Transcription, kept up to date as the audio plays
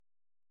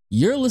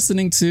You're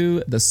listening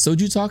to the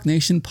Soju Talk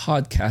Nation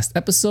podcast,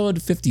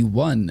 episode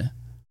 51.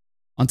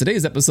 On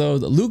today's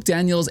episode, Luke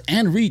Daniels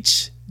and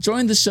Reach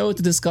join the show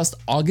to discuss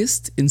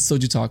August in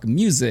Soju Talk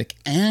music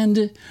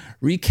and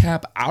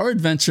recap our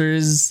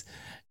adventures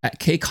at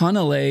KCON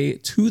LA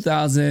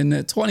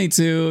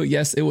 2022.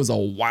 Yes, it was a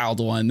wild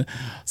one.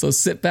 So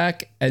sit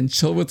back and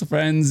chill with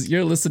friends.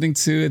 You're listening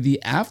to the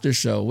after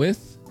show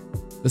with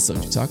the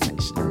Soju Talk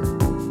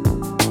Nation.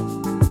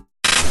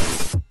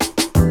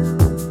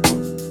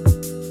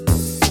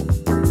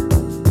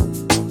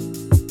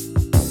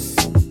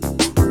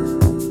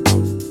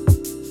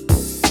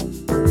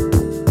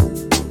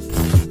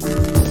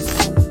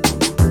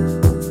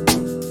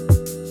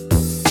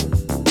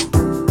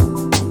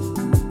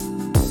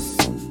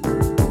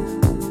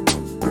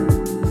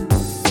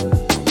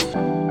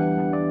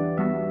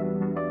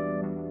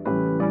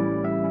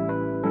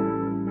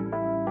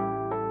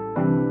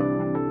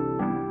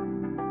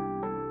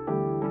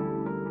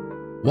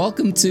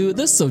 Welcome to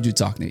the Soju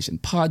Talk Nation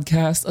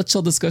podcast, a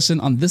chill discussion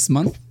on this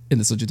month in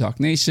the Soju Talk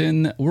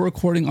Nation. We're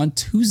recording on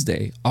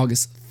Tuesday,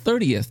 August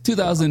 30th,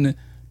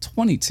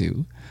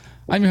 2022.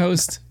 I'm your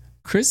host,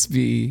 Chris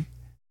V,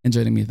 and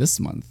joining me this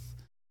month,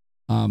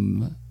 a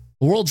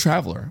world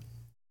traveler,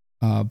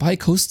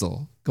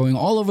 bi-coastal, going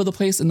all over the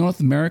place in North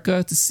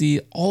America to see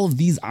all of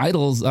these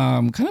idols,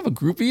 kind of a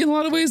groupie in a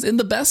lot of ways, in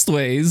the best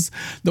ways,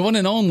 the one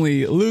and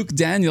only Luke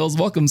Daniels.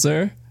 Welcome,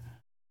 sir.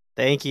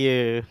 Thank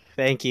you.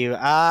 I'll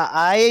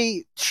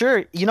be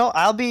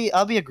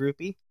a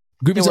groupie.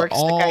 Groupies are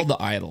all the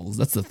idols.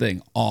 That's the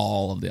thing.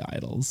 All of the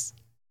idols.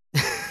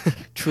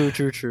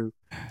 True.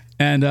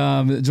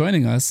 And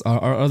joining us are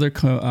our other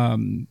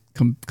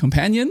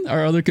companion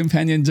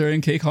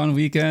during KCON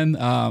weekend,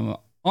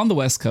 on the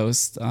West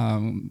Coast,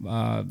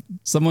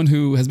 someone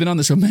who has been on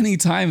the show many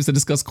times to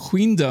discuss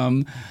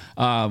Queendom.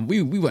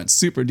 We went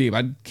super deep.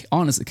 I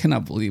honestly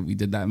cannot believe we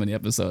did that many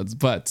episodes,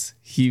 but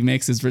he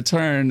makes his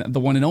return, the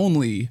one and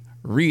only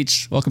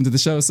Reach. Welcome to the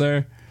show,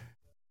 sir.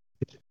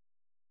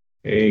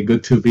 Hey,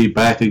 good to be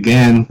back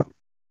again.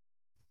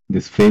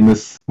 This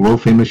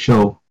world famous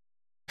show.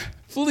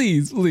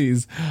 Please.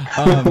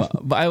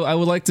 But I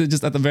would like to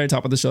just at the very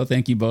top of the show,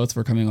 thank you both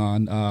for coming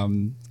on.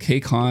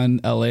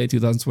 KCON LA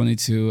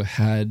 2022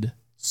 had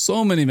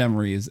so many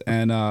memories,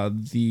 and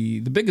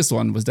the biggest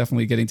one was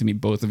definitely getting to meet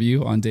both of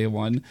you on day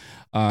one,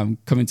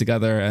 coming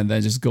together and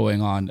then just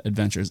going on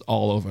adventures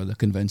all over the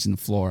convention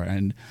floor.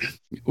 And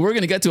we're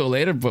gonna get to it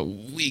later, but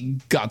we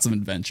got some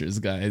adventures,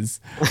 guys.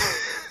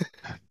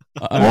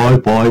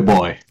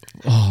 Boy.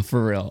 Oh,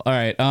 for real. All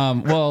right.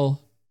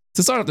 Well,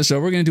 to start off the show,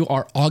 we're going to do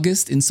our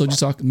August in Soju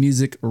Talk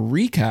music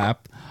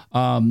recap.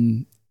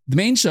 The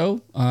main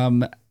show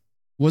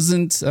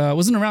wasn't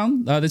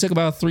around. They took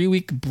about a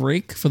 3-week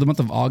break for the month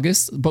of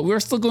August, but we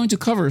are still going to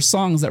cover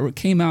songs that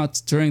came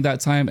out during that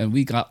time, and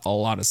we got a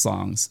lot of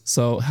songs.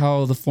 So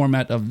how the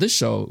format of this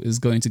show is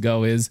going to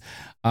go is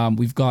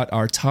we've got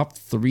our top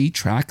 3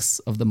 tracks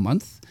of the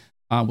month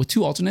with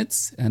 2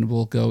 alternates, and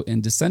we'll go in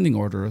descending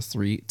order of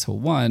 3 to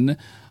 1.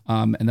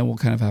 And then we'll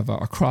kind of have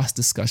a cross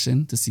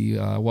discussion to see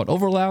what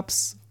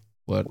overlaps,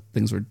 what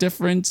things were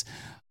different,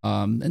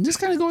 and just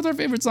kind of go with our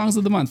favorite songs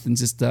of the month and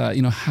just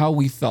how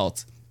we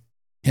felt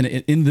in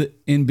the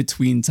in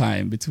between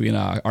time between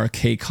our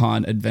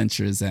KCON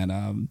adventures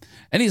and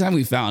any time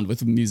we found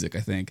with music.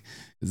 I think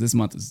because this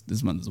month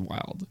is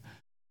wild.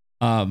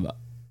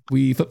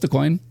 We flipped the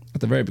coin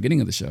at the very beginning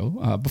of the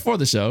show, before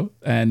the show,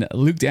 and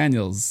Luke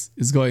Daniels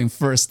is going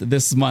first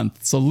this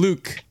month. So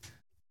Luke,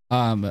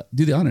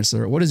 do the honor,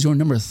 sir. What is your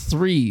number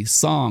 3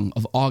 song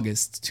of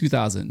August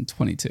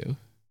 2022?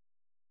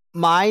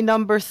 My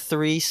number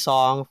 3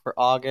 song for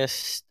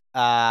August,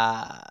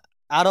 out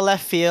of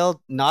left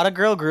field, not a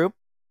girl group,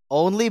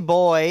 only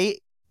boy,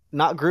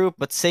 not group,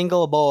 but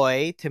single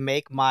boy to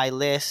make my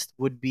list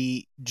would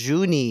be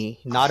Junie,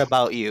 Not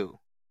About You.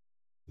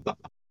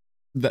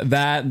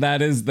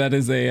 That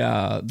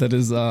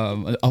is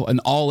an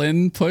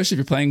all-in push if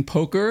you're playing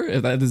poker.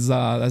 That's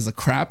a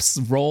craps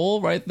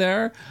roll right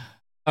there.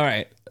 All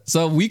right,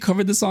 so we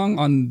covered the song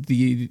on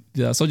the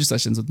Soju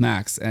Sessions with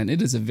Max, and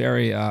it is a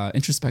very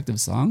introspective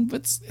song,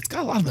 but it's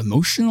got a lot of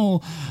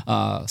emotional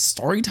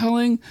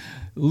storytelling.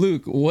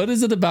 Luke, what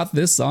is it about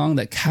this song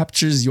that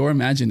captures your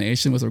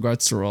imagination with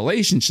regards to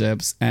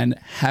relationships? And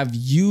have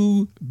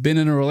you been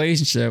in a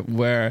relationship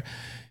where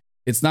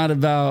it's not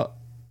about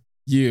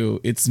you,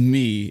 it's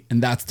me,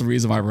 and that's the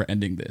reason why we're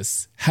ending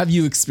this? Have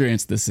you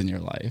experienced this in your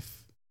life?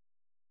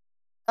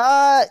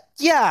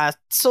 Yeah.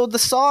 So the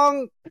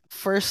song,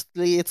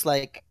 firstly, it's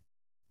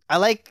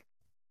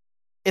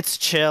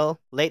chill,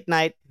 late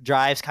night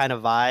drives kind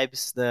of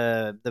vibes.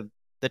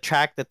 The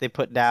track that they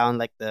put down,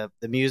 like the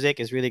music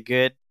is really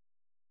good.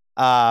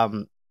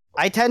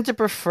 I tend to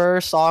prefer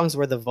songs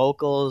where the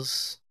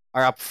vocals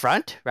are up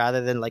front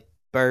rather than like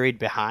buried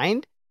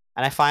behind.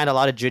 And I find a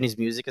lot of Junie's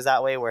music is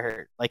that way,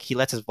 where like he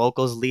lets his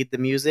vocals lead the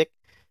music,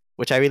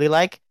 which I really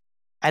like.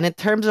 And in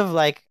terms of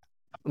like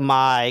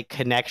my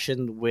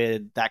connection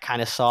with that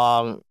kind of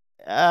song,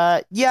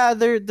 yeah,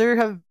 there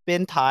have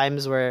been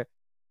times where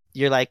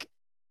you're like,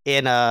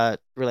 in a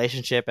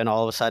relationship and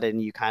all of a sudden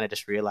you kind of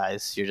just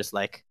realize you're just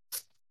like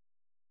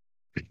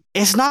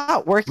it's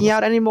not working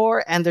out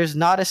anymore, and there's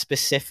not a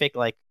specific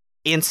like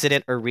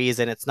incident or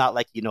reason. It's not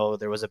like,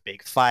 there was a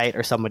big fight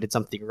or someone did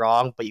something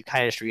wrong, but you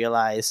kind of just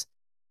realize,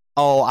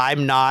 oh,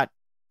 I'm not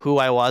who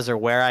I was or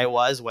where I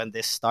was when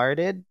this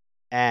started,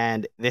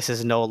 and this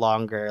is no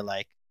longer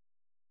like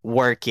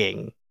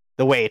working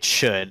the way it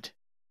should.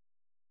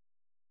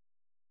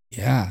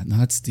 Yeah, no,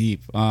 that's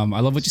deep. I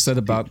love what you said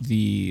about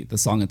the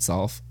song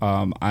itself.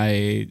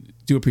 I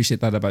do appreciate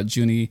that about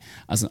Junie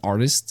as an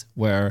artist,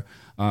 where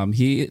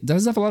he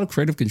does have a lot of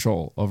creative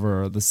control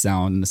over the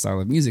sound and the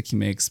style of music he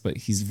makes, but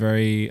he's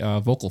very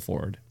vocal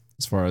forward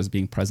as far as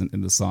being present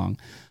in the song.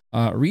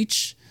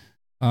 Reach,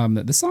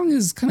 the song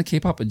is kind of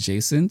K-pop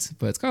adjacent,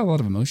 but it's got a lot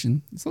of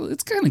emotion. So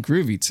it's kind of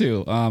groovy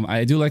too.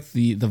 I do like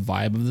the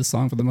vibe of the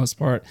song for the most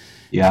part.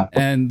 Yeah.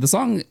 And the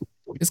song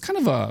is kind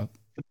of a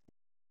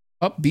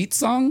upbeat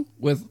song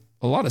with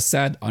a lot of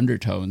sad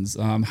undertones.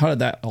 How did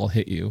that all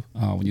hit you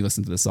when you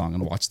listened to the song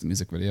and watched the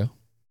music video?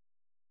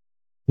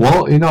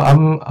 Well,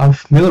 I'm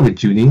familiar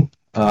with Junie.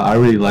 I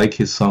really like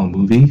his song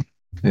 "Movie"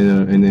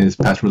 in his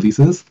past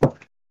releases,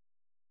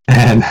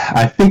 and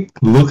I think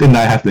Luke and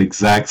I have the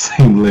exact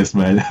same list,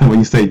 man. When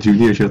you say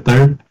Junie is your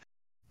third,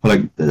 I'm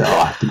like, oh,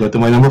 I have to go to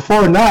my number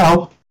 4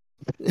 now.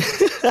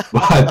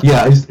 But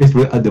yeah, it's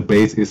the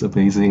bass is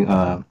amazing.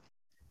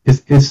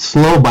 It's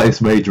slow, but it's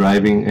very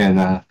driving, and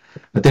I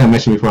think I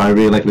mentioned before, I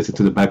really like listening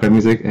to the background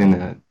music,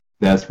 and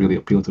that's really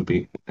appealed to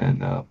me. And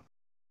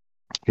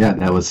yeah,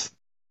 that was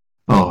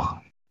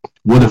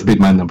would have been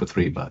my number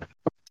 3, but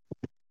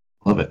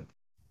love it.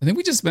 I think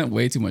we just spent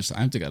way too much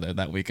time together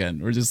that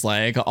weekend. We're just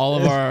like all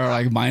of our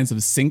like minds have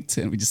synced,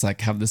 and we just like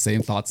have the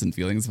same thoughts and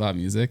feelings about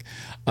music.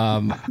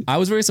 I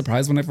was very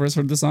surprised when I first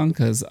heard the song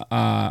because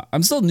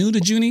I'm still new to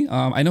Junie.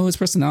 I know his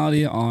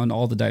personality on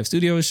all the Dive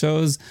Studios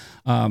shows,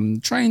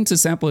 trying to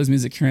sample his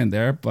music here and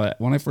there. But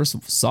when I first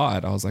saw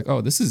it, I was like,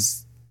 oh,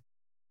 there's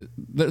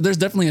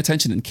definitely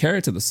attention and care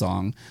to the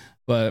song.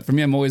 But for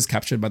me, I'm always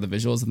captured by the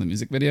visuals in the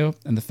music video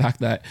and the fact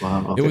that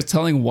it was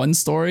telling one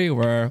story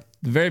where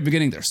the very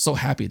beginning, they're so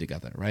happy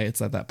together, right?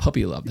 It's like that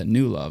puppy love, that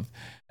new love.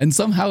 And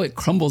somehow it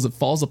crumbles, it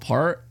falls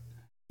apart,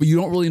 but you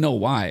don't really know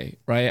why,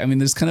 right? I mean,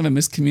 there's kind of a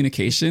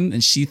miscommunication,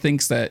 and she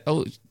thinks that,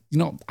 oh,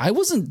 I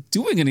wasn't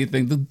doing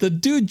anything. The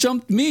dude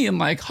jumped me and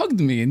like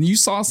hugged me, and you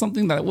saw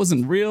something that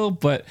wasn't real.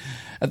 But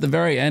at the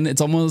very end,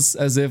 it's almost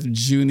as if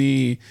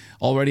Junie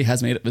already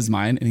has made up his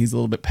mind, and he's a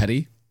little bit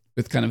petty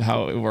with kind of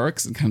how it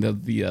works, and kind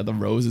of the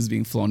roses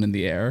being flown in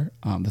the air,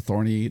 the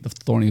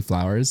thorny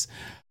flowers.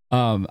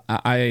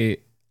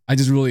 I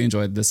just really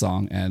enjoyed this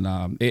song,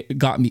 and it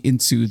got me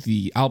into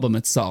the album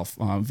itself.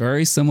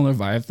 Very similar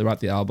vibe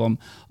throughout the album.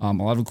 A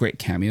lot of great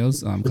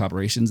cameos,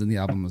 collaborations in the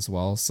album as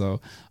well.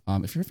 So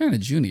if you're a fan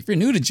of Junie, if you're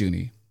new to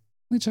Junie,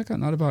 really check out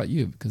Not About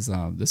You, because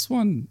this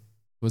one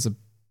was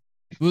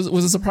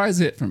a surprise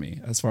hit for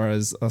me as far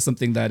as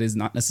something that is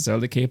not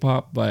necessarily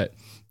K-pop, but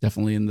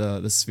definitely in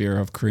the sphere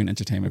of Korean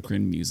entertainment,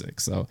 Korean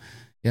music. So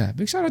yeah,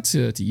 big shout out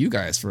to you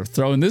guys for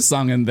throwing this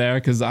song in there,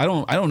 because I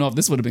don't know if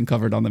this would have been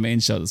covered on the main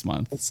show this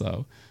month.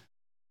 So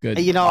good.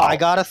 I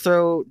gotta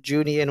throw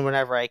Junie in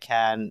whenever I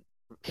can.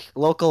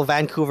 Local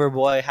Vancouver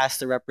boy has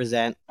to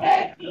represent.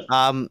 I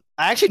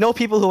actually know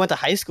people who went to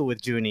high school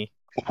with Junie.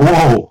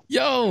 Whoa!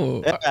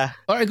 Yo! Yeah.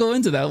 All right, go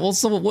into that. Well,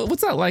 so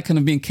what's that like, kind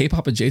of being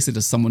K-pop adjacent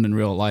to someone in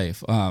real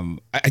life? I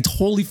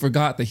totally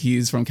forgot that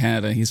he's from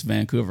Canada and he's from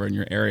Vancouver in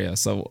your area.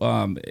 So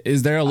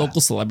is there a local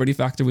celebrity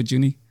factor with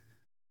Junie?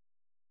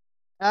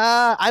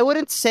 I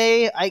wouldn't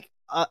say.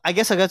 I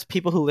guess I got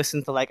people who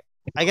listen to like.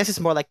 I guess it's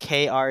more like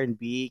K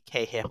R&B,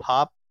 K hip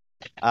hop.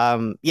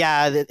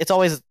 Yeah, it's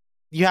always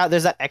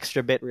there's that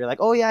extra bit where you're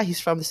like, oh yeah, he's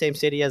from the same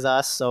city as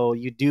us, so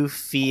you do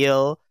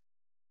feel.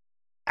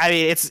 I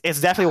mean,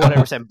 it's definitely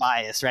 100%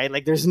 biased, right?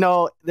 Like, there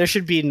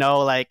should be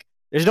no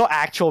there's no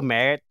actual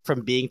merit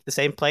from being to the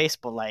same place,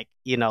 but like,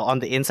 on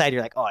the inside,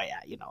 you're like, oh yeah,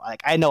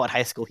 like I know what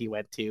high school he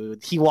went to,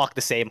 he walked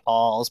the same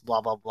halls,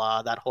 blah blah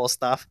blah, that whole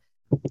stuff.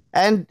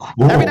 And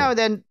every now and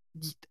then,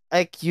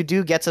 like, you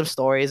do get some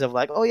stories of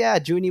like, oh yeah,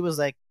 Junie was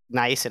like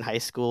nice in high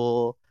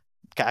school,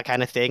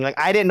 kind of thing. Like,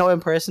 I didn't know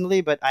him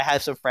personally, but I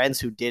have some friends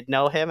who did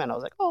know him, and I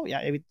was like, oh yeah,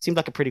 it seemed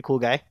like a pretty cool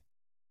guy.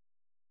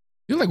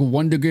 You're like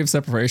 1 degree of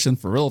separation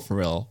for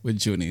real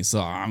with Junie. So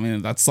I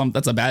mean, that's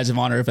a badge of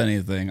honor. If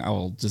anything, I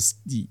will just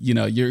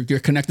you're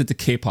connected to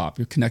K-pop.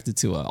 You're connected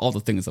to all the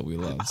things that we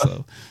love.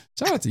 So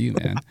shout out to you,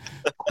 man.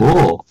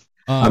 Cool.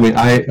 I mean,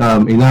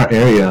 in our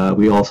area,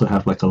 we also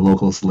have like a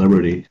local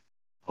celebrity,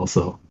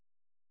 also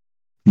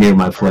near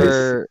my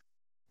place.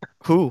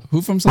 Who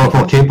from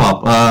from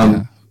K-pop?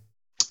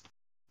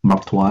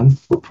 Mark Twain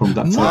from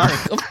that. Mark,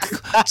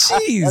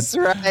 jeez, that's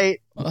right.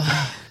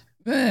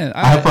 Man,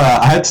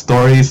 I had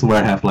stories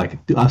where I have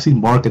I've seen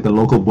Mark at the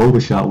local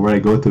boba shop where I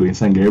go to in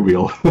San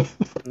Gabriel.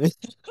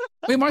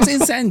 Wait, Mark's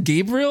in San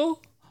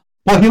Gabriel?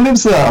 Well, he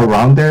lives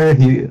around there.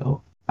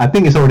 I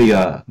think it's already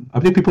I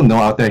think people know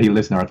out there he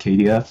lives in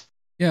Arcadia.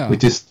 Yeah,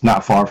 which is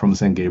not far from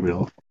San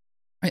Gabriel.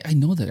 I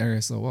know that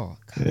area so well.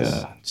 Gosh,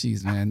 Yeah.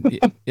 jeez, man.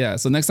 Yeah.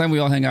 So next time we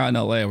all hang out in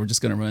LA, we're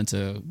just gonna run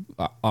into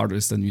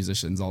artists and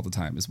musicians all the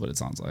time. Is what it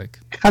sounds like.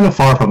 Kind of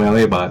far from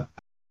LA, but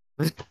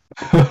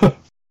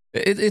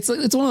It's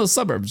one of those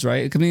suburbs,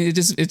 right? I mean,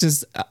 it's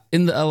just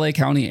in the LA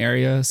County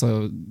area.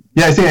 So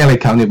yeah, I say LA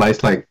County, but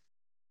it's like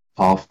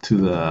off to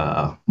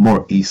the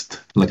more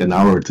east, like an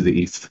hour to the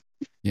east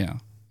yeah,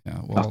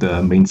 well, of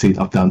the main city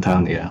of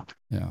downtown. Yeah,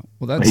 yeah. Well,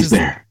 but that's he's just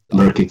there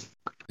lurking.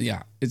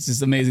 yeah. It's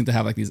just amazing to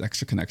have like these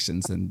extra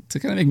connections and to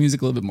kind of make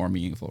music a little bit more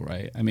meaningful,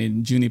 right? I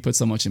mean, Junie put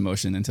so much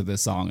emotion into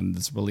this song and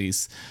this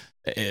release.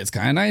 It's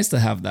kind of nice to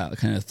have that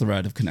kind of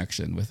thread of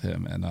connection with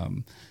him.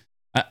 And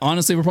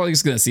honestly, we're probably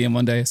just gonna see him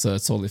one day, so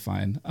it's totally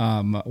fine.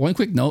 One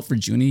quick note for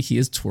Junie: he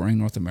is touring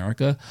North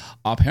America.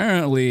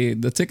 Apparently,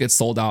 the tickets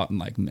sold out in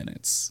like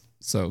minutes.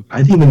 So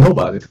I didn't even know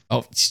about it.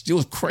 oh, it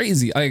was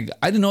crazy. I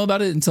didn't know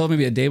about it until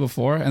maybe a day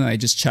before, and I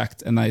just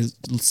checked and I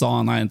saw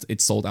online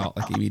it sold out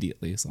like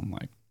immediately. So I'm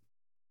like,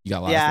 you got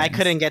a lot. Yeah, of I fans.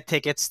 couldn't get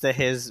tickets to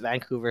his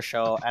Vancouver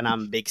show, and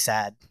I'm big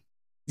sad.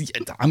 Yeah,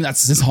 I mean,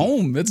 that's his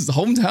home. It's his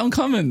hometown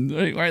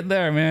coming right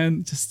there,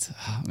 man. Just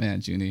man,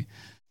 Junie.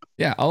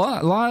 Yeah, a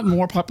lot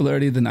more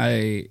popularity than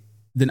I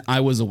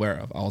was aware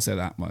of. I'll say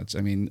that much.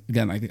 I mean,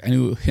 again, I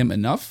knew him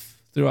enough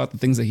throughout the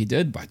things that he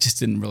did, but I just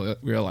didn't really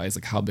realize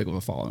like how big of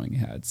a following he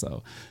had.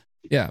 So,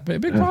 yeah, but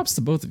big props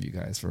to both of you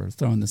guys for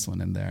throwing this one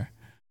in there.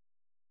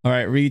 All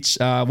right, Reach.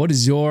 What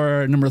is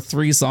your number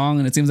 3 song?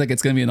 And it seems like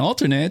it's going to be an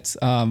alternate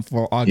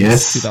for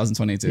August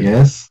 2022.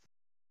 Yes.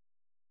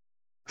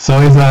 So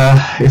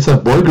it's a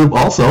boy group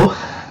also.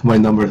 My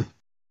number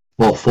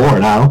 4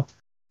 now.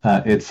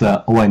 It's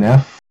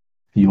ONF.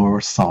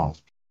 Your Song.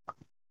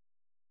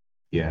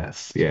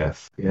 Yes.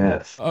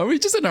 Are we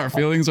just in our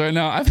feelings right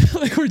now? I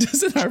feel like we're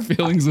just in our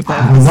feelings with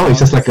I don't know. It's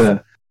just like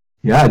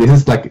this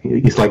is like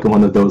it's like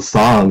one of those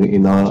songs,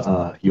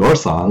 your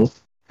song,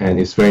 and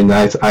it's very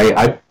nice.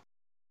 I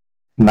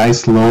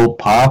nice slow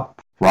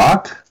pop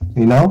rock,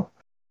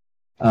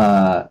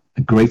 a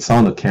great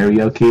song to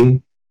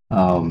karaoke.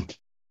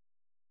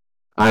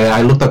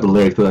 I looked at the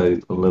lyrics a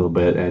little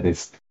bit, and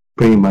it's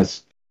pretty much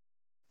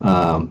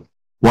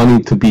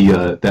wanting to be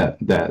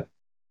that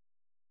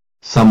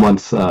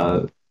someone's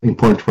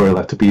important for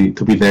like to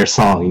be their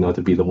song,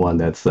 to be the one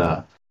that's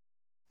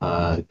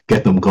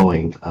get them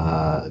going,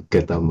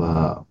 get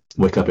them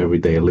wake up every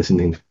day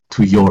listening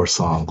to your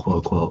song,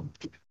 quote unquote.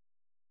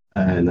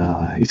 And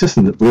it's just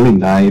a really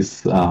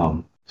nice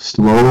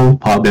slow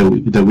pop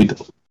that we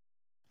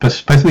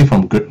especially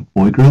from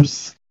boy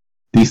groups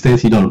these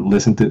days. You don't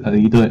listen to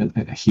you don't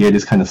hear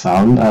this kind of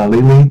sound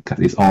lately, because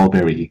it's all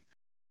very,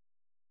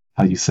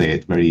 how you say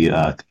it, very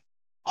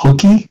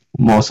hooky.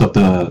 Most of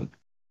the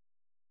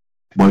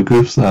boy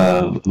groups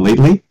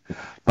lately,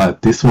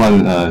 but this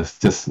one is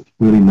just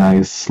really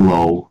nice,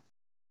 slow,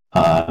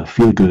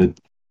 feel good,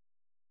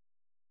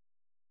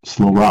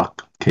 slow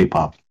rock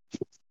K-pop.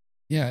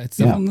 Yeah, it's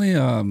definitely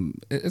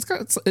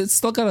it's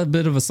still got a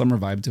bit of a summer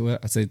vibe to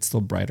it. I'd say it's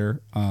still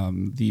brighter.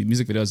 The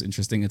music video is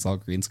interesting. It's all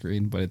green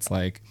screen, but it's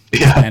like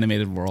an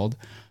animated world.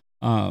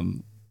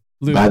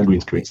 Luke, bad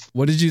green screen.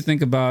 What did you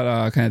think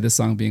about kind of this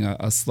song being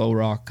a slow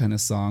rock kind of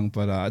song?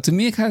 But to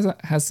me, it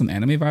has some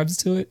anime vibes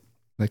to it,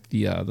 like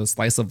the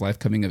slice of life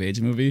coming of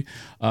age movie.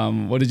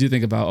 What did you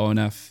think about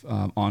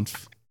ONF on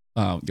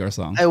your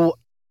song?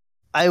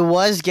 I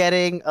was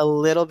getting a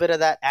little bit of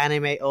that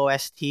anime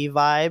OST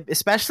vibe,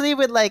 especially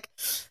with like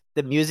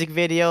the music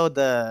video.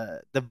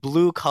 The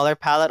blue color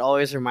palette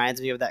always reminds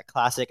me of that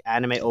classic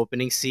anime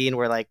opening scene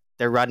where like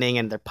they're running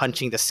and they're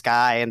punching the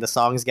sky and the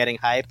song's getting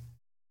hype.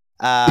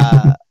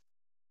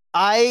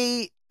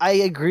 I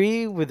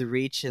agree with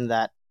Reach in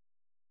that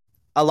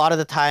a lot of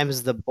the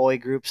times the boy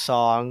group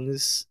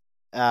songs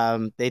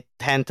they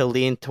tend to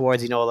lean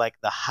towards like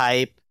the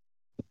hype,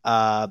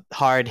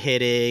 hard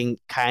hitting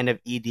kind of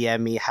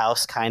EDM-y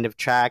house kind of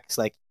tracks.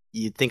 Like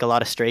you'd think a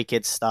lot of Stray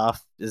Kids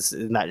stuff is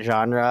in that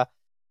genre,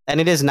 and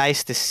it is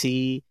nice to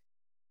see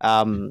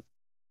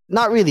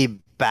not really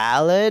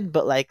ballad,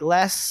 but like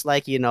less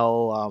like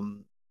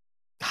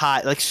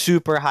high, like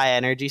super high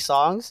energy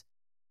songs.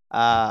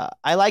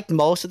 I liked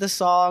most of the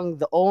song.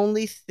 The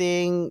only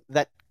thing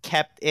that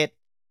kept it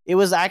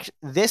was actually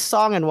this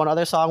song and one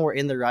other song were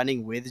in the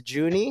running with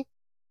Junie.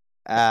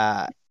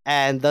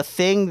 And the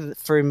thing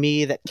for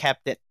me that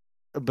kept it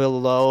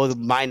below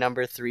my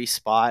number 3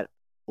 spot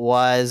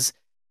was,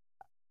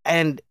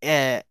 and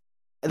the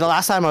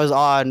last time I was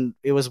on,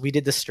 we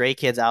did the Stray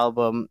Kids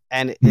album,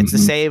 and it's the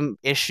same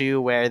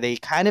issue where they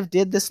kind of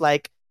did this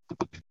like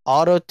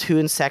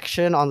auto-tune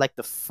section on like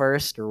the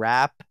first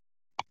rap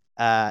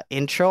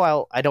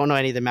intro. I don't know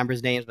any of the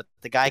members' names, but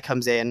the guy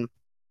comes in.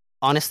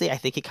 Honestly, I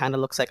think he kind of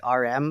looks like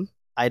RM.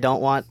 I don't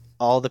want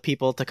all the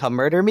people to come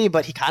murder me,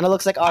 but he kind of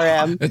looks like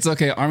RM. It's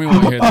okay. Army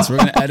won't hear this. We're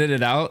going to edit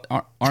it out.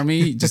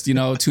 Army, just,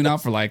 tune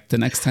out for like the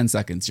next 10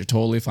 seconds. You're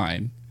totally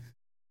fine.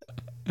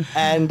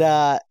 And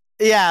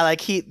yeah,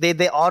 like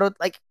they auto,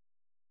 like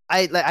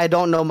I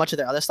don't know much of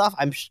their other stuff.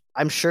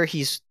 I'm sure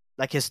he's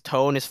like, his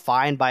tone is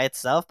fine by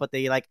itself, but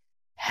they like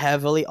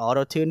heavily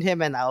auto-tuned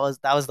him, and that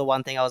was the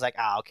one thing I was like,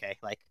 okay,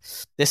 like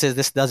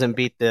this doesn't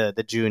beat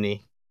the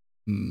Junie.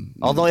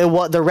 Although it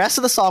was, the rest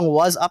of the song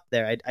was up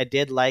there. I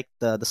did like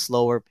the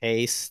slower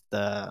pace,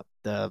 the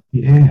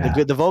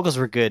vocals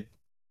were good.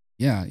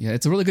 Yeah,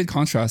 it's a really good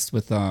contrast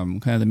with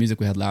kind of the music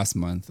we had last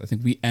month. I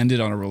think we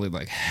ended on a really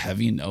like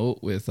heavy note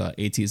with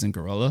ATEEZ and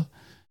Gorilla.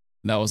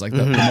 And that was like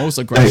the most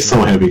aggression. That is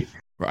so heavy.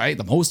 Right?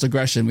 The most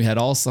aggression we had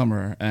all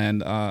summer.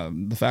 And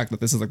the fact that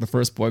this is like the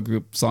first boy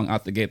group song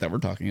out the gate that we're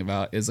talking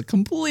about is a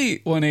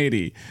complete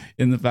 180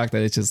 in the fact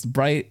that it's just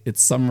bright,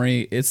 it's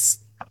summery, it's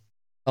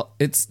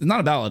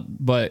not a ballad,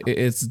 but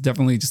it's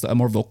definitely just a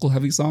more vocal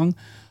heavy song.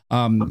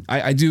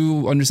 I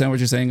do understand what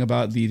you're saying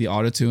about the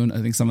auto-tune.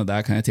 I think some of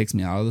that kind of takes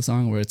me out of the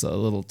song where it's a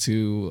little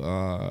too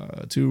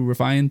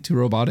refined, too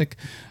robotic.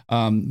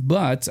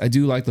 But I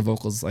do like the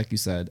vocals, like you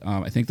said.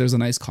 I think there's a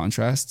nice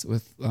contrast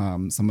with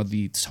some of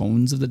the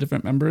tones of the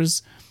different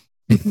members.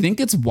 I think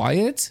it's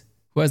Wyatt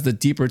who has the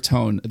deeper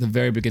tone at the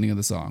very beginning of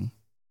the song.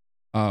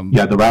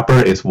 Yeah, the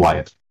rapper is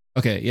Wyatt.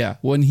 Okay, yeah.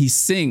 When he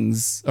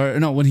sings, or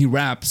no, when he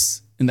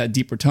raps in that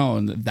deeper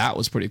tone, that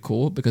was pretty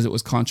cool because it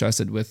was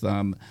contrasted with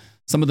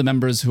some of the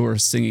members who are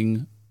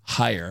singing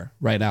higher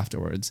right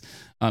afterwards.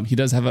 He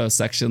does have a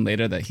section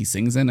later that he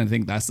sings in. I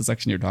think that's the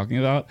section you're talking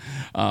about.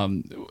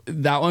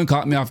 That one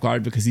caught me off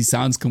guard because he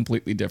sounds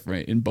completely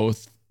different in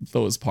both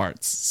those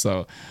parts.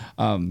 So,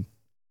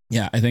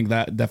 yeah, I think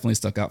that definitely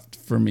stuck out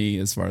for me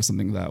as far as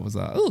something that was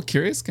a little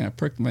curious, kind of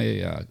perked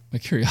my my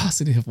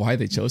curiosity of why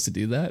they chose to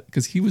do that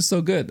because he was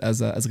so good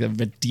as like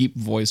a deep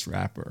voice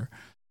rapper.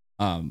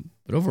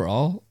 But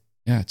overall,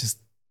 yeah, just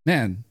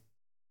man.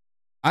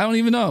 I don't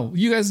even know.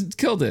 You guys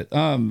killed it.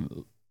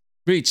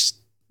 Reach,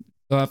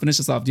 finish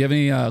this off. Do you have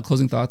any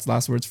closing thoughts,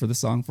 last words for this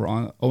song, for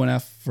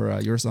ONF, for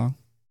your song?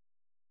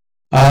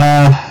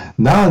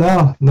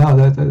 No.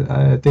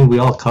 I think we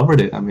all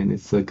covered it. I mean,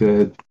 it's a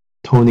good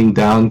toning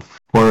down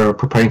for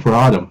preparing for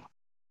autumn.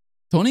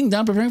 Toning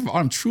down, preparing for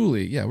autumn.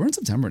 Truly, yeah. We're in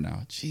September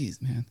now.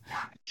 Jeez, man.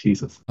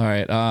 Jesus. All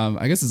right.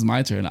 I guess it's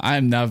my turn.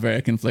 I'm now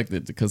very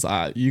conflicted because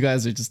you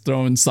guys are just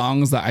throwing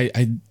songs that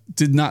I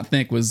did not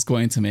think was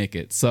going to make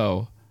it.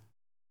 So.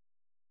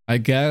 I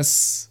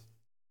guess,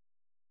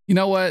 you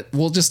know what?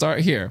 We'll just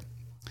start here.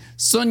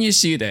 Son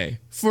Yoshide,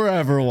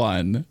 Forever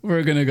One.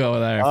 We're going to go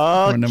there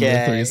for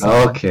number 3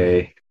 song.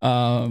 Okay.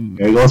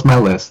 There goes my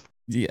list.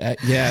 Yeah,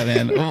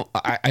 man. Well,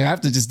 I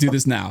have to just do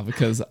this now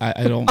because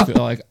I don't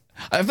feel like...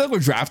 I feel like we're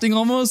drafting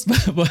almost,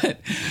 but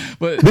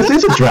this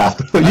is a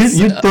draft.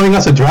 You're throwing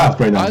us a draft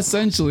right now.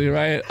 Essentially,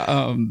 right?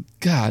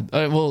 God.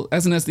 Well,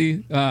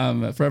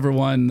 SNSD, Forever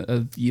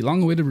One, the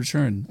long-awaited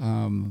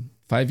return.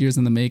 5 years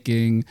in the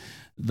making.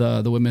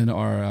 The women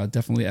are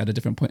definitely at a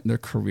different point in their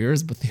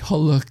careers, but they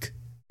all look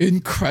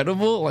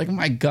incredible. Like,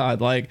 my God,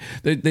 like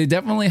they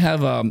definitely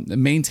have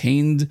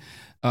maintained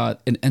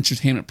an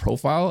entertainment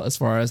profile as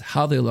far as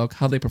how they look,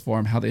 how they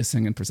perform, how they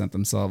sing and present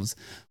themselves.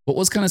 What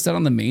was kind of said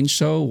on the main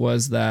show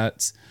was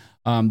that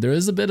there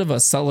is a bit of a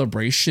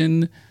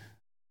celebration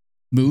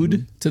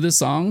mood to this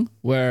song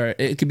where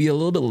it could be a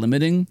little bit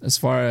limiting as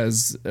far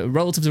as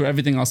relative to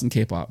everything else in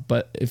K-pop.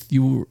 But if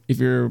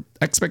your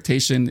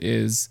expectation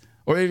is,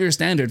 or if your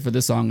standard for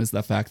this song is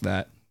the fact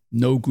that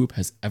no group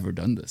has ever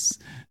done this,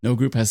 no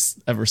group has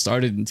ever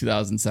started in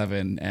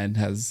 2007 and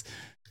has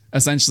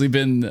essentially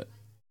been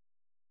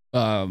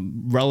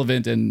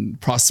relevant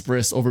and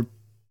prosperous over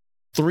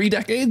 3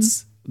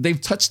 decades. They've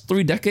touched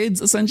 3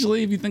 decades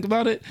essentially, if you think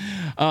about it.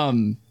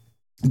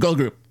 Girl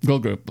group.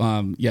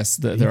 Yes,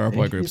 there are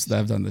boy groups that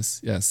have done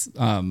this. Yes,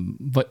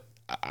 but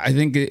I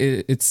think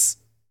it's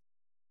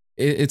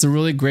a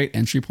really great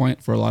entry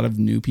point for a lot of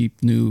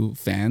new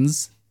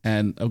fans,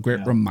 and a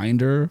great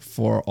reminder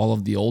for all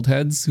of the old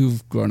heads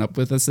who've grown up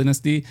with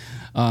SNSD.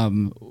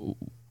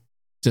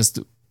 Just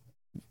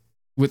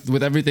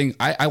with everything,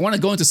 I want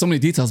to go into so many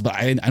details, but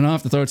I don't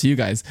have to throw it to you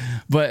guys.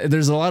 But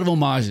there's a lot of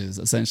homages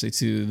essentially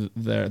to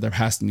their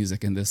past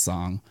music in this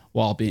song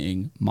while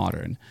being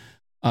modern.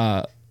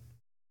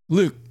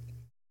 Luke,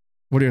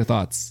 what are your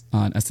thoughts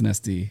on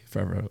SNSD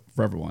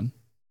Forever One?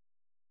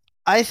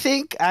 I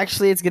think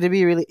actually it's going to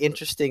be really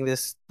interesting,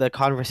 the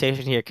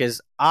conversation here,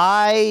 because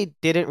I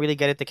didn't really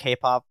get into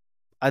K-pop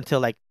until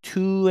like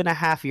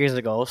 2.5 years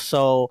ago.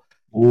 So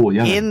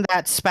in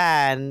that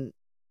span,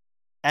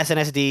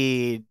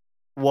 SNSD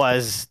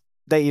was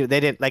they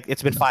didn't, like,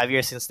 it's been 5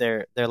 years since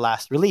their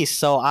last release.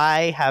 So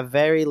I have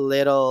very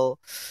little,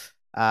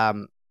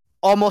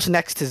 almost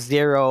next to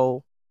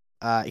zero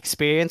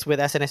experience with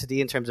SNSD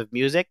in terms of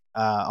music.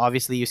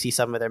 Obviously, you see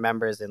some of their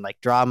members in like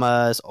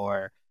dramas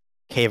or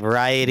K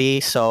Variety.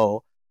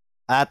 So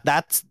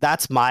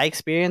that's my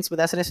experience with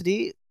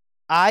SNSD.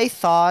 I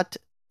thought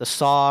the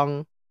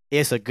song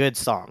is a good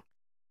song.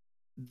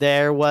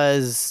 There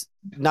was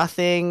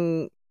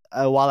nothing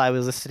while I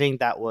was listening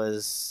that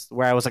was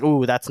where I was like,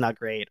 "Ooh, that's not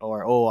great,"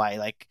 or "Oh,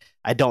 I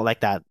don't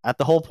like that." At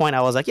the whole point,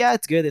 I was like, "Yeah,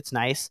 it's good, it's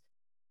nice,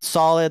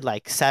 solid,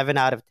 like 7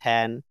 out of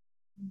 10."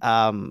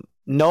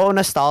 No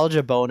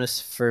nostalgia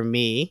bonus for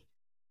me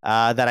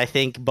that I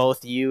think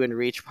both you and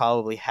Reach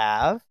probably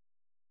have.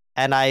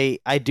 and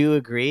I do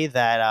agree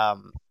that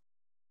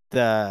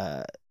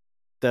the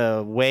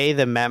the way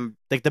the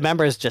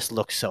members just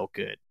look so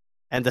good,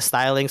 and the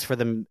stylings for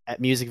the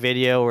music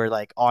video were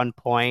like on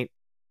point.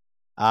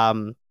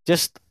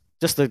 Just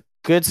a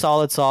good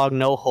solid song,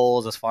 no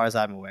holes as far as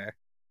I'm aware.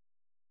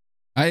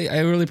 I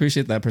really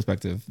appreciate that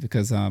perspective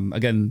because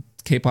again,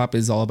 K-pop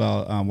is all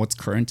about what's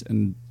current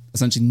and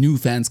essentially new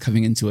fans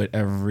coming into it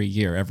every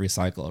year, every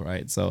cycle,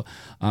 right? So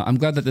I'm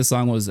glad that this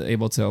song was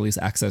able to at least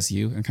access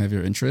you and kind of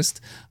your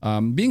interest.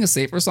 Being a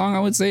safer song, I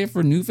would say,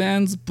 for new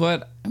fans,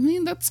 but I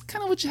mean, that's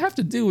kind of what you have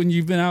to do when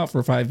you've been out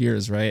for 5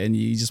 years, right? And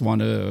you just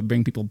want to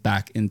bring people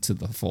back into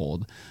the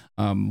fold.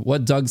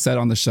 What Doug said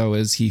on the show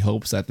is he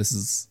hopes that this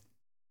is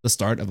the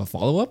start of a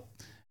follow-up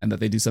and that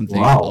they do something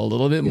a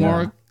little bit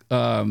more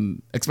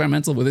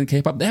experimental within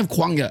K-pop. They have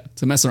Kwangya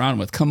to mess around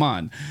with. Come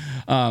on.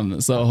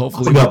 So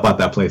hopefully, I forgot about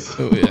that place.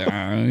 Yeah,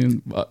 I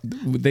mean,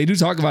 they do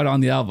talk about it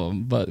on the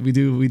album, but we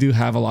do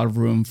have a lot of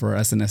room for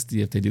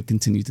SNSD if they do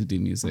continue to do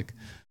music.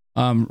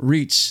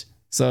 Reach.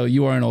 So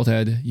you are an old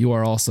head. You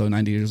are also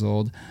 90 years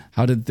old.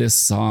 How did this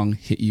song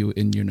hit you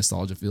in your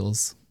nostalgia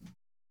feels?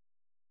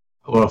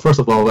 Well, first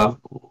of all,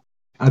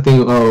 I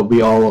think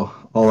we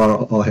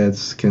all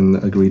heads can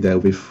agree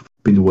that we've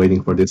been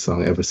waiting for this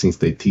song ever since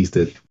they teased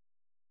it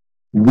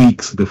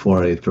weeks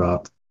before it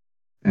dropped.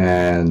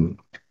 And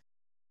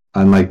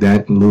unlike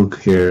that, Luke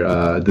here,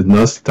 the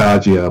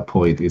nostalgia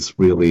point is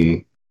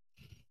really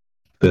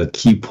the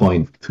key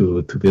point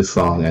to this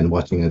song and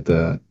watching it,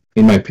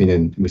 in my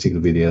opinion, music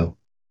video.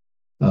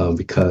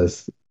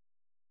 Because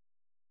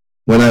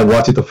when I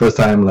watched it the first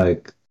time,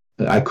 like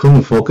I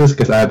couldn't focus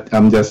because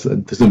I'm just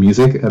to the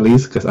music at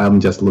least because I'm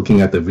just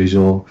looking at the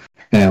visual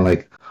and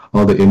like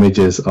all the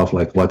images of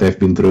like what they've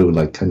been through,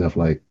 like kind of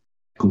like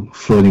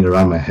floating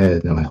around my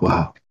head. And I'm like,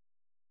 wow,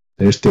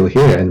 they're still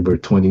here, and we're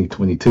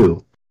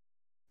 2022.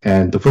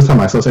 And the first time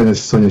I saw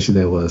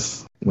Sonia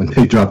was when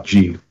they dropped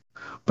G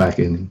back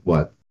in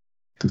what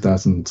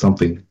 2000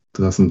 something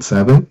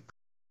 2007,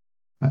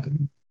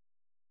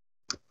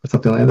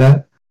 something like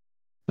that.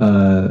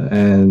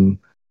 And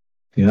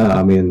yeah,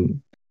 I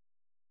mean,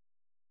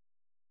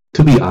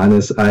 to be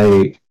honest,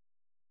 I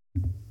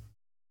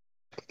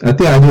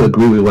think I do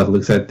agree with what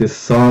Luke said. This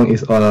song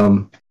is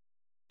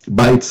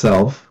by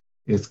itself,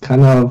 it's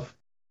kind of,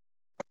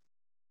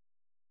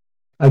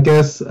 I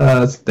guess,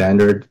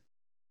 standard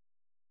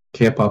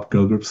K-pop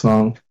girl group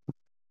song.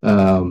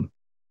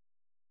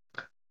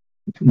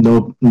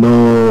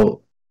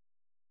 No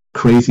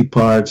crazy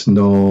parts.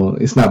 No,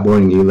 it's not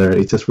boring either.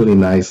 It's just really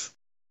nice,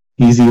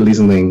 easy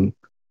listening.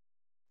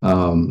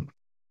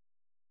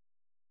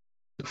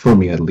 For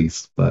me at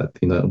least, but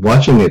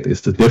watching it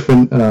is a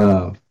different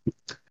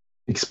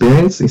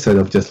experience instead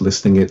of just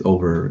listening it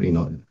over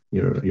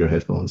your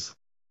headphones.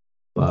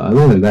 But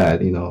other than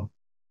that,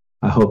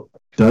 I hope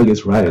Doug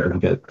is right and we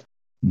get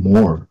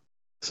more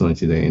Sony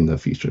Today in the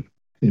future.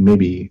 It may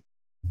be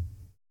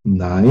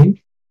 9.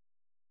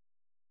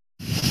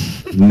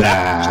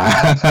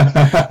 Nah.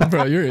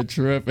 Bro, you're a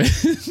trip.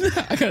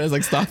 I gotta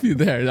like stop you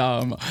there.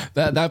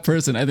 That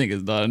person I think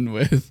is done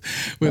with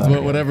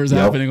whatever's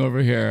happening over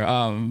here.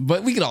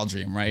 But we could all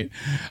dream, right?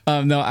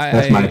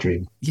 That's my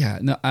dream. Yeah,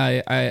 no,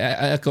 I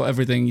echo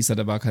everything you said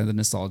about kind of the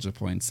nostalgia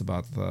points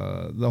about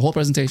the whole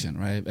presentation,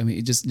 right? I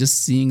mean,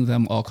 just seeing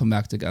them all come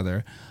back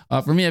together.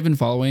 For me, I've been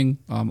following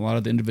a lot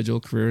of the individual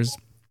careers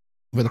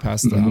over the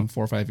past 4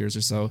 or 5 years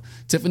or so.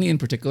 Tiffany in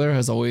particular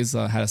has always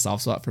had a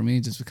soft spot for me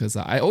just because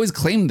I always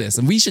claim this,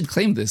 and we should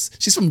claim this.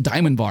 She's from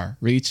Diamond Bar,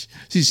 Reach.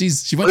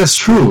 She went That's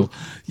true.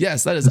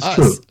 Yes, that is us.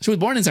 True. She was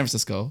born in San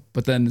Francisco,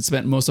 but then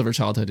spent most of her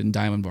childhood in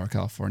Diamond Bar,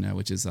 California,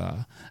 which is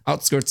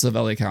outskirts of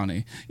LA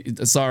County.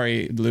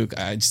 Sorry, Luke.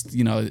 I just,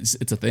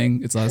 it's a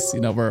thing. It's us.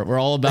 We're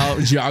all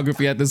about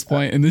geography at this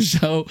point in the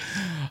show.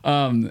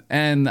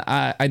 And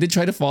I did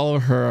try to follow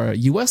her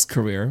US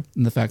career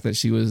and the fact that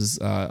she was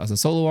as a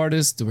solo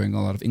artist doing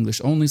a lot of English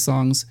only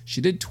songs.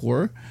 She did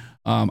tour.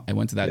 I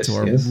went to that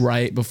tour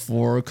right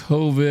before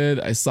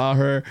COVID. I saw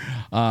her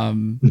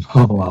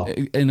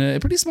in a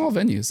pretty small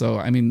venue. So,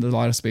 I mean, there's a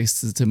lot of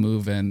space to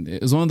move. And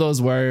it was one of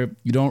those where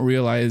you don't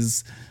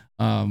realize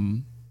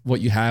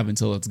what you have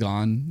until it's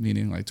gone,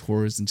 meaning like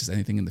tours and just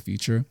anything in the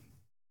future.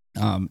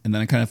 And then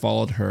I kind of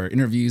followed her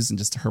interviews and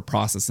just her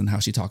process and how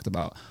she talked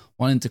about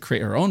wanting to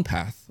create her own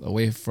path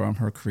away from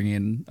her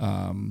Korean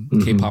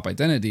K-pop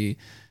identity.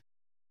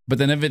 But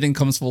then everything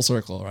comes full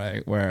circle,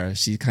 right? Where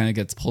she kind of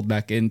gets pulled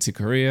back into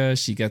Korea.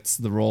 She gets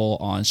the role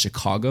on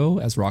Chicago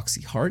as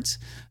Roxy Hart.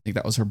 I think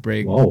that was her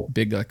big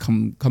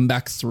come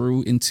back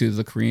through into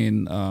the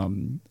Korean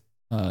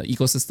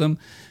ecosystem.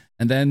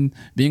 And then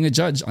being a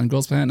judge on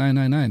Girls Planet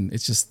 999.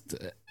 It's just,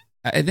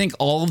 I think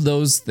all of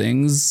those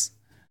things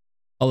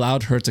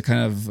allowed her to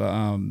kind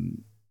of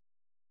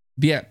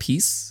be at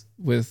peace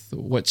with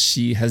what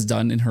she has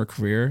done in her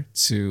career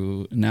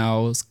to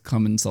now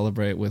come and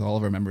celebrate with all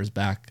of our members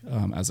back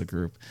as a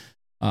group.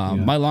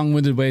 My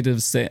long-winded way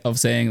of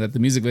saying that the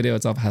music video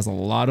itself has a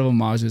lot of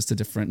homages to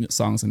different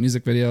songs and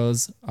music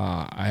videos.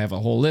 I have a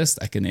whole list.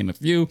 I can name a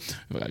few.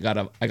 I got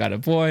a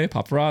boy,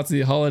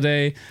 paparazzi,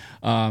 holiday.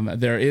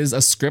 There is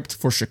a script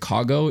for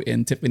Chicago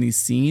in Tiffany's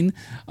scene,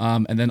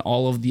 and then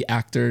all of the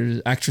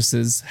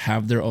actresses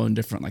have their own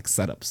different like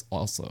setups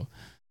also.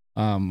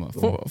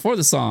 For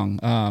the song,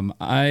 I'm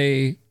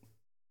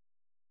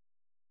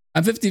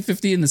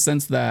 50-50 in the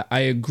sense that I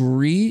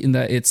agree in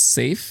that it's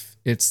safe.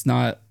 It's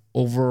not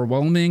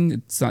overwhelming.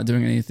 It's not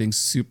doing anything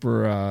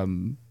super,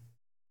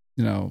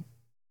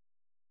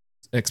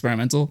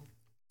 experimental.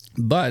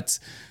 But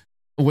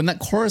when that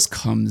chorus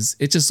comes,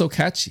 it's just so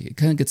catchy. It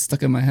kind of gets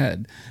stuck in my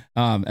head.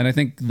 And I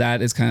think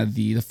that is kind of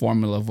the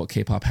formula of what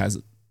K-pop has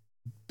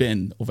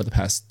been over the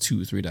past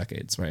 2-3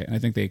 decades, right? And I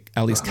think they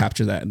at least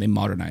capture that and they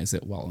modernize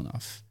it well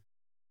enough.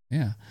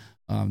 Yeah.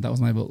 That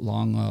was my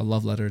long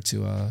love letter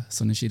to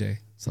Sonishide.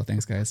 So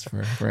thanks guys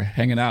for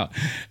hanging out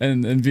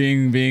and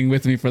being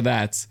with me for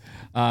that.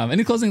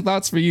 Any closing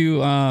thoughts for you,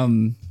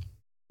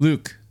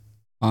 Luke,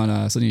 on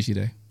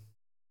Sonishide?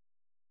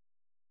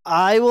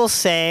 I will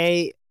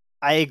say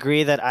I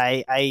agree that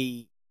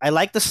I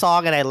like the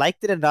song and I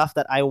liked it enough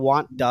that I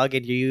want Doug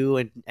and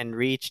you and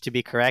Reach to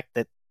be correct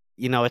that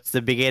it's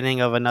the beginning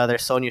of another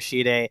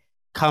Sonishide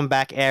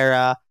comeback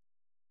era.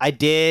 It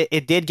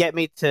did get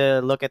me to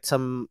look at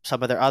some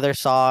of their other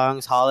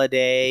songs,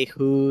 Holiday,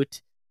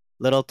 Hoot,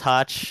 Little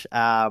Touch.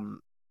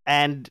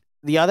 And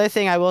the other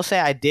thing I will say,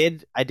 I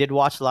did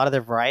watch a lot of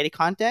their variety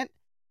content,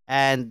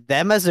 and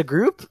them as a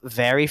group,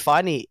 very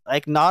funny.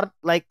 Like not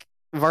like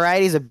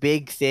variety is a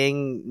big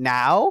thing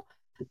now,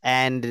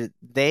 and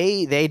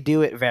they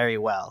do it very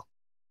well.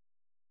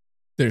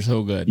 They're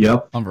so good.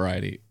 Yep. On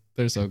variety.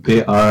 They're so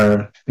good.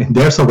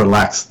 They're so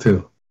relaxed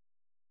too.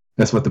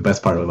 That's what the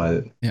best part about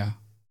it. Yeah.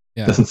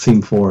 Yeah. Doesn't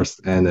seem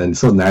forced and then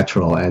so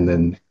natural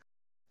and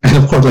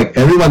of course like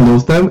everyone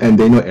knows them and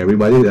they know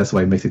everybody. That's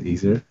why it makes it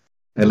easier,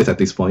 at least at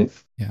this point.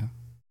 Yeah.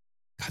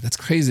 God, that's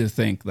crazy to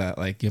think that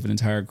like you have an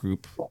entire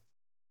group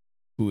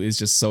who is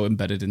just so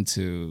embedded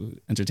into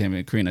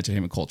Korean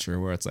entertainment culture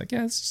where it's like,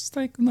 yeah, it's just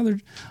like another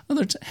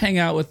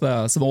hangout with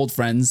some old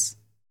friends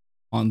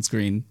on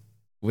screen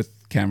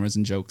with cameras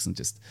and jokes and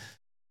just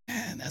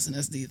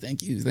SNSD.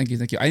 Thank you.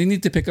 I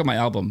need to pick up my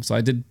album, so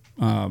I did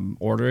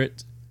order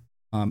it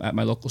at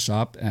my local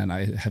shop, and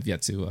I have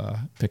yet to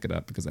pick it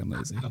up because I'm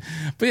lazy.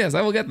 But yes,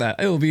 I will get that.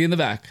 It will be in the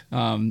back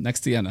next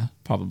to Yenna,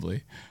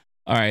 probably.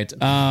 All right.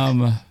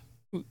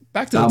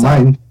 Back to the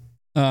top.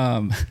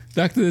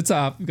 Back to the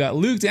top. We've got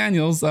Luke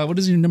Daniels. What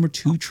is your number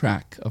 2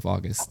 track of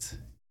August?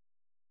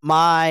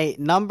 My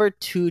number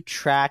 2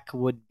 track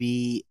would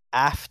be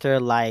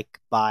Afterlike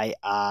by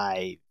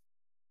IVE.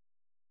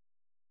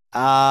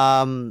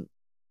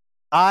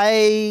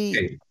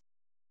 I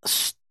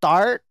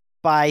start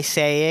by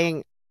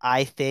saying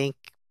I think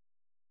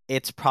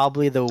it's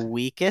probably the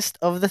weakest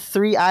of the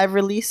 3 IVE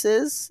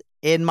releases,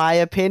 in my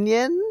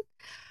opinion.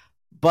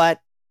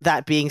 But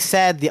that being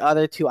said, the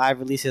other 2 IVE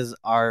releases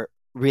are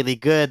really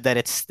good, that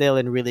it's still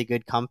in really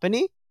good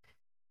company.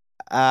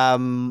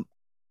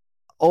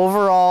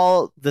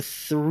 Overall, the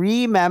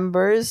 3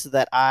 members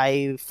that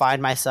I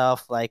find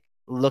myself like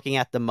looking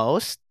at the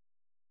most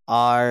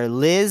are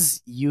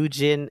Liz,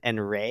 Yujin,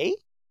 and Ray.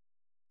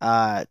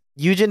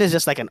 Yujin is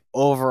just like an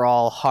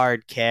overall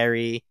hard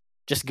carry,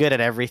 just good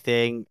at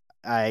everything.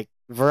 Like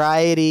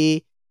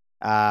variety,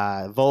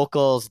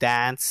 vocals,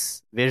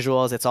 dance,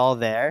 visuals, it's all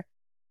there.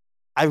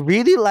 I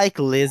really like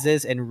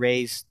Liz's and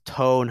Ray's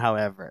tone,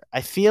 however.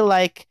 I feel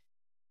like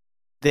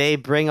they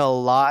bring a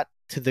lot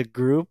to the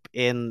group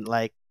in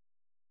like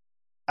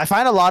I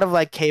find a lot of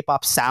like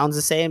K-pop sounds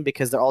the same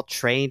because they're all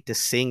trained to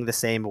sing the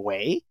same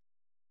way.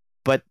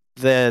 But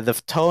the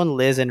tone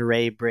Liz and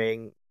Ray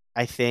bring,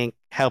 I think,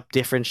 help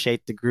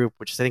differentiate the group,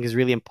 which I think is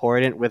really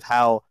important with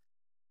how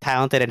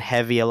talented and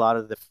heavy a lot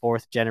of the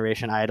 4th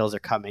generation idols are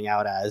coming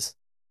out as.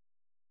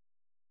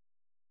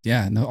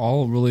 Yeah, no,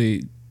 all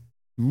really,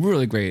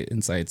 really great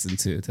insights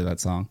into that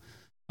song.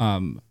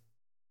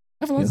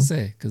 I have a lot to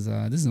say because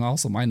this is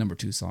also my number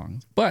 2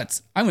 song.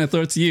 But I'm going to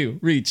throw it to you,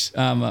 Reach.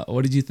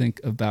 What did you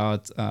think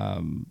about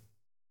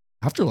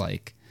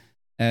Afterlike?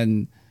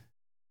 And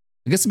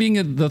I guess being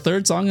the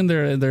 3rd song in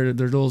their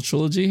little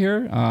trilogy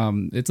here,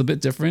 it's a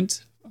bit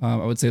different. I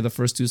would say the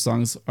first 2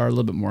 songs are a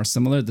little bit more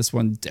similar. This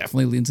one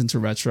definitely leans into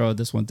retro.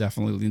 This one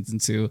definitely leans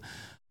into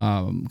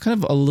kind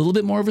of a little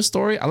bit more of a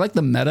story. I like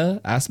the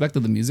meta aspect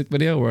of the music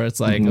video where it's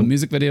like a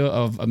music video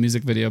of a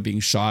music video being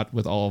shot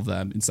with all of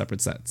them in separate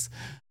sets.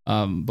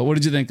 But what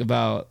did you think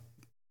about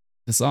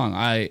the song?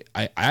 I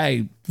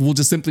will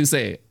just simply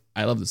say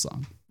I love this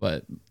song,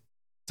 but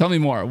tell me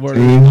more. What are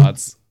your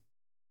thoughts?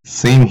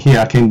 Same here.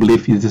 I can't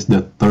believe this is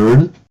your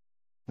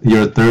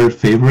third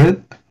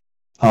favorite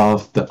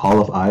of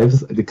all of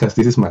IVE's, because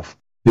I think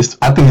this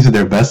is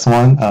their best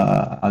one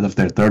out of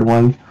their 3rd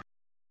one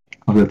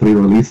of the 3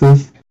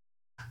 releases.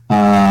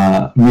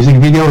 Music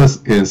video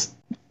is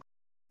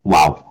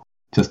wow,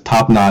 just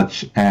top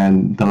notch.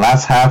 And the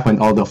last half when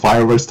all the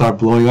fireworks start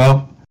blowing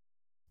up,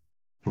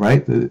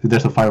 right?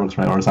 There's a fireworks,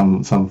 right? Or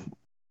some.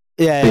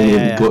 Yeah, yeah, thing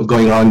yeah, yeah.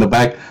 going on in the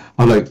back.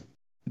 I'm like,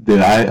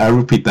 dude, I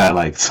repeat that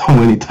like so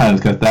many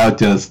times because that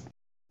just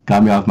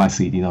got me off my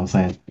seat. You know what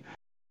I'm saying?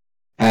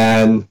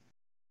 And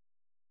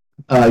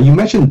you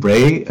mentioned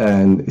Bray,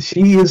 and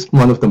she is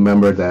one of the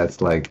member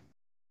that's like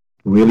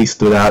really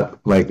stood out,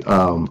 like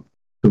to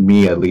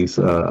me at least,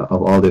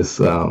 of all this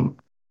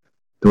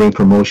doing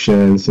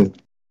promotions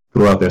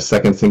throughout their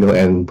second single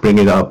and bring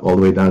it up all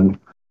the way down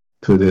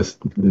to the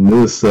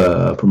newest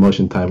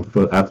promotion time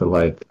for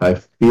Afterlife. I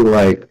feel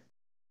like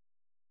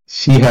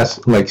she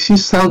has like she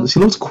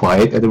looks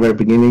quiet at the very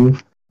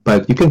beginning,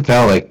 but you can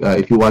tell like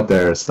if you watch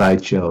their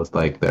side shows,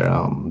 like their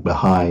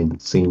behind the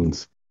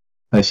scenes,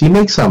 she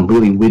makes some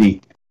really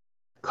witty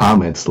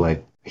comments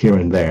like here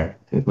and there.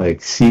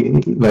 Like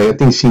I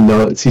think she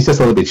knows she's just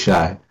a little bit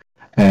shy,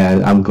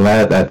 and I'm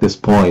glad at this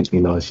point,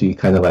 she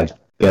kind of like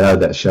get out of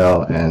that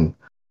shell. And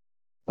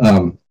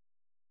um,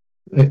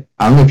 I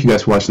don't know if you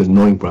guys watched the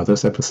Knowing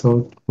Brothers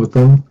episode with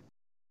them.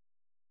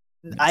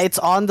 It's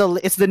on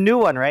it's the new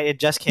one, right? It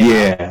just came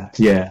out.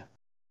 Yeah.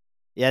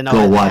 Yeah, no, Go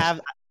I watch.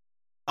 have.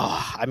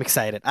 Oh, I'm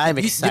excited. I'm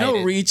You excited.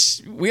 know,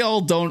 Reach, we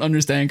all don't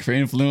understand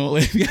Korean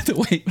fluently. We have to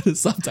wait for the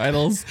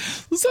subtitles.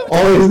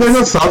 Oh, is there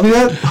no sub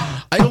yet?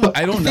 I don't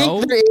I know.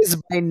 think there is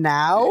by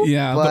now.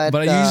 Yeah,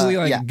 but I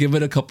usually yeah. give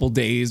it a couple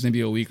days,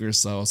 maybe a week or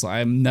so. So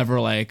I'm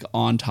never like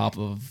on top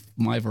of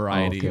my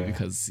variety Okay.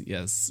 because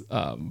yes.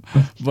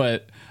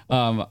 But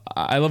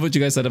I love what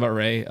you guys said about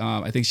Ray.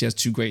 I think she has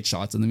two great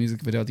shots in the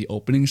music video. The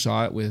opening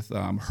shot with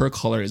her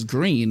color is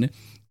green.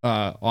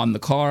 On the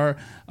car,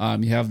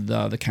 you have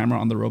the camera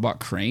on the robot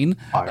crane.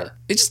 Fire.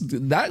 It's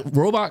just that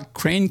robot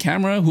crane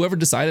camera. Whoever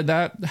decided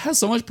that has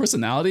so much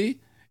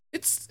personality.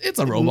 It's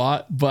a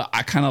robot, but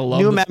I kind of love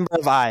New the- member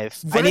of IVE.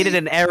 I Right? need it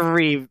in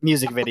every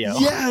music video.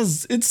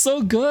 Yes, it's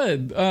so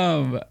good.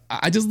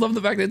 I just love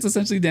the fact that it's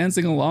essentially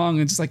dancing along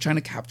and just like trying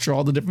to capture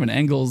all the different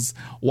angles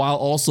while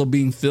also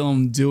being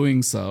filmed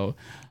doing so.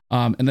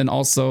 And then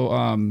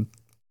also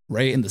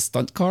Ray in the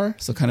stunt car,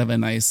 so kind of a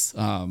nice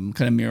kind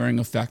of mirroring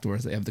effect where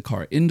they have the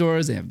car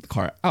indoors, they have the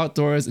car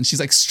outdoors, and she's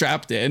like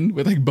strapped in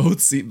with like both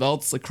seat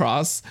belts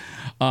across.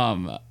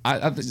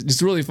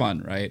 It's really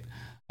fun, right?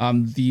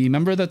 The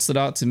member that stood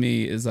out to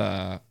me is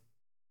I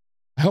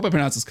hope I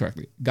pronounce this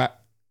correctly.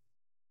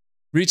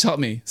 Reach, help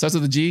me. Starts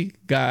with a G.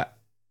 Gal.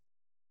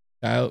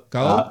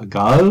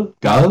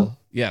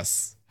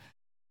 Yes.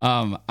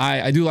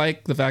 I do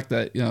like the fact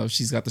that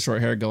she's got the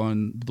short hair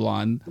going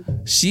blonde.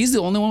 She's the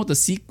only one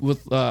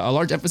with a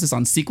large emphasis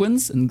on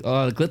sequins and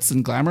glitz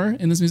and glamour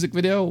in this music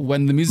video.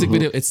 When the music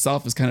video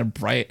itself is kind of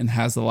bright and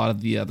has a lot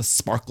of the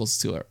sparkles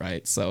to it,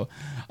 right? So,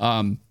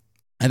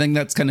 I think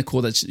that's kind of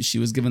cool that she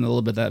was given a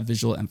little bit of that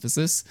visual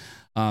emphasis.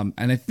 And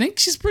I think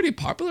she's pretty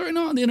popular right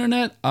now on the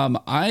internet.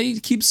 I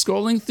keep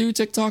scrolling through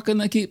TikTok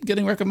and I keep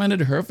getting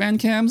recommended her fan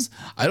cams.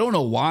 I don't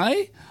know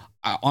why.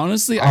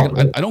 Honestly, I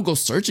don't go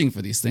searching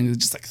for these things. It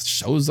just like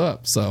shows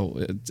up.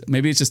 So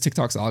maybe it's just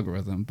TikTok's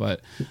algorithm.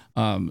 But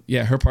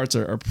yeah, her parts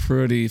are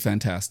pretty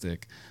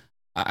fantastic.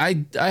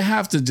 I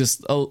have to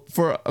just,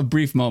 for a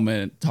brief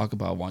moment, talk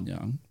about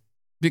Wonyoung.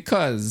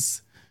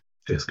 Because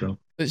Yes, girl.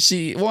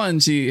 she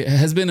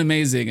has been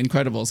amazing,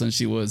 incredible since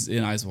she was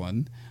in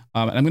IZ*ONE.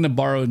 And I'm going to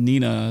borrow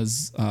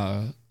Nina's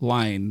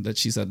line that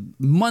she said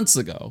months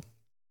ago.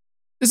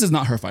 This is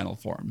not her final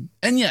form.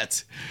 And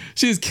yet,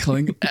 she's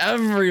killing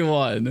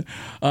everyone.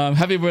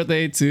 Happy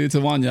birthday to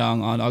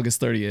Wonyoung on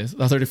August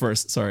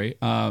 31st. Sorry.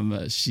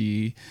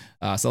 She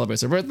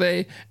celebrates her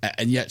birthday,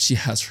 and yet she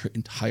has her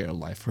entire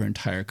life, her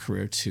entire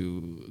career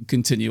to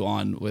continue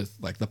on with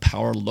like the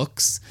power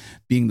looks,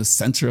 being the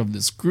center of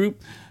this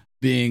group,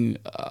 being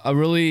a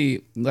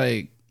really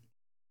like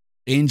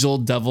angel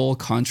devil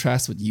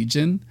contrast with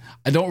Yujin.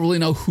 I don't really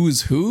know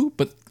who's who,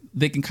 but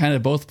they can kind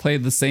of both play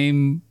the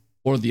same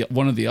or the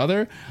one or the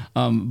other.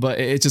 But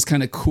it's just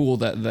kind of cool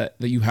that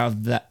you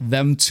have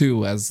them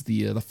two as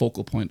the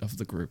focal point of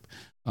the group.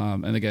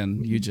 And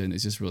again, Yujin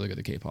is just really good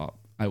at K-pop.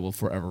 I will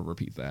forever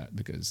repeat that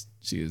because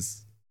she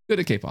is good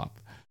at K-pop.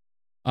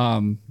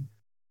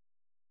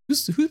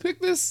 Who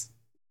picked this?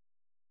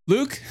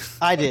 Luke?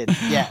 I did.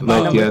 Yeah.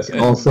 Look, yes.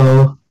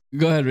 Also,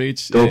 Go ahead,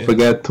 Reach. don't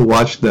forget to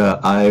watch the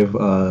IVE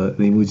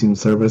limousine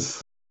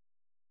service.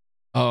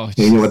 Oh,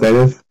 You know what that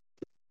is?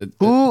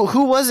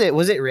 Who was it?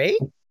 Was it Ray?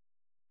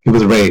 It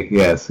was Ray.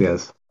 Yes.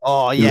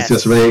 Oh, It yes.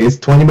 was just Ray. It's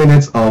 20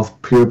 minutes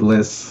of pure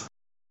bliss.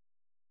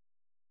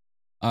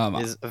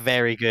 Is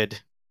very good.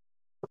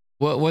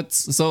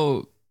 What's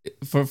so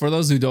for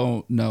those who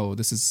don't know,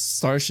 this is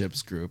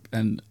Starship's group,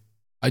 and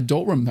I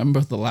don't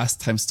remember the last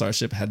time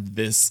Starship had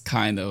this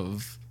kind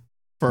of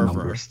fervor.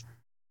 Numbers.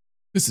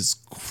 This is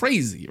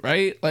crazy,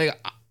 right? Like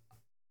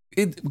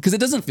because it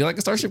doesn't feel like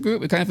a Starship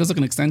group. It kind of feels like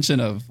an extension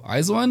of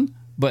IZ*ONE,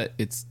 but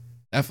it's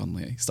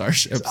definitely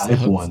Starship. It's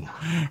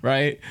IVE1.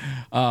 Right?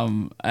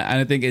 And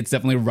I think it's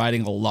definitely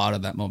riding a lot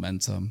of that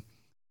momentum.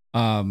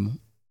 One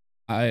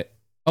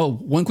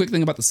quick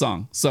thing about the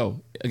song.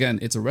 So again,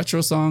 it's a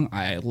retro song.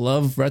 I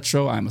love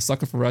retro. I'm a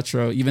sucker for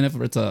retro. Even if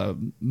it's a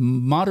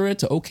moderate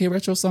to okay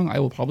retro song, I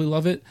will probably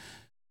love it.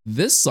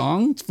 This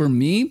song for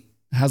me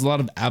has a lot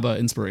of ABBA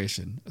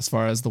inspiration as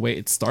far as the way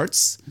it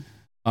starts,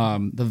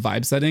 the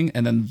vibe setting,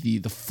 and then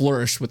the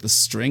flourish with the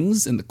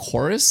strings in the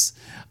chorus.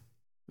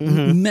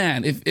 Mhm.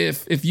 Man,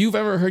 if you've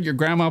ever heard your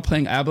grandma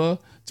playing ABBA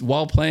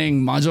while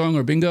playing mahjong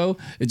or bingo,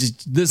 it's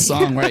just this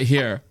song right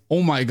here.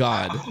 Oh my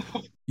god,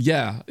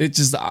 yeah! It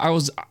just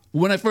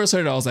when I first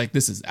heard it, I was like,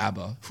 this is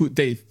ABBA.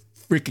 They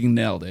freaking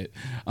nailed it.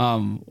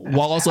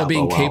 While also ABBA,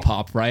 being wow.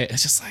 K-pop, right?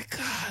 It's just like,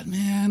 God,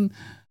 man.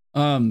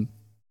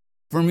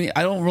 For me,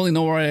 I don't really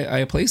know where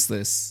I place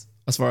this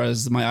as far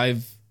as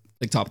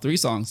top 3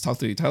 songs, top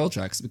 3 title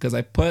tracks, because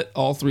I put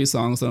all 3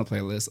 songs on a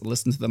playlist,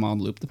 listened to them on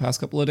loop the past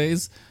couple of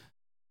days.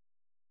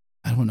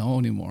 I don't know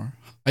anymore.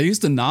 I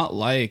used to not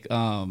like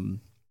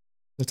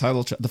the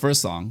title track, the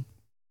first song,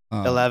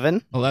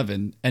 11.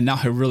 11, and now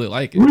I really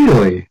like it.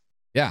 Really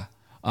Yeah.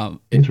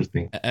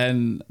 interesting.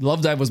 And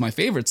Love Dive was my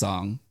favorite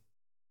song,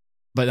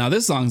 but now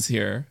this song's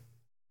here.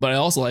 But I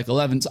also like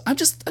 11. So I'm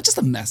just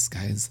a mess,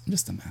 guys. I'm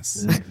just a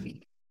mess.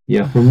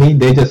 Yeah, for me,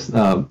 they just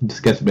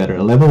gets better.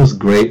 11 was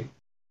great.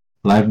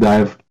 Live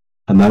Dive,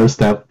 another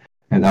step,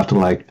 and after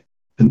like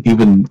an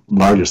even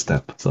larger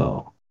step.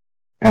 So,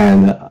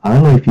 and I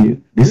don't know if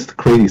you. This is the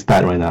crazy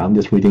stat right now. I'm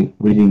just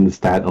reading the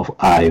stat of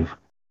IVE.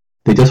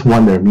 They just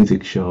won their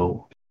music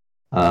show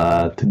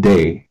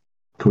today,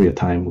 Korea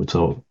time.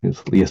 So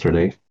it's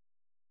yesterday.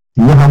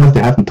 You know how much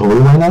they have in total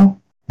right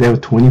now? They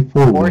have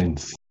 24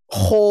 wins.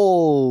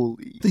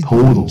 Holy. They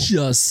Total.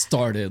 just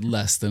started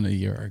less than a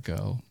year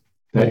ago.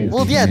 That is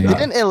Well, yeah, nuts.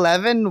 didn't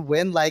 11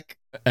 win like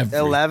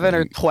 11 or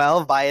Everything.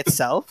 12 by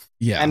itself?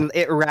 Yeah. And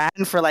it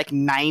ran for like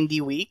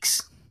 90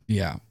 weeks?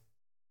 Yeah.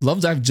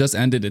 Love Dive just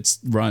ended its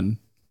run.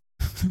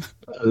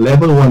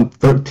 Level won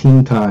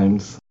 13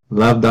 times.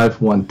 Love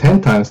Dive won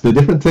 10 times. The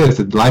difference is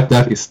that Live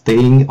Dive is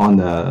staying on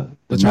the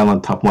That's right.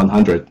 Melon Top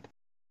 100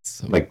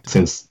 So, like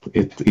since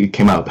it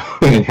came out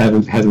and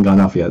hasn't gone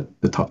off yet.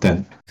 The top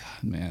 10.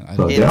 God, man, I So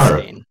don't they are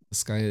Insane. the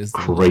sky is the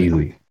limit.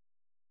 crazy.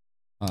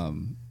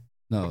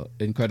 No,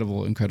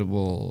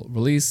 incredible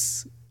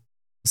release.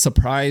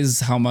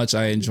 Surprised how much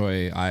I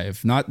enjoy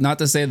IVE. Not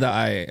to say that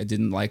I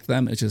didn't like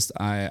them. It's just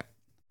I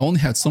only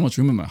had so much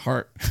room in my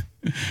heart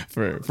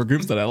for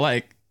groups that I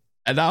like,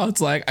 and now it's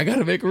like I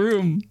gotta make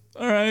room.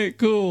 All right,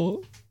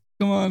 cool.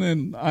 Come on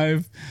in,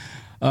 IVE.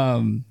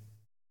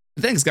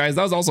 Thanks, guys.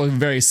 That was also a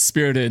very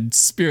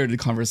spirited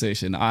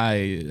conversation. I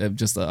am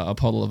just a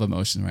puddle of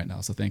emotion right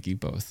now. So thank you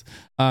both.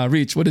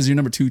 Reach, what is your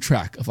number 2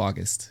 track of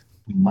August?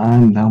 My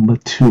number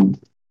 2,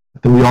 I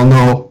think we all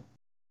know,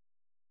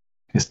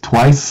 is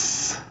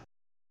Twice.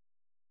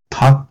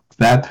 Talk.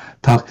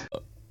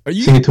 Are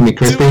you Sing it to me, doing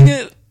Crispy.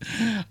 it?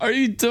 Are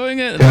you doing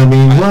it? Tell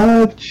me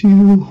what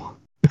you.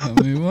 Tell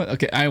me what?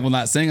 Okay, I will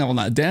not sing. I will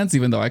not dance,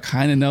 even though I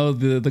kind of know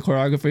the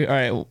choreography. All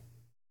right, well,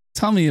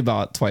 tell me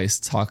about Twice.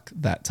 Talk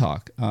that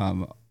talk.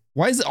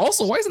 Why is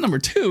it number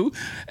 2?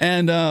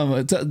 And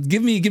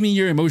give me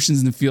your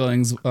emotions and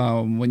feelings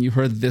when you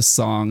heard this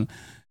song,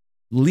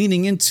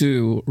 leaning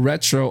into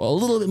retro a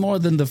little bit more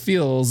than the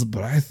feels,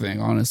 but I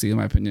think honestly, in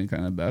my opinion,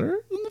 kind of better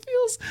than the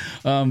feels.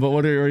 But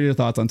what are your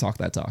thoughts on Talk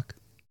That Talk?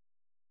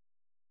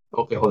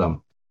 Okay, hold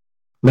on.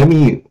 Let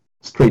me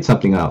straight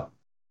something out.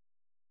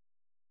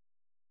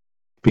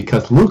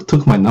 Because Luke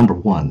took my number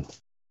 1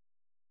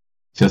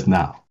 just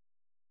now.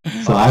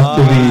 So I have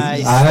to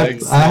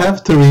read. I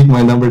have to read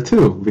my number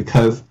 2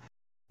 because.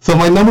 So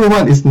my number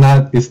 1 is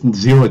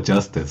Zero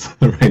Justice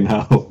right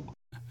now.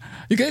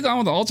 You could have gone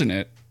with the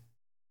alternate.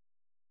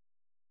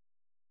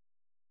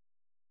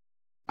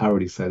 I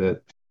already said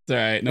it. It's all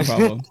right, no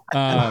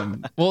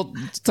problem. Well,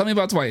 tell me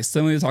about Twice.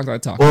 Tell me to Talk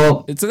That Talk.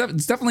 Well, It's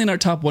definitely in our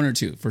top 1 or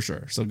 2 for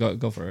sure. So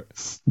go for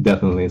it.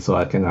 definitely. So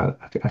I can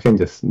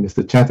just miss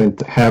the chance and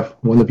have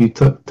one of you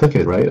took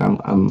it, right?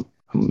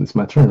 It's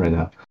my turn right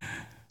now.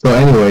 So,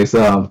 anyways,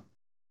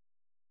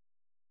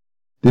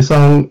 this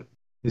song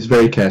is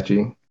very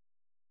catchy,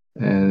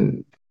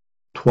 and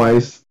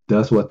Twice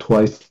does what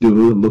Twice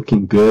do,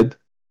 looking good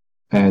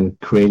and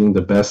creating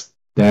the best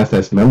dance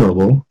that's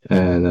memorable.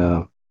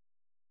 And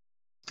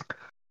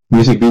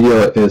music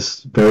video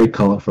is very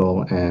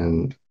colorful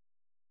and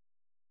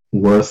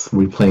worth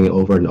replaying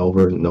over and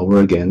over and over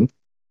again.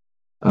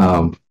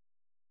 And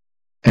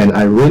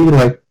I really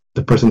like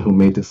the person who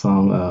made the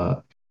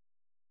song,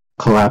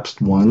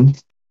 Collapsed One.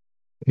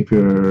 If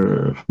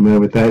you're familiar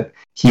with that,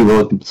 he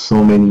wrote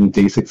so many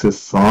Day6's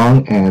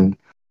songs and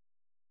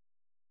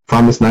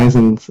Promise Nine's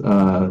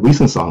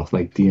recent songs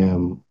like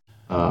DM,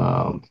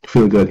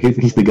 Feel Good.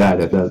 He's the guy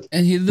that does.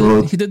 And he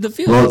did the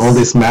feels. Wrote all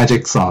these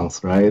magic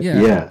songs, right?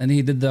 Yeah. And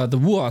he did the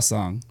Wua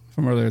song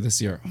from earlier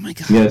this year. Oh my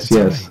god. Yes, that's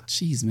yes. right.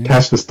 Jeez, man.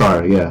 Catch the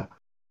Star, yeah.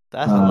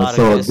 That's a lot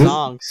so of good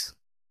songs.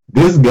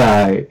 This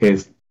guy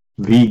is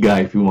the guy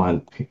if you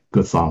want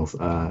good songs,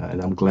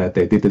 and I'm glad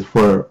they did it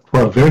for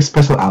a very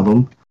special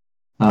album.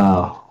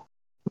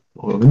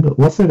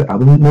 What's the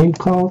album name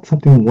called?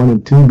 Something 1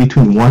 and 2,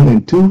 between 1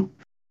 and 2.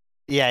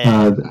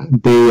 Yeah.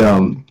 They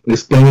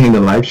explained it in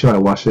the live show. I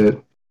watched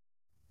it.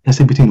 I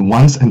said between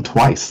once and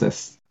twice. I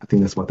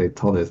think that's what they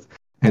told us,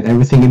 and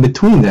everything in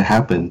between that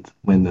happened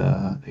when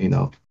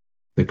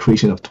the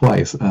creation of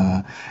Twice.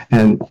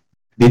 And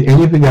Did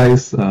any of you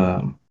guys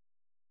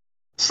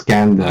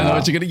scan I know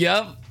what the you're gonna.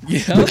 Yep. the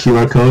Yep.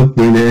 QR code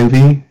during the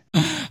MV?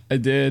 I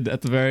did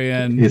at the very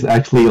end. It's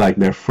actually like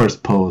their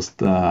first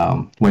post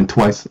when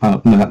twice,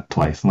 no, not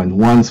twice, when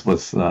once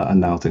was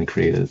announced and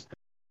created.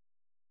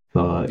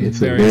 So it's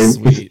Very a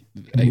sweet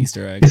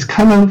Easter egg. It's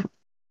kind of,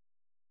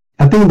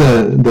 I think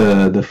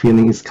the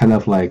feeling is kind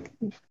of like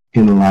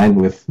in line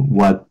with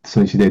what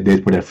Sunshine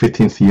did for their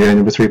 15th year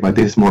anniversary, but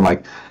this is more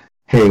like,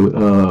 hey,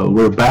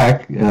 we're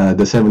back. The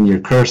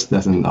 7-year curse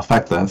doesn't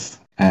affect us,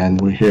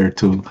 and we're here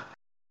to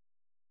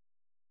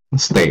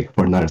stay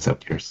for another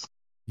 7 years.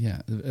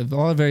 Yeah,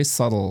 all very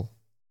subtle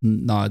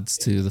nods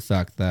to the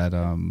fact that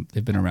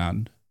they've been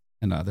around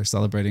and they're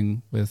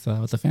celebrating with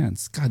the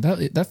fans. God,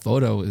 that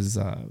photo is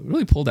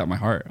really pulled at my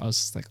heart. I was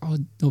just like, oh,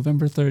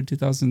 November 3rd,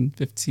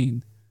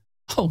 2015.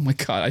 Oh my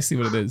God, I see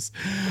what it is.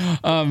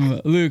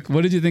 Luke,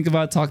 what did you think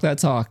about Talk That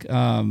Talk?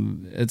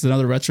 It's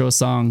another retro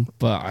song,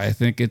 but I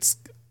think it's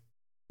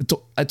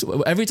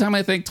every time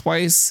I think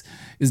Twice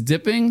is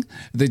dipping,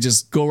 they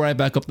just go right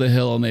back up the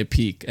hill and they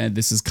peak. And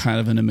this is kind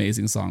of an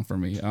amazing song for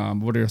me.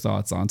 What are your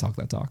thoughts on Talk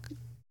That Talk?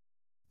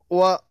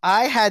 Well,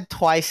 I had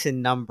Twice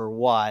in number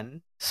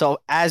one.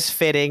 So as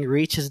fitting,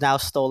 Reach has now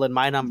stolen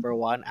my number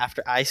one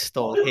after I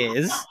stole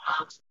his.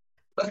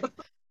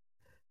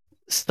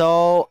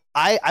 So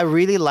I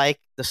really like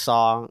the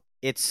song.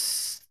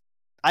 It's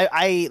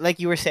I like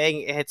you were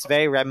saying, it's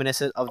very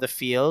reminiscent of the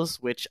feels,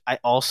 which I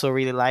also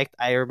really liked.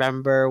 I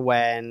remember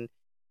when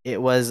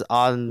it was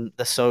on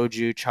the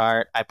Soju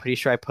chart. I'm pretty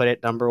sure I put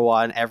it number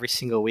one every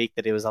single week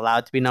that it was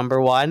allowed to be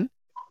number one.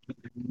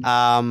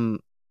 Um,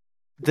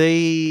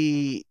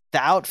 the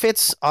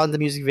outfits on the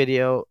music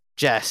video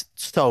just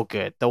so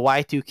good. The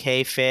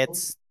Y2K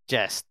fits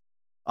just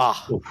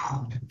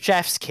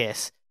chef's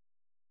kiss.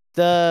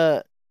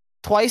 The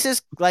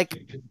Twice's like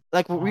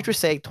what we were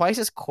saying,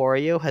 Twice's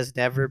choreo has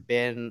never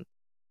been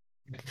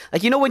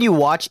like, when you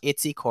watch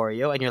ITZY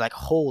choreo and you're like,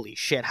 holy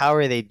shit, how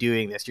are they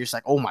doing this? You're just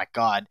like, oh my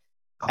god.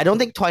 I don't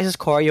think Twice's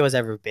choreo has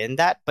ever been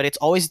that, but it's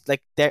always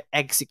like their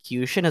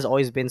execution has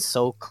always been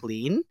so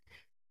clean.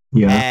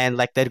 Yeah. And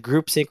like the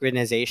group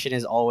synchronization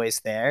is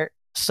always there.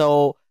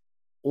 So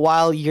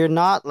while you're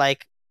not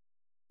like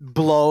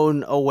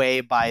blown away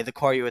by the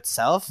choreo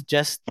itself,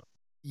 just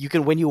you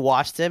can, when you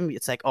watch them,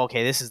 it's like,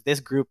 okay, this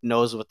group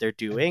knows what they're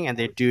doing and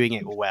they're doing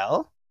it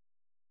well.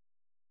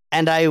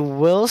 And I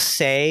will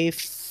say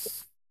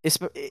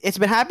it's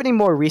been happening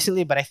more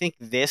recently, but I think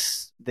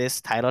this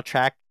title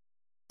track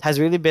has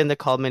really been the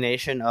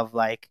culmination of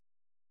like,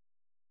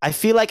 I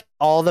feel like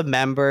all the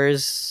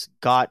members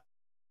got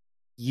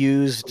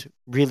used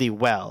really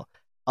well.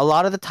 A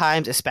lot of the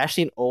times,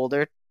 especially in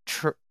older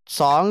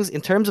songs,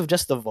 in terms of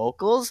just the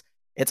vocals,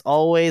 it's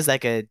always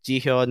like a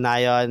Jihyo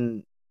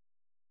Nayeon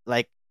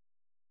like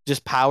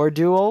just power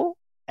duo,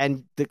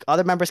 and the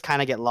other members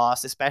kind of get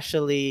lost,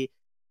 especially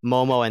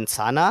Momo and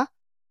Sana.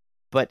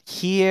 But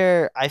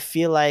here, I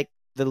feel like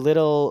the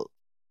little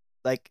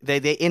like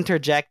they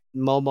interject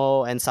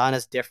Momo and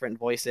Sana's different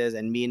voices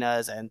and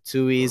Mina's and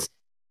Tsui's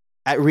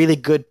at really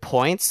good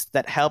points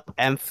that help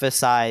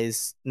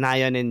emphasize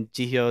Nayeon and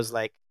Jihyo's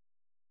like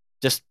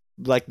just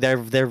like their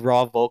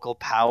raw vocal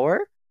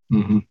power.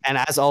 Mm-hmm. And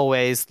as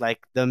always,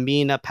 like the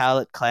Mina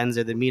palette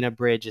cleanser, the Mina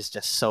bridge is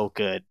just so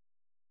good.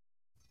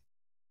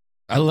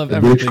 I love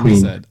everything you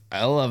said.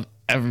 I love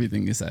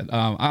everything you said.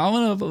 I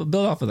want to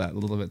build off of that a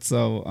little bit.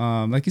 So,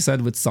 like you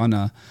said with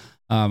Sana,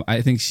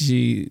 I think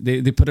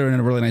they put her in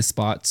a really nice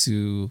spot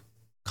to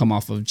come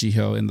off of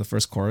Jihyo in the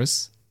first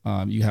chorus.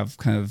 You have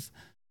kind of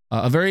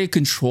a very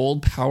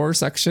controlled power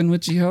section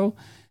with Jihyo,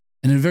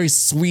 and a very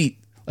sweet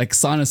like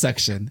Sana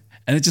section,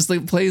 and it just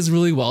like plays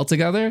really well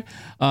together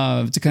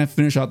to kind of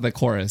finish out the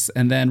chorus.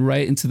 And then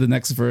right into the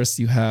next verse,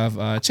 you have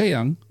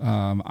Chaeyoung,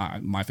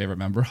 my favorite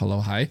member. Hello,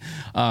 hi.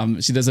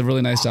 She does a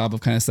really nice job of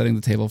kind of setting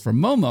the table for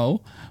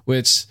Momo,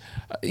 which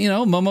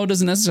Momo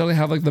doesn't necessarily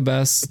have like the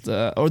best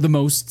or the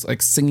most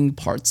like singing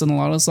parts in a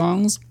lot of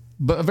songs,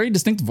 but a very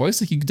distinct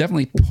voice. Like you could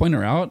definitely point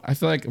her out. I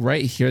feel like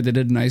right here they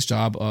did a nice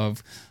job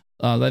of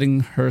letting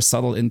her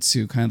settle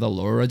into kind of the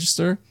lower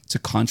register to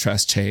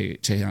contrast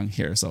Chaeyoung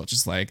here. So it's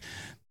just like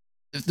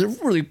they're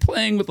really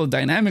playing with the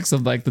dynamics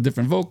of like the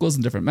different vocals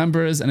and different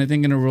members, and I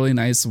think in a really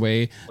nice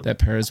way that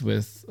pairs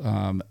with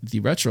the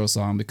retro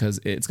song, because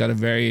it's got a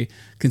very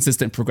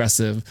consistent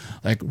progressive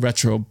like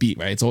retro beat,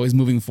 right? It's always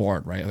moving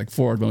forward, right? Like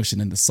forward motion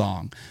in the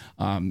song,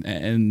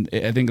 and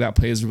I think that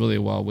plays really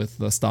well with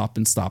the stop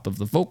and stop of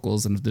the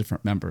vocals and the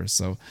different members.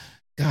 So,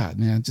 God,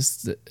 man,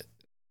 just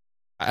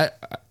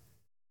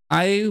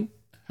I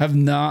have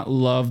not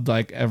loved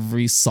like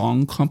every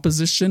song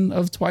composition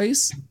of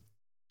Twice.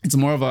 It's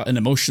more of an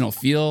emotional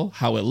feel,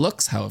 how it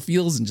looks, how it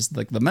feels, and just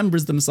like the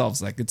members themselves.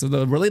 Like it's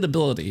the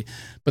relatability.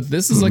 But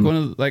this is like one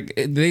of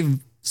they've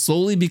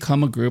slowly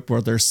become a group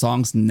where their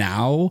songs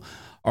now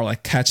are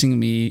like catching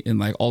me in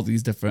like all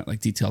these different like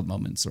detailed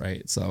moments,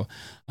 right? So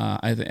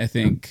I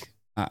think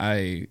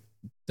I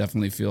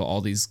definitely feel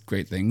all these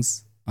great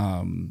things.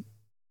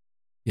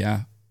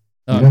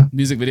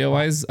 Music video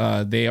wise,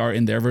 they are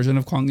in their version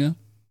of Kwangya.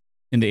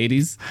 in the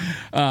 80s.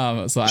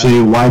 So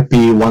JYP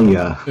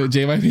Wangya.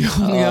 JYP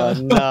Oh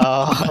Wangya.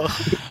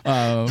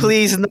 no!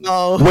 Please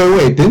no.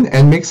 Wait, didn't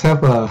NMIX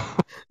have a?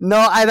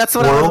 No, that's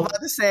what I was World?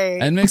 about to say.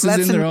 NMIX is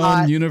Let's in their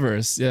not- own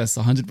universe. Yes,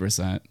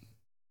 100%.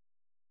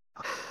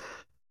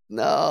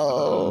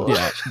 No.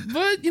 Yeah,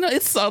 but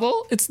it's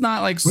subtle. It's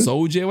not like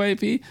so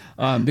JYP,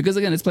 because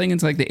again, it's playing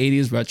into like the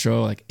 80s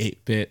retro, like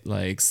 8-bit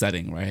like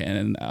setting, right?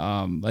 And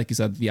like you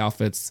said, the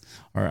outfits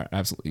are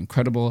absolutely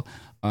incredible.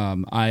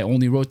 I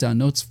only wrote down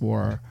notes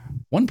for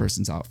one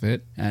person's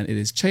outfit, and it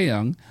is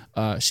Chaeyoung.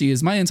 She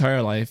is my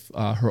entire life.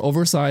 Her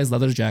oversized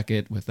leather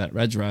jacket with that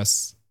red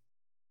dress.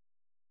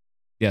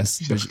 Yes,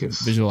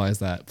 visualize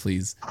that,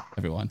 please,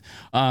 everyone.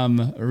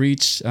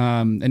 Reach,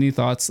 any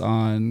thoughts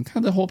on kind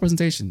of the whole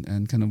presentation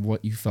and kind of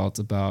what you felt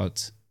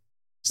about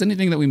just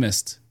anything that we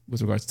missed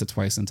with regards to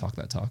Twice and Talk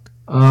That Talk?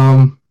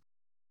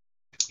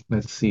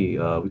 Let's see.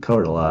 We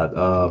covered a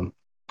lot.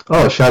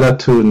 Shout out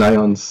to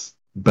Nayeon's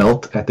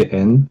belt at the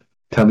end.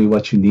 Tell me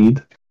what you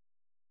need.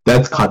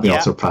 That caught me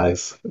off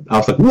surprise. I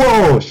was like,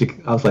 whoa!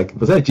 I was like,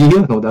 was that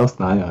Jihyun? No, that was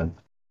Nayeon.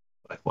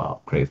 Like,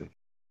 wow, crazy.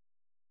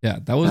 Yeah,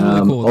 that was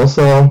really cool.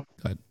 Also,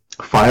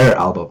 Fire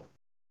album.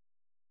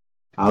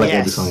 I like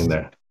every song in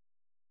there.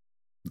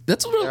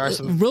 That's there are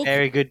some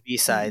very good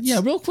B-sides. Yeah,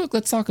 real quick,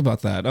 let's talk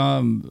about that.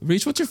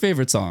 Reach, what's your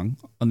favorite song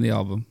on the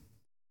album?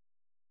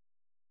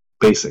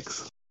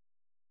 Basics.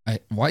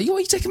 Why are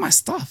you taking my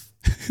stuff?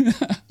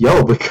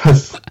 Yo,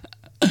 because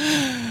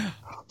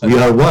we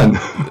are one.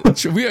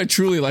 We are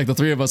truly like the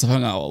three of us have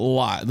hung out a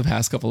lot the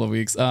past couple of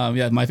weeks.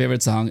 Yeah, my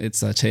favorite song,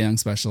 it's Chaeyoung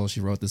Special.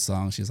 She wrote this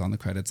song. She's on the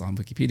credits on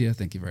Wikipedia.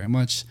 Thank you very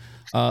much.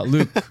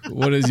 Luke,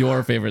 what is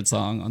your favorite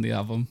song on the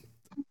album?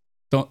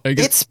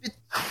 It's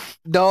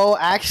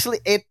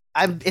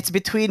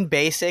between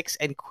Basics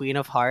and Queen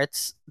of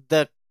Hearts.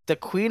 The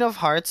Queen of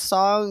Hearts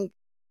song,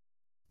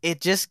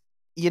 it just,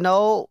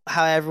 how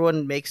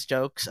everyone makes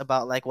jokes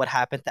about like what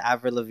happened to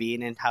Avril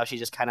Lavigne and how she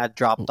just kind of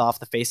dropped off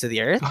the face of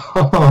the earth.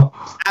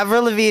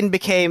 Avril Lavigne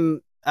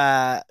became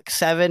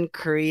 7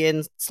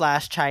 Korean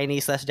 /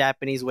 Chinese /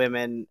 Japanese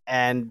women,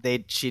 and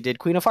she did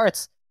Queen of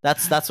Hearts.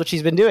 That's what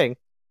she's been doing.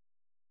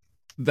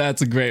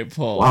 That's a great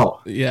pull.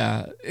 Wow.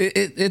 Yeah,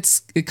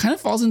 it kind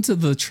of falls into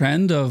the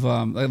trend of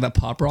like that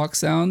pop rock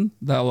sound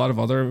that a lot of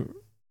other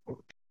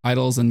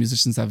idols and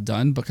musicians have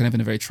done, but kind of in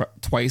a very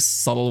Twice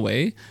subtle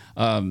way.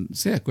 So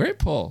yeah, great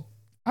pull.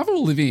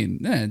 Avril Lavigne,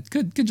 yeah,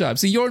 good job.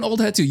 So you're an old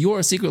head too. You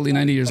are secretly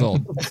 90 years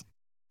old.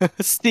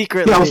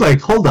 Secretly. Yeah, I was like,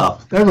 hold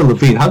up, Avril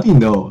Lavigne. How do you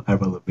know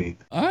Avril Lavigne?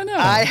 I know.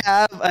 I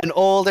have an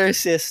older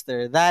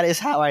sister. That is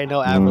how I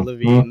know Avril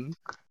Lavigne.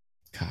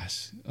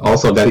 Gosh.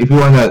 Also, that if you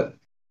wanna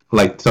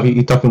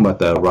you're talking about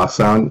the rock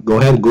sound, go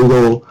ahead and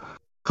Google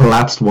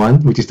Collapsed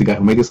One, which is the guy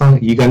who made the song.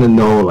 You're gonna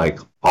know like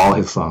all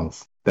his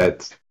songs.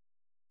 That's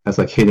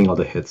like hitting all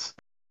the hits,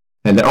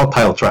 and they're all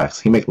title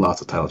tracks. He makes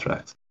lots of title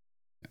tracks.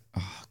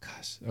 Oh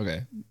gosh.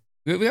 Okay,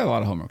 we got a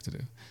lot of homework to do.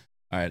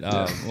 All right.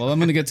 Well, I'm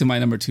gonna get to my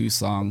number 2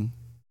 song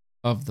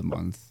of the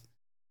month,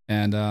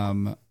 and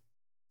I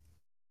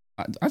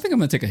think I'm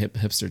gonna take a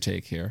hipster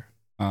take here.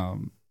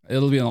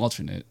 It'll be an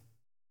alternate.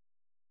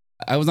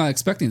 I was not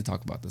expecting to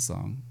talk about this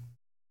song.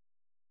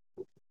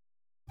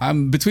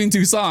 I'm between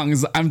 2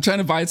 songs. I'm trying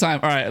to buy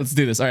time. All right, let's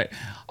do this. All right.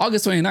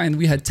 August 29th,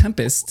 we had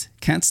Tempest,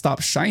 Can't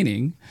Stop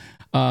Shining.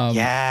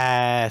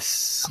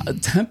 Yes.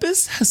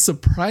 Tempest has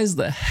surprised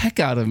the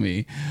heck out of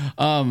me.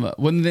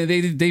 When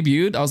they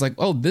debuted, I was like,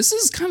 oh, this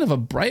is kind of a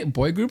bright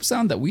boy group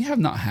sound that we have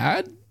not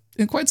had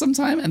in quite some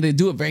time, and they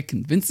do it very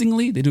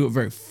convincingly. They do it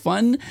very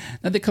fun.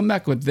 Now they come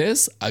back with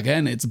this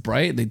again. It's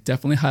bright. They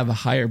definitely have a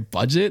higher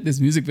budget. This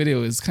music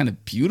video is kind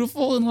of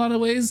beautiful in a lot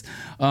of ways.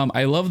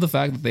 I love the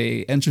fact that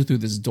they enter through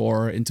this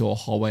door into a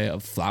hallway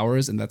of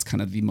flowers, and that's kind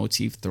of the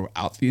motif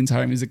throughout the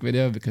entire music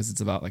video because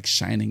it's about like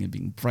shining and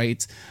being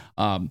bright.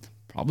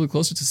 Probably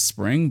closer to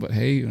spring, but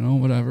hey,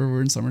 whatever.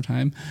 We're in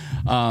summertime.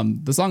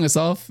 The song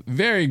itself,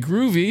 very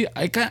groovy.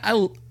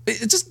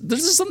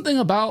 There's just something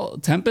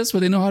about Tempest where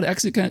they know how to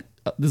execute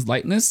this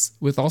lightness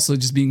with also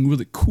just being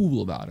really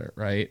cool about it,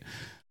 right?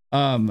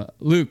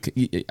 Luke,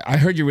 I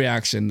heard your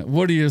reaction.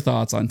 What are your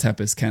thoughts on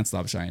Tempest Can't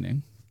Stop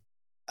Shining?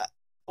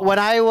 When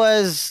I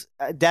was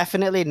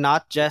definitely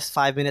not just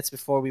 5 minutes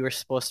before we were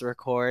supposed to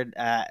record,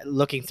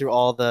 looking through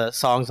all the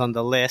songs on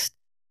the list,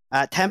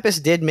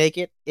 Tempest did make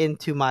it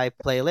into my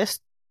playlist.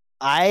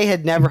 I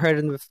had never heard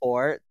it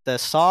before. The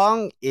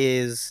song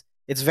it's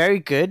very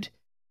good.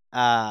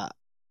 I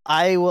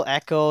will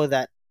echo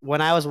that when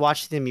I was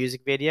watching the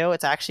music video,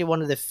 it's actually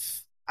one of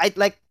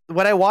the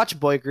when I watch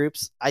boy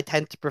groups, I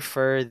tend to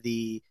prefer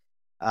the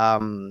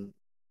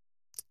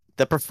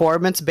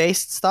performance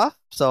based stuff.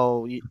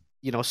 So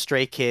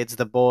Stray Kids,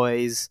 The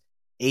Boys,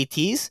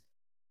 ATEEZ.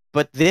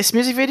 But this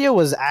music video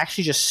was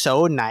actually just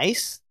so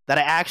nice that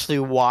I actually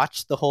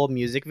watched the whole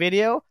music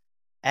video.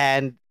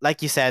 And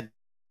like you said,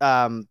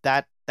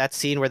 that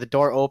scene where the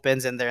door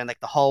opens and they're in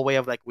like the hallway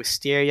of like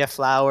wisteria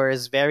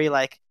flowers, very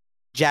like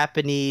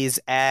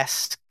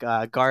Japanese-esque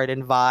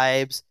garden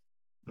vibes.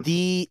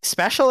 The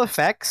special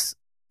effects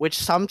which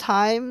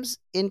sometimes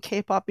in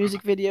K-pop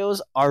music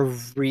videos are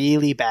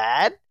really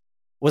bad,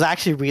 was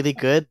actually really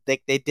good.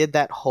 They did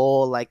that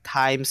whole like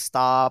time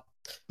stop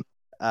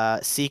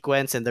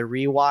sequence and the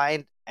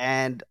rewind,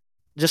 and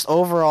just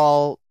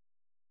overall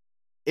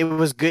it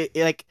was good.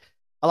 Like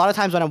a lot of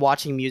times when I'm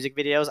watching music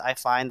videos, I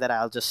find that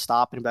I'll just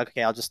stop and be like,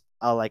 okay,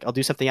 I'll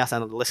do something else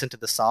and I'll listen to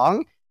the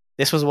song.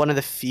 This was one of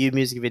the few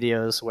music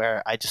videos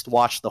where I just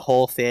watched the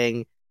whole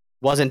thing,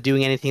 wasn't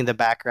doing anything in the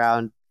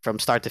background from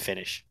start to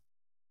finish.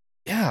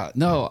 Yeah,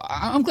 no,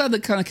 I'm glad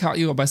that kind of caught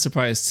you by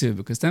surprise too,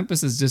 because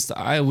Tempest is just,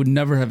 I would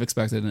never have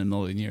expected in a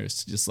million years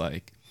to just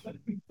like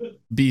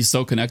be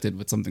so connected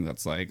with something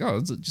that's like, oh,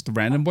 it's just a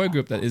random boy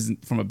group that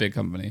isn't from a big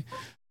company.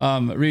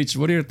 Reach,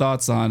 what are your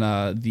thoughts on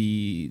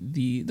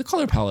the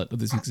color palette of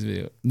this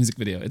music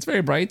video? It's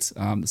very bright.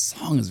 The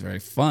song is very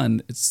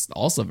fun. It's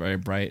also very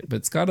bright, but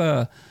it's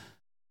got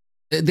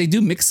they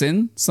do mix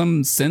in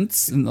some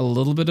synths and a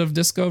little bit of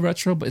disco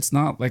retro, but it's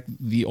not like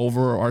the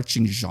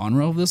overarching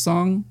genre of the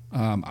song.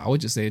 I would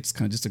just say it's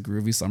kind of just a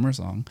groovy summer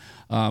song.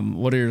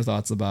 What are your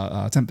thoughts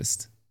about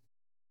Tempest?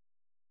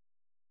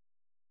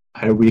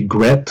 I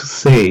regret to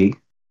say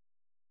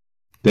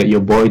that your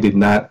boy did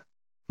not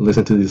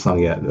listen to this song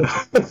yet.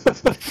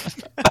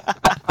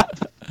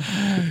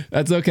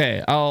 That's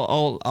okay.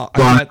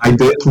 I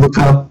did look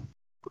up.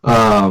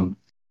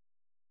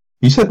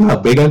 You said not a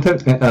big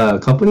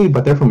company,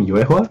 but they're from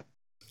Yuehua.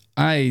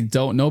 I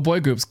don't know boy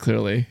groups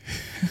clearly.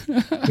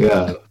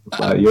 Yeah,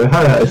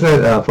 Yuehua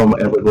isn't from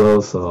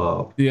Everglow,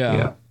 so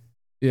yeah.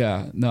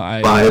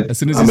 No, but, as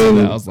soon as you said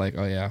that, I was like,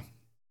 oh yeah.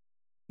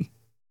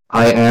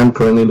 I am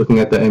currently looking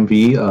at the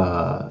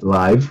MV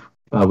live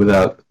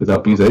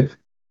without music.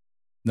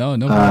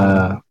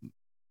 No.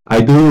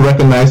 I do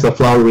recognize the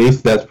flower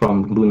wreath that's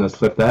from Luna's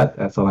Flip That.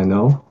 That's all I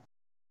know.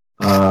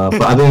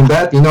 But other than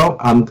that,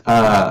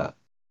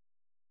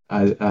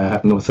 I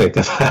have no say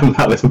because I'm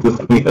not listening to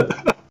the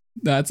yet.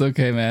 That's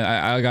okay, man.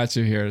 I got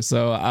you here.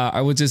 So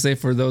I would just say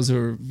for those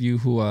of you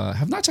who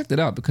have not checked it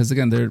out, because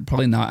again, they're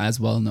probably not as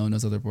well known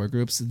as other boy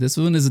groups. This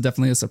one is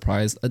definitely a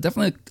surprise,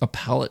 definitely a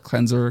palate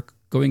cleanser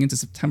going into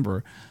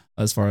September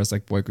as far as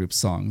like boy group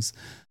songs.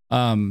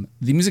 The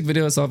music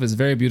video itself is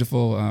very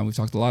beautiful. We've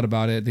talked a lot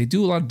about it. They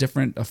do a lot of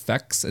different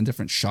effects and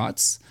different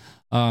shots.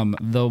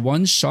 The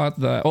one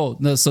shot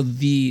so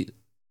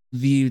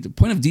the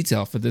point of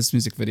detail for this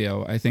music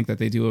video, I think that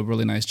they do a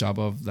really nice job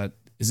of that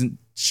isn't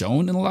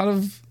shown in a lot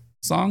of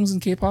songs in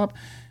K-pop,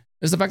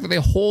 is the fact that they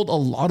hold a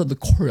lot of the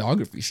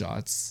choreography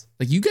shots.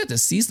 Like you get to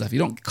see stuff. You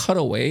don't cut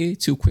away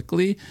too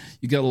quickly.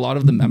 You get a lot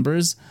of the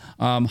members.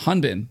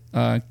 Hanbin,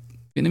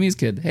 Vietnamese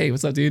kid. Hey,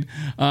 what's up, dude?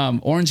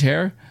 Orange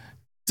hair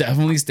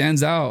definitely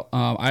stands out.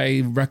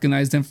 I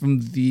recognized him from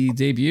the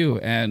debut,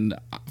 and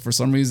for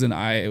some reason,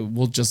 I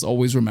will just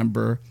always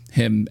remember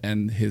him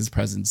and his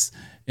presence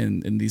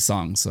in these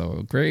songs.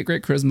 So great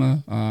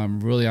charisma,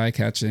 really eye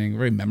catching,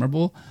 very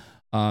memorable.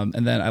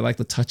 And then I like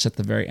the touch at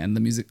the very end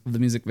of the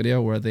music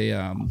video where they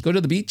go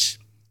to the beach.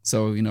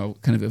 So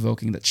kind of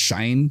evoking that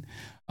shine,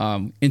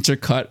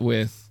 intercut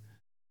with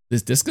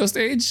this disco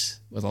stage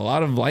with a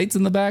lot of lights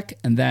in the back,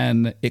 and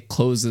then it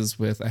closes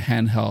with a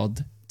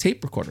handheld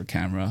tape recorder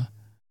camera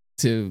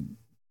to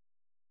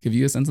give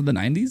you a sense of the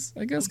 90s,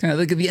 I guess, kind of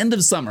like at the end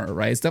of summer,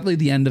 right? It's definitely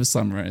the end of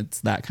summer.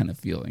 It's that kind of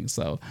feeling.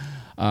 So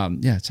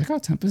check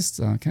out Tempest,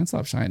 Can't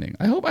Stop Shining.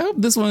 I hope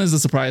this one is a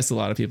surprise to a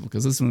lot of people,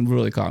 because this one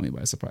really caught me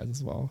by surprise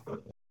as well. All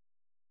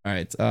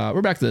right,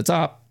 we're back to the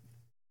top.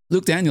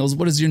 Luke Daniels,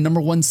 what is your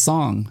number one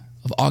song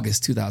of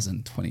August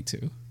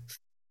 2022?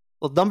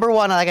 Well, number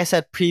one, like I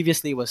said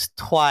previously, was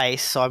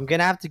Twice, so I'm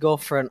gonna have to go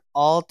for an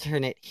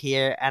alternate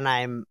here, and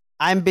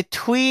I'm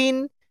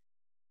between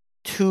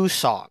two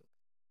songs.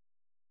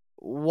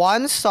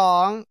 One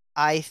song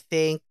I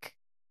think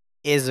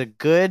is a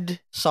good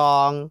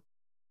song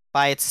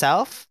by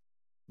itself,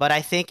 but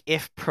I think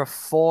if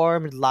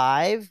performed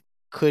live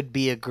could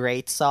be a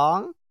great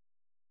song.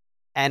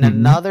 And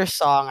another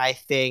song I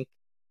think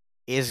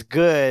is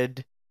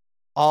good,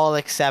 all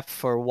except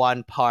for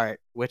one part,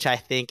 which I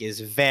think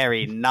is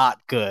very not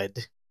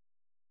good.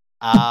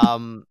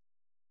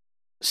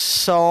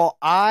 So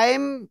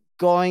I'm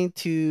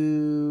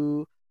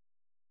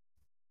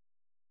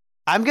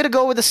gonna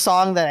go with a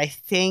song that I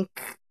think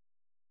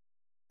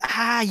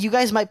you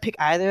guys might pick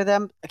either of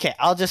them. Okay,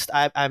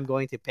 I'm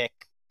going to pick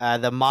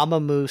the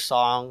Mamamoo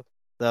song,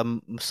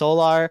 the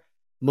Solar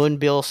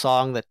Moonbill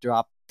song that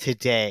dropped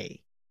today.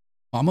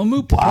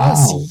 Mamamoo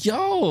Plus.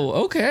 Yo,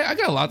 okay. I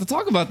got a lot to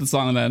talk about the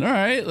song then. All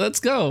right, let's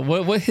go.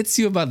 What hits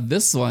you about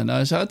this one?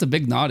 Shout out to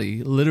Big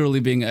Naughty,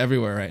 literally being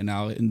everywhere right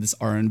now in this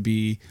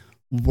R&B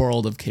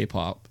world of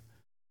K-pop.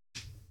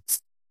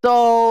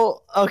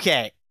 So,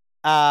 okay.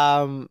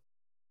 From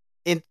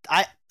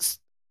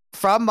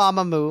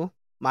Mamamoo,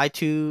 my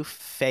two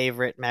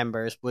favorite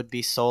members would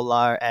be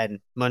Solar and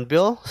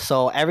Moonbill.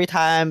 So every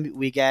time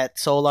we get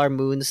Solar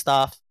Moon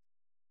stuff,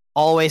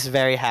 always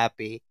very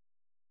happy.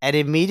 And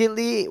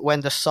immediately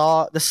when the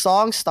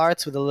song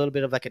starts with a little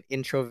bit of like an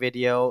intro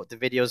video, the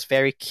video is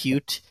very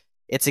cute.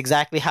 It's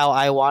exactly how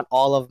I want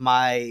all of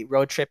my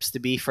road trips to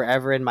be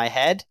forever in my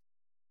head.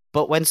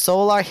 But when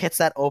Solar hits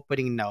that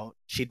opening note,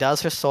 she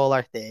does her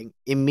Solar thing.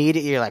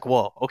 Immediately, you're like,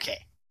 whoa,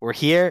 okay, we're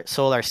here.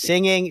 Solar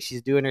singing,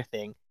 she's doing her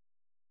thing.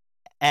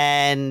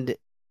 And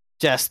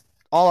just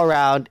all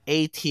around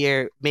A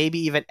tier, maybe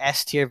even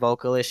S tier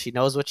vocalist. She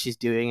knows what she's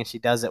doing and she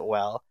does it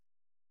well.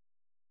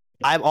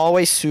 I'm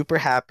always super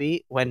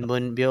happy when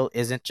Moonbyul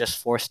isn't just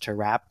forced to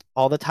rap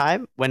all the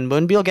time. When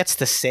Moonbyul gets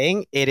to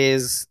sing, it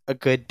is a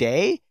good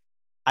day.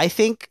 I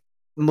think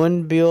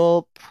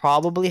Moonbyul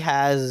probably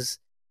has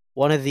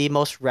one of the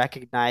most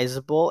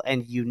recognizable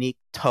and unique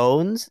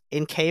tones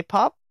in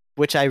K-pop,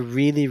 which I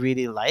really,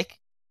 really like.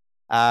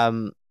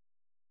 And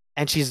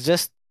she's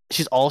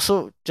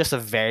also just a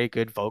very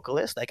good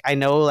vocalist. Like I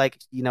know, like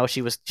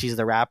she's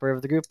the rapper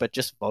of the group, but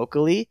just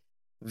vocally,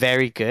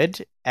 very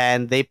good,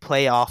 and they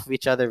play off of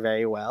each other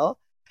very well.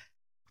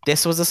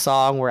 This was a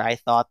song where I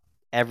thought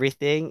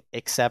everything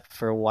except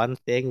for one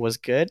thing was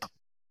good,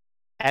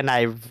 and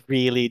I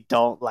really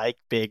don't like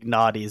Big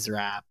Naughty's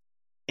rap,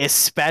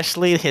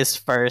 especially his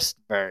first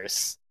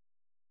verse.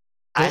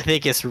 I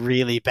think it's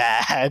really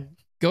bad.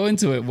 Go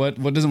into it.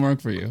 What doesn't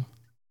work for you?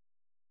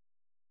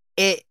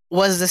 It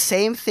was the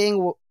same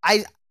thing.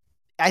 I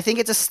think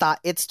it's a style.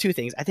 It's two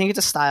things. I think it's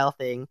a style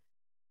thing.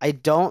 I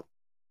don't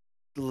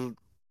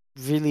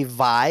really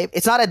vibe.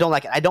 It's not I don't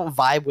like it. I don't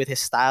vibe with his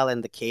style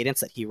and the cadence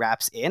that he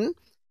raps in.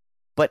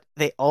 But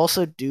they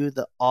also do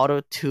the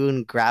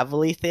auto-tune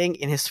gravelly thing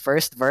in his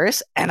first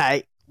verse, and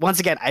I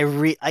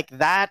like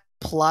that.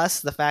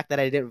 Plus the fact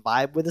that I didn't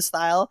vibe with the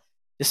style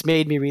just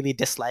made me really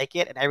dislike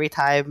it. And every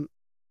time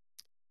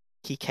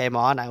he came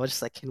on, I was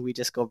just like, "Can we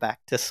just go back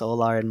to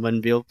Solar and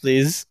Moonbyul,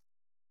 please?"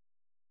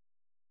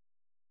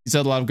 You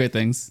said a lot of great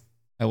things.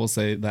 I will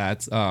say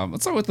that.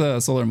 Let's start with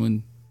the Solar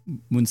Moon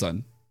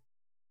Sun.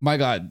 My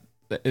God,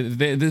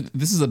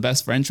 this is a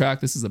best friend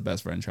track. This is a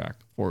best friend track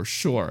for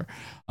sure.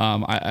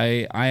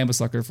 I am a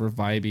sucker for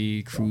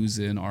vibey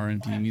cruising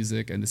R&B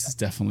music, and this is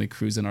definitely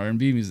cruising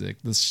R&B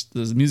music. This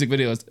music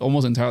video is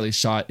almost entirely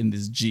shot in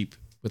this Jeep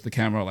with the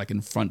camera like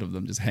in front of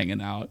them, just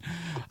hanging out.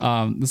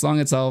 The song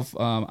itself,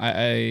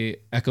 I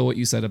echo what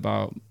you said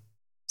about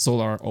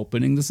Solar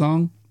opening the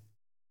song.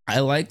 I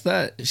like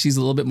that she's a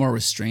little bit more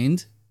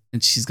restrained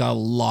and she's got a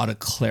lot of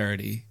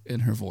clarity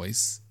in her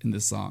voice in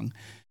this song.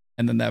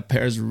 And then that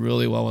pairs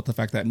really well with the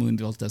fact that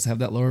Moonbyul does have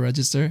that lower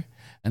register.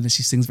 And then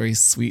she sings very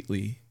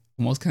sweetly,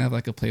 almost kind of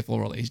like a playful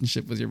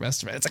relationship with your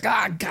best friend. It's like,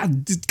 ah,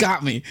 God, you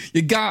got me.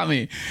 You got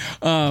me.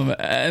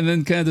 And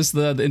then kind of just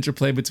the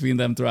interplay between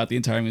them throughout the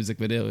entire music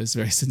video is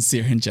very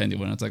sincere and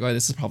genuine. It's like, oh,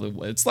 this is probably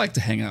what it's like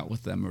to hang out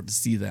with them or to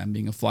see them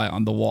being a fly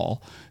on the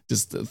wall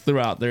just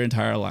throughout their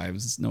entire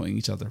lives, knowing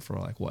each other for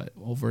like, what,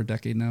 over a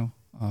decade now?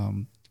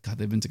 God,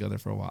 they've been together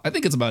for a while. I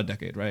think it's about a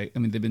decade, right? I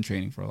mean, they've been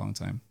training for a long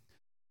time.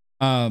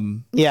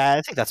 Yeah,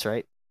 I think that's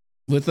right.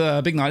 With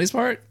Big Naughty's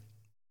part,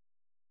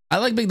 I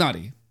like Big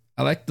Naughty.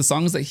 I like the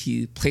songs that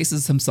he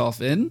places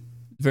himself in,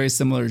 very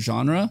similar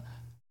genre.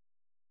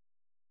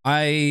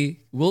 I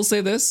will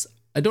say this,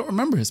 I don't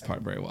remember his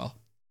part very well.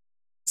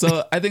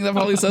 So I think that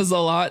probably says a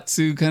lot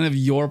to kind of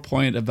your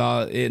point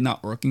about it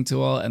not working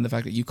too well and the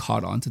fact that you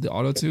caught on to the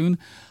auto-tune.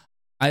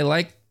 I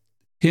like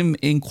him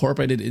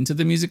incorporated into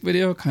the music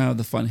video, kind of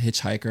the fun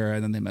hitchhiker,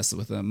 and then they mess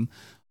with him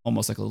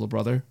almost like a little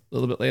brother a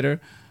little bit later.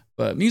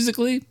 But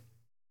musically,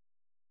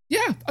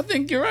 yeah, I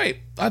think you're right.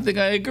 I think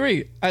I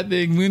agree. I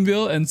think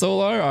Moonbyul and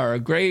Solar are a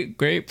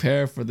great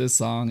pair for this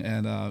song,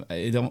 and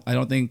I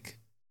don't think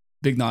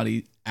Big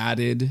Naughty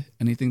added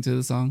anything to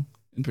the song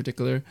in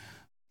particular.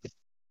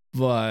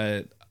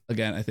 But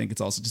again, I think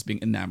it's also just being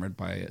enamored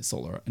by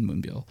Solar and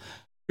Moonbyul.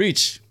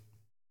 Reach,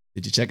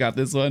 did you check out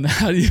this one?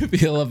 How do you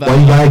feel about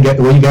it?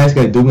 What you guys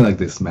gotta do me like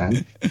this,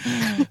 man?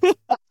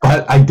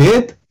 But I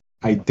did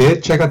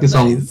check out this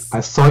song. I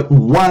saw it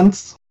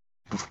once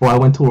before I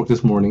went to work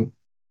this morning.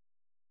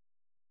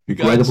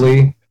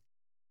 Regrettably,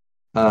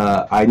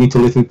 I need to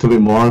listen to it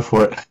more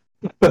for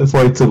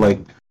it to like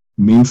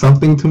mean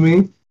something to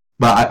me.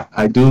 But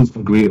I do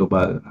agree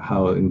about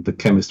how the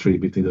chemistry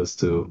between those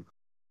two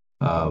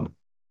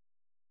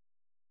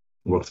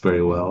works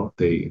very well.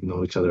 They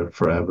know each other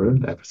forever,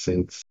 ever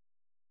since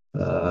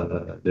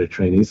they're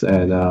trainees,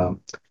 and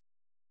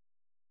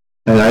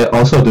I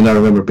also do not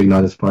remember Big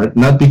Naughty's part,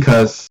 not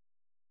because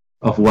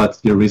of what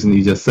your reason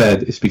you just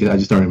said. It's because I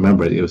just don't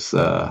remember it. It was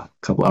a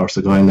couple hours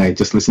ago, and I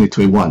just listened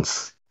to it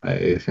once.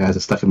 It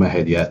hasn't stuck in my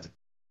head yet,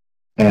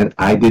 and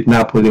I did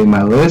not put it in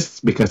my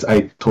list because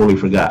I totally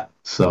forgot.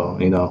 So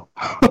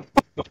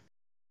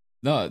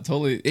No,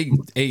 totally.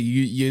 Hey,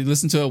 you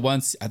listened to it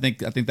once. I think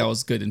that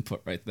was good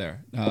input right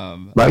there.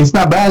 But it's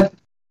not bad.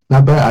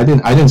 Not bad.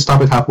 I didn't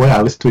stop it halfway.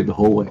 I listened to it the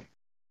whole way.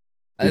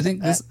 I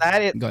think this.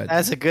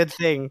 That's a good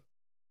thing.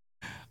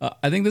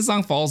 I think this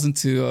song falls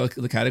into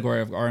the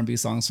category of R&B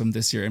songs from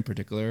this year in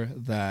particular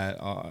that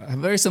have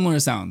very similar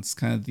sounds,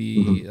 kind of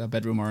the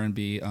bedroom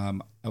R&B.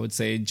 I would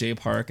say Jay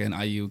Park and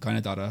IU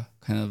Kanedata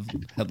kind of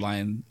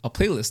headline a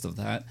playlist of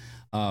that.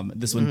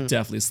 This one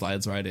definitely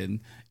slides right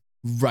in,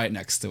 right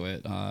next to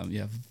it. You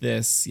have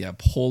this, you have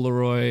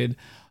Polaroid,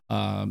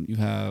 you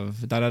have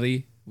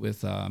Darari,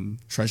 with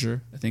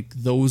Treasure. I think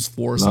those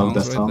four Love songs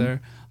that right song.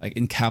 there like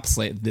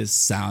encapsulate this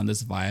sound,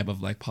 this vibe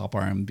of like pop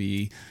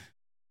R&B,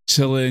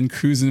 chilling,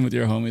 cruising with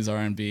your homies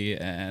R&B.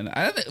 And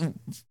I think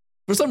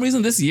for some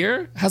reason this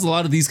year has a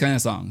lot of these kind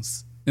of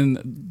songs in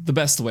the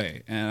best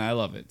way, and I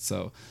love it.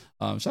 So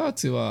shout out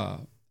to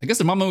I guess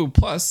the Mamamoo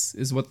Plus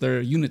is what their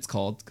unit's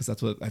called, because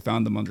that's what I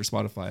found them under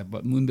Spotify.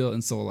 But Moonbill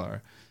and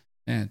Solar,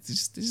 and it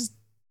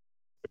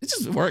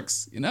just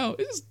works, you know.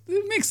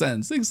 It makes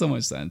sense. It makes so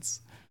much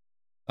sense.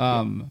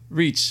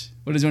 Reach,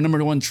 what is your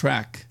number one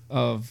track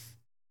of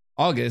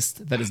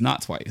August that is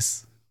not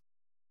Twice?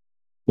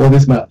 Well,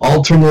 this is my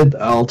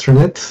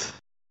alternate.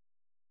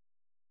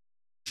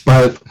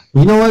 But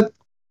you know what?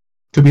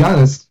 To be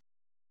honest,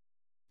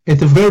 at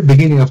the very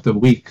beginning of the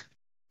week,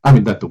 I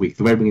mean, not the week,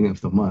 the very beginning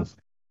of the month,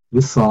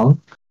 this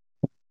song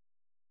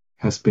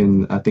has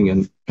been, I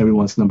think,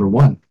 everyone's number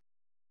one.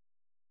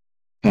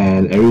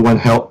 And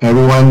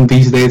everyone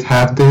these days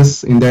have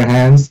this in their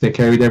hands. They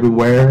carry it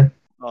everywhere.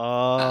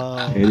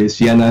 Oh. It is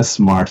Yena's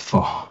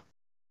Smartphone.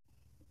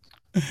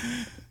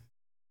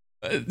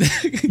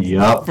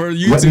 Yup. For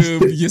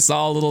YouTube, you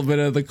saw a little bit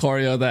of the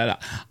choreo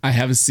that I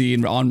have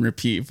seen on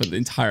repeat for the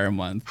entire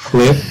month.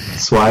 Flip,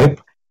 swipe.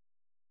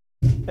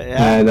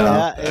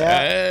 Yeah,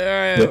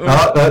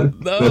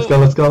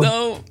 Let's go.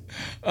 No.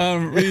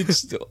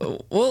 Reach.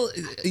 Well,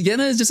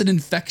 Yena is just an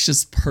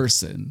infectious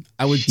person.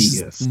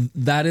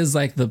 That is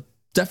like the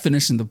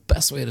definition, the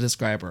best way to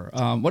describe her.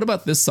 What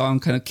about this song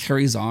kind of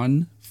carries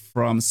on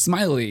from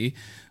Smiley?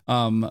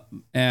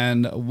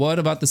 And what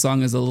about the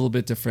song is a little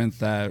bit different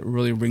that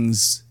really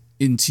rings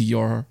into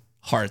your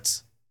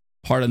heart?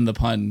 Pardon the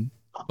pun.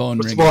 Bone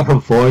First ringing. of all,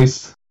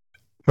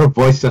 her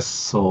voice just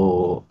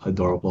so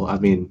adorable. I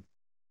mean,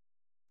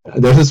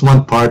 there's this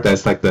one part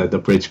that's like the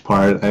bridge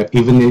part.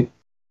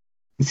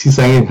 She's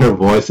sang in her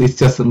voice. It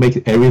just makes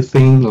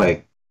everything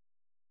like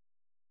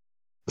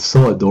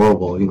so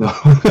adorable, you know.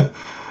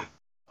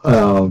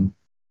 The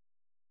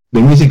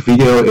music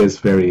video is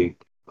very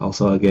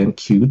also again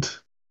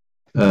cute.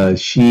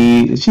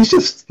 She's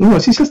just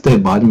the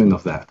embodiment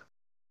of that.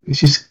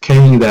 She's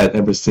carrying that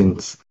ever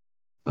since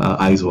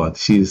IZ*ONE.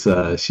 She's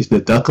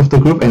the duck of the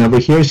group, and over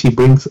here she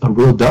brings a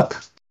real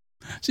duck.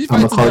 I'm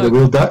gonna call it a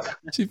real duck.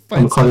 I'm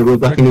gonna call it a real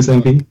duck in this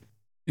MV.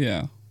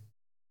 Yeah.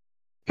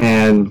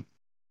 And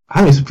I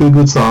think it's a pretty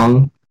good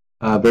song,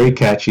 very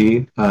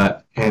catchy,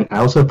 and I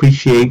also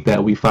appreciate that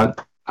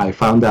I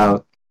found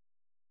out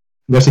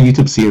there's a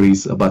YouTube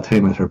series about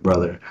him and her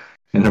brother,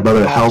 and her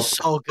brother helped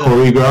so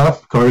good.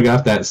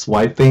 choreograph that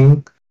swipe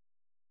thing,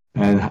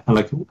 and I'm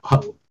like,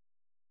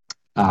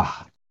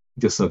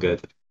 just so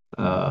good.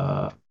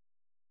 Go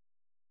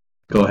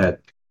ahead.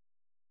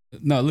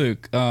 No,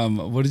 Luke.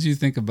 What did you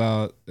think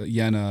about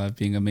Yena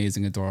being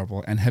amazing,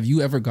 adorable, and have you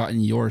ever gotten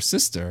your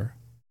sister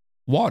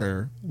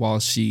water while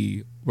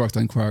she worked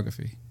on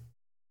choreography?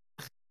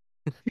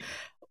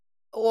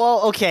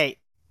 Well, okay.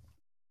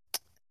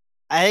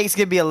 I think it's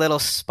gonna be a little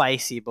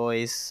spicy,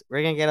 boys.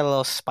 We're gonna get a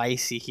little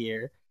spicy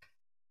here.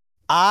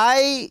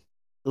 I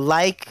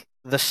like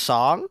the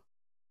song.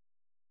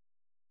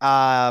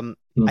 I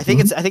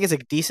think it's a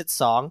decent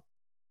song.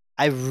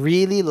 I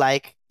really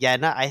like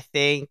Yena. I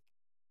think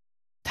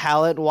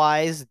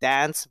talent-wise,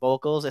 dance,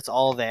 vocals, it's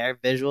all there.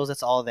 Visuals,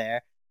 it's all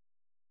there.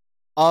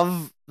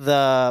 Of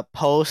the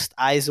post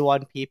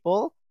IZ*ONE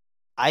people,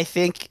 I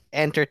think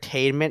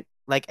entertainment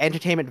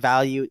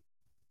value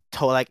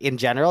to like in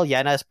general,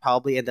 Yena is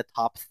probably in the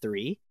top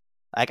 3.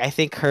 Like I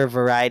think her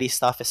variety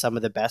stuff is some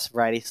of the best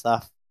variety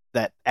stuff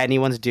that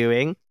anyone's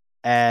doing.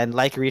 And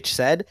like Reach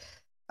said,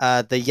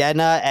 the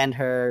Yena and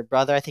her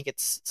brother, I think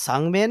it's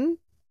Sungmin,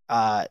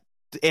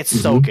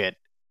 it's so good.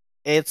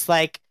 It's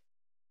like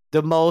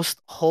the most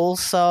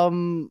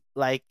wholesome,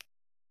 like,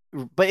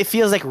 but it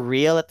feels like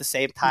real at the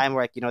same time,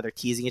 where like, you know, they're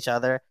teasing each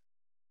other.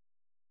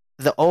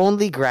 The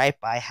only gripe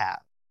I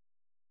have,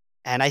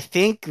 and I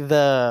think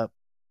the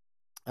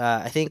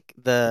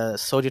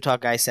Soju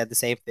Talk guy said the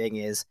same thing,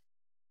 is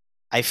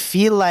I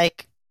feel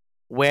like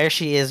where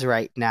she is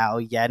right now,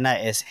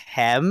 Yena is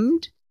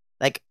hemmed.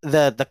 Like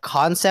the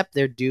concept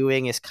they're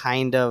doing is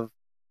kind of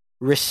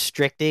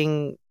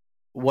restricting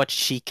what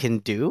she can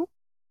do.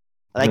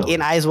 Like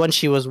in IZ*ONE,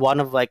 she was one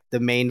of like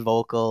the main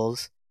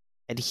vocals,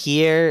 and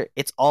here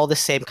it's all the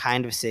same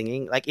kind of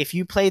singing. Like if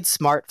you played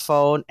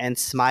Smartphone and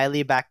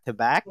Smiley back to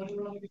back,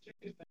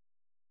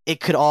 it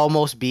could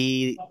almost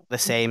be the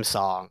same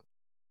song.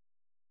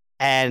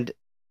 And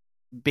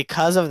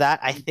because of that,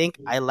 I think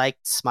I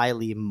liked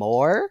Smiley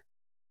more,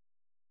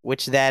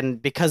 which then,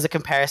 because the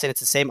comparison,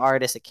 it's the same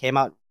artist, it came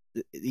out,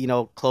 you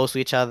know, close to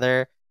each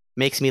other,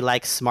 makes me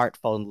like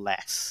Smartphone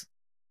less.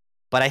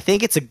 But I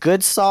think it's a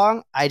good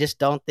song. I just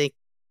don't think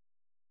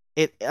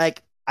it,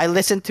 like, I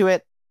listened to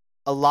it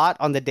a lot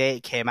on the day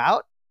it came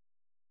out,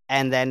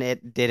 and then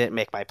it didn't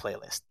make my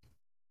playlist.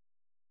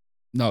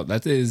 No,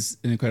 that is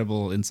an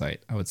incredible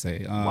insight, I would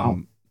say.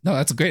 Wow. No,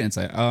 that's a great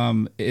insight.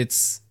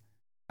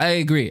 I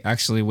agree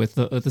actually with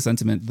the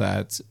sentiment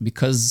that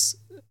because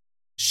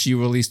she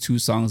released 2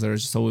 songs that are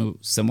so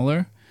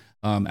similar,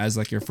 as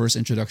like your first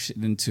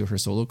introduction into her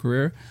solo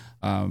career,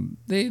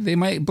 they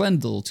might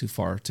blend a little too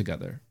far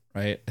together,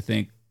 right? I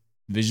think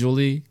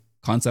visually,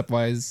 concept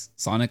wise,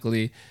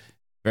 sonically,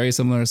 very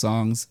similar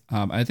songs.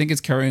 I think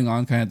it's carrying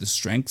on kind of the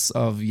strengths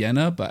of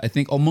Yena, but I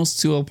think almost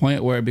to a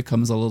point where it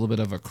becomes a little bit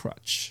of a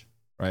crutch,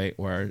 right?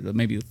 Where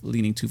maybe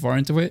leaning too far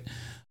into it.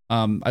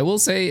 I will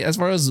say, as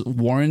far as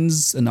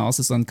Warren's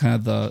analysis on kind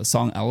of the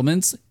song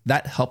elements,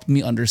 that helped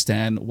me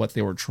understand what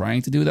they were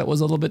trying to do that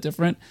was a little bit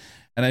different.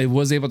 And I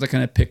was able to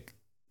kind of pick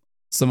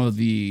some of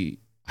the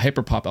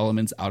hyperpop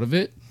elements out of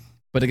it.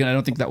 But again, I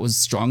don't think that was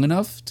strong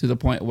enough to the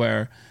point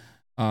where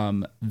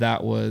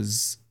that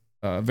was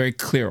very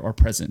clear or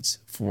present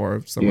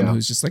for someone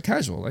who's just like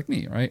casual like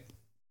me, right?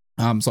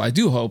 So I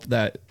do hope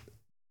that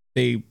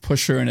they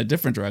push her in a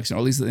different direction, or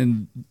at least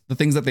in the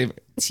things that they've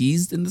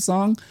teased in the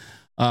song,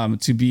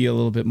 to be a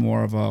little bit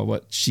more of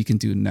what she can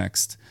do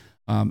next.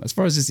 As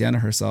far as just Yena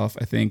herself,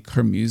 I think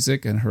her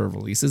music and her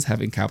releases have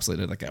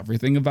encapsulated like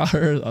everything about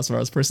her as far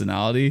as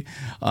personality.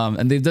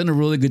 And they've done a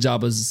really good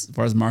job as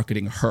far as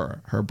marketing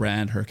her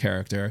brand, her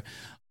character.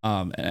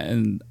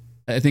 And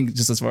I think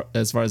just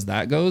as far as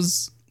that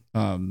goes,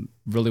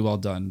 really well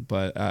done.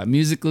 But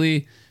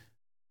musically,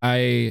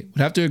 I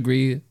would have to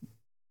agree,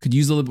 could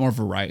use a little bit more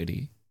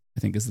variety,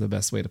 I think is the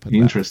best way to put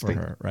that for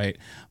her, right?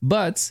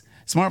 But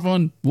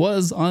Smartphone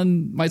was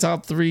on my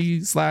top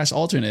 3 /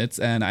 alternates,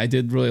 and I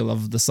did really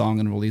love the song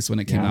and release when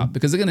it came out,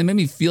 because again, it made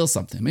me feel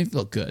something, it made me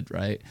feel good,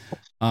 right?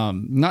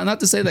 Not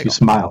to say that you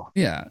smile.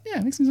 Yeah,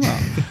 it makes me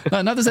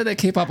smile. Not to say that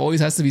K-pop always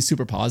has to be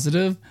super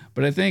positive,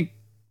 but I think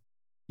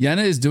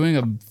Yena is doing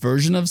a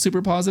version of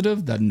super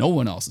positive that no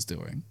one else is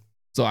doing.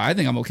 So I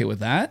think I'm okay with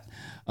that.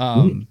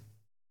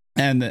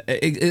 And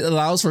it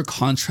allows for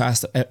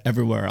contrast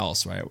everywhere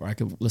else, right? Where I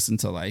could listen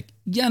to like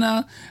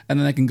Yena, and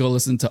then I can go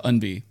listen to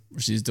Eunbi,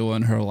 where she's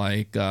doing her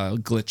like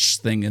glitch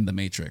thing in the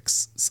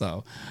Matrix.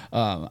 So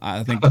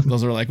I think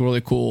those are like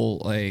really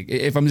cool. Like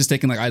if I'm just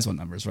taking like IZ*ONE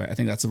numbers, right? I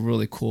think that's a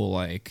really cool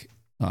like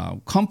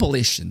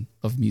compilation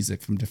of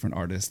music from different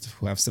artists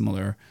who have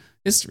similar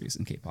histories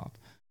in K-pop.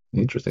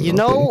 Interesting. You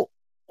know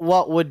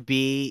what would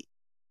be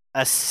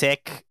a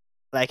sick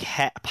like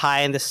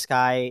pie in the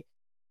sky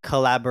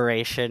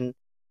collaboration?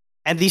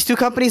 And these two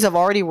companies have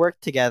already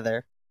worked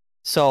together,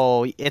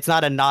 so it's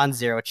not a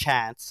non-zero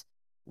chance.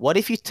 What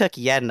if you took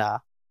Yena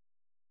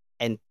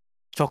and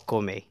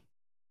Chokome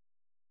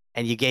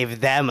and you gave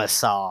them a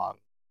song?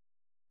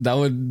 That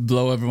would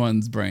blow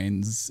everyone's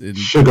brains in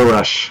Sugar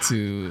Rush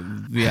to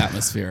the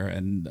atmosphere,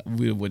 and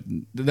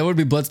there would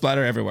be blood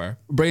splatter everywhere,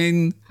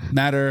 brain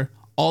matter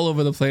all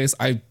over the place.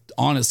 I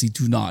honestly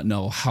do not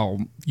know how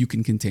you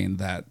can contain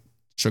that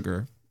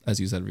sugar, as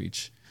you said,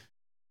 Reach.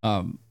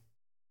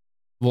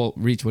 Well,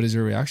 Reach, what is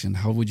your reaction?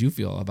 How would you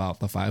feel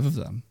about the 5 of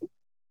them?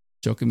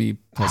 Chokome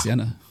plus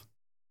Yena.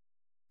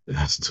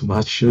 That's too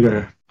much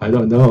sugar. I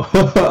don't know.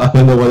 I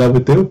don't know what I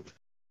would do.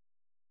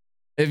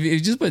 If you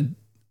just put,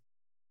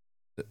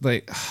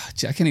 like,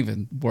 I can't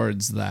even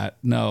words that.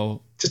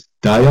 No. Just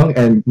Dayoung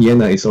and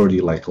Yena is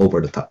already like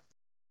over the top.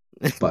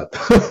 But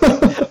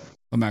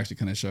I'm actually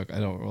kind of shook. I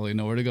don't really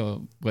know where to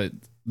go. But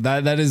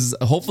that is,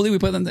 hopefully we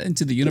put them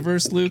into the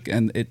universe, Luke,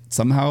 and it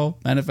somehow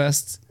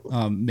manifests.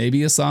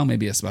 Maybe a song,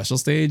 maybe a special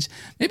stage,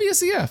 maybe a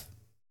CF.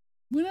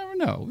 We never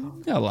know.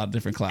 We got a lot of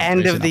different collaboration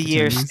End of the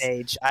year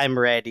stage. I'm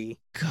ready.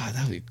 God,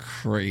 that would be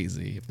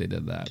crazy if they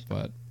did that.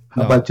 But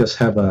how about just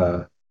have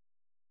a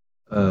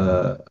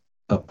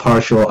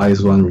partial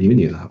IZ*ONE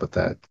reunion? How about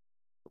that?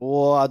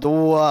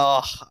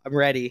 Whoa, I'm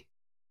ready.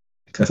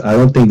 Because I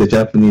don't think the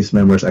Japanese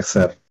members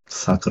accept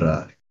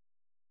Sakura.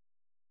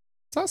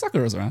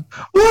 Sakura's around.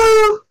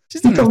 Well,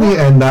 Hitomi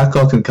and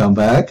Nako can come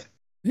back.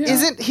 Yeah.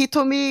 Isn't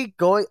Hitomi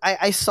going?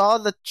 I saw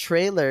the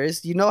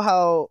trailers. You know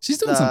how she's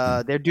doing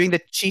something. They're doing the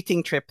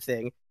cheating trip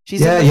thing.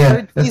 She's in the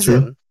 3rd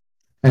season. True.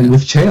 And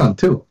with Cheon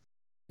too.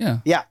 Yeah.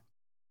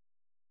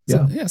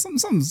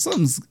 Something's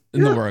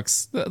in the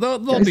works.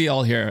 They'll be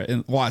all here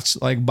and watch.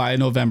 Like by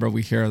November,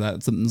 we hear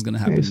that something's gonna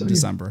happen in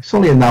December. It's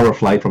only an hour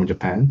flight from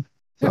Japan.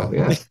 So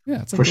yeah, it's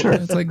like for sure.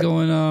 It's like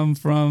going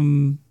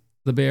from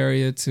the Bay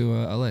Area to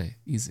LA.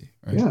 Easy,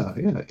 right?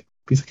 Yeah.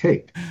 Piece of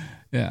cake.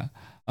 Yeah.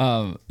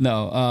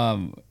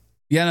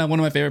 Yena, one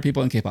of my favorite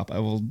people in K-pop. I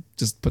will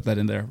just put that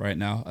in there right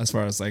now. As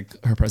far as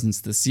like her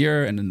presence this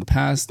year and in the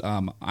past,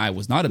 I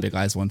was not a big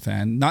IZ*ONE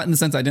fan. Not in the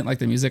sense I didn't like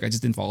their music. I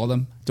just didn't follow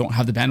them. Don't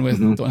have the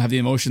bandwidth. Don't have the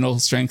emotional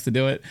strength to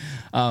do it.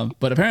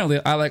 But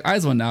apparently, I like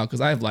IZ*ONE now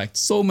because I've liked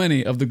so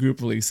many of the group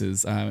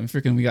releases.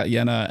 We got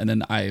Yena and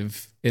then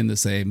IVE in the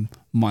same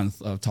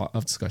month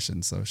of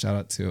discussion. So shout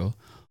out to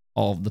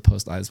all of the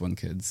post IZ*ONE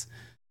kids.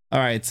 All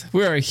right,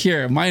 we are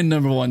here. My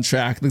number 1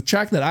 track, the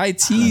track that I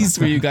teased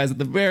for you guys at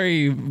the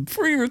very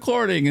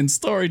pre-recording and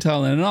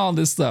storytelling and all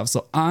this stuff.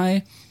 So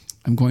I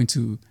am going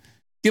to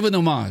give an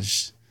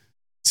homage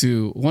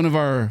to one of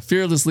our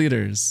fearless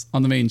leaders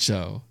on the main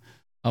show,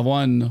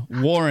 one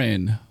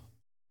Warren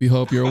We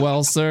hope you're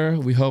well, sir.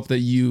 We hope that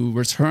you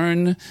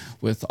return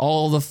with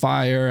all the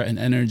fire and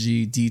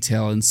energy,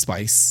 detail, and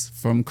spice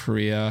from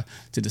Korea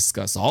to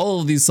discuss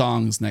all of these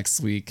songs next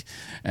week.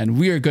 And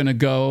we are going to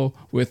go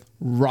with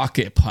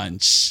Rocket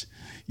Punch.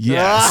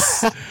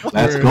 Yes.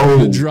 Let's We're go.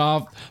 gonna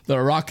drop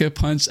the Rocket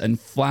Punch and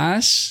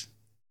Flash.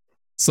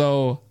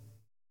 So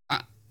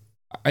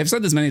I've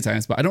said this many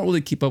times, but I don't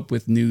really keep up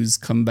with news,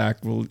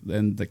 comeback,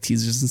 and like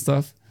teasers and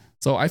stuff.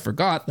 So I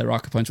forgot that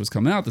Rocket Punch was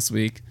coming out this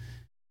week.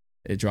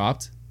 It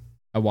dropped.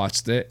 I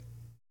watched it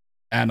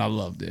and I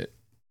loved it.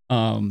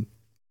 I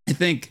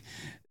think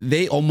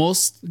they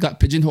almost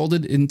got pigeonholed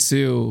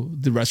into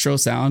the retro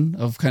sound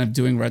of kind of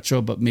doing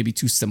retro, but maybe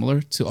too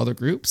similar to other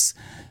groups.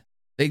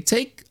 They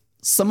take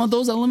some of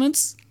those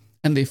elements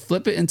and they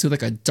flip it into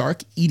like a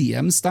dark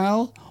EDM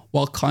style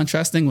while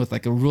contrasting with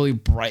like a really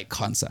bright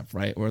concept,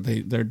 right? Where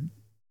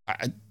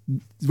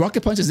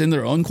Rocket Punch is in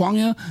their own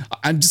Kwangya.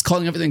 I'm just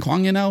calling everything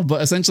Kwangya now,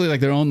 but essentially like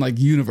their own like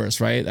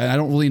universe, right? And I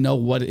don't really know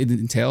what it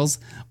entails,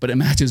 but it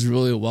matches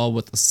really well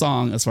with the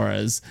song as far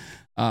as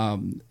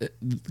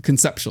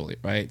conceptually,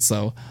 right?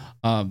 So,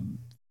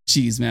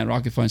 geez, man,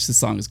 Rocket Punch, this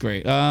song is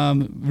great.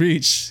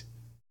 Reach,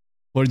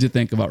 what did you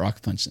think about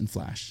Rocket Punch and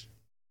Flash?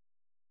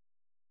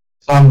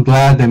 So I'm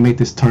glad they made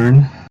this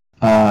turn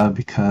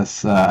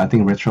because I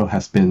think retro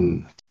has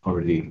been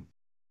already.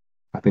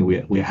 I think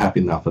we're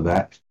happy enough of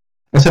that.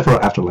 Except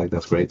for Afterlife,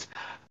 that's great.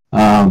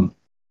 I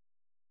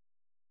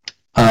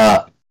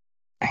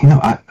when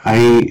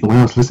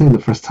I was listening the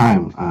first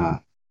time,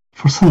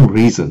 for some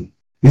reason,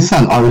 this is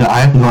an audio. I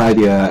have no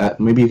idea.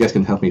 Maybe you guys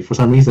can help me. For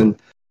some reason,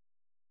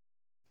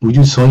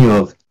 Uju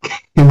Sonyo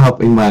came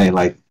up in my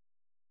like.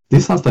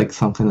 This sounds like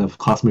some kind of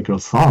Cosmic Girl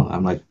song.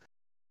 I'm like,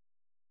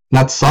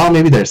 not song.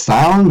 Maybe their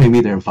sound,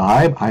 maybe their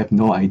vibe. I have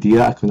no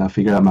idea. I could not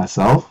figure it out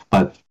myself.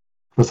 But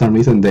for some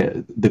reason,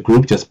 the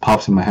group just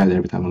pops in my head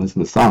every time I listen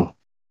to the song.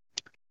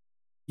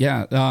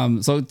 Yeah.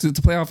 So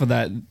to play off of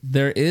that,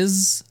 there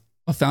is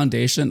a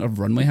foundation of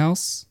Runway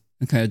House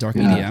and kind of dark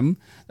EDM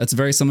that's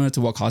very similar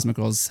to what Cosmic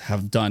Girls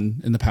have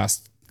done in the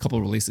past couple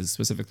of releases,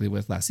 specifically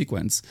with Last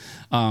Sequence.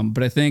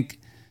 But I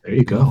think there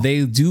you go.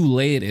 They do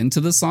lay it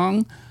into the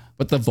song,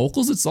 but the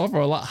vocals itself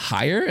are a lot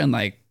higher and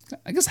like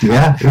I guess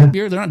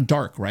happier. They're not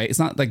dark, right? It's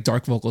not like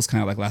dark vocals,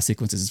 kind of like Last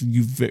Sequences.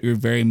 You're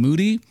very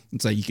moody.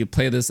 It's like you could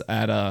play this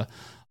at a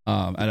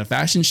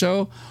fashion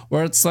show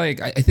where it's like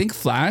I think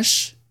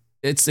Flash.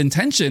 Its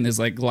intention is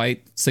like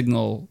light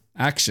signal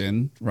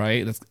action,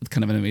 right? That's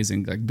kind of an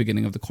amazing like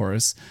beginning of the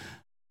chorus.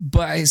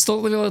 But I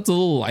still feel it's a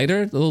little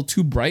lighter, a little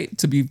too bright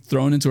to be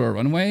thrown into a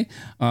runway.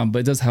 But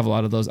it does have a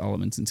lot of those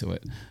elements into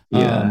it.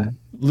 Yeah,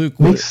 Luke,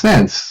 makes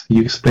sense.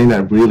 You explained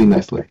that really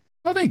nicely.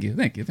 Oh, thank you.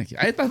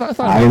 I thought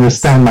I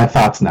understand my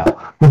thoughts now.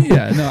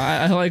 Yeah, no,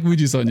 I like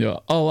Uju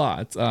Sonyo a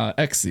lot.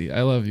 Exy,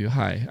 I love you.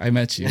 Hi, I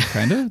met you.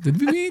 Kind of. Did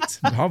we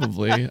meet?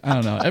 Probably. I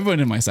don't know. Everyone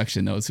in my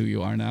section knows who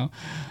you are now.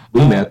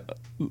 We met.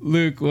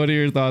 Luke, what are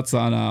your thoughts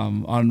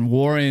on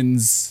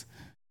Warren's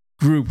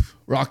group,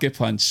 Rocket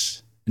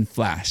Punch and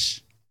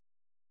Flash?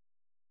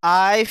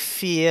 I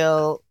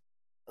feel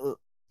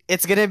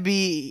it's gonna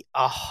be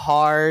a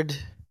hard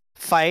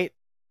fight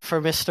for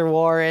Mr.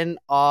 Warren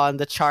on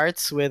the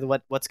charts with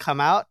what's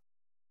come out,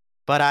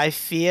 but I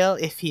feel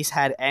if he's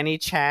had any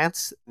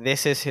chance,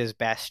 this is his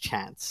best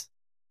chance.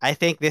 I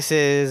think this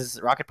is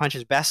Rocket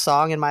Punch's best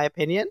song in my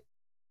opinion.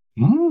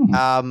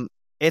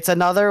 It's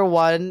another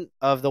one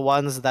of the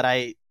ones that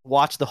I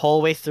watched the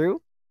whole way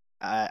through.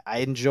 I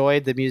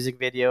enjoyed the music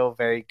video,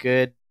 very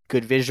good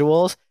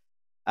visuals.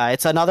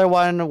 It's another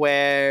one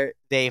where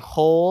they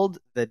hold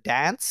the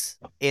dance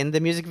in the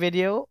music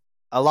video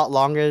a lot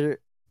longer,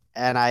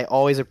 and I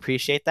always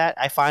appreciate that.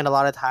 I find a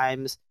lot of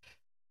times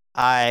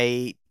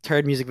I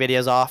turn music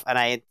videos off and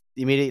I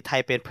immediately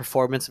type in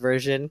performance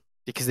version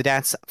because the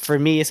dance, for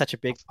me, is such a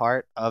big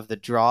part of the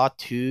draw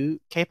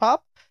to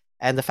K-pop.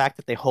 And the fact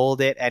that they hold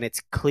it and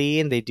it's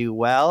clean, they do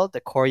well, the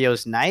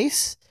choreo's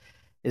nice,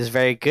 is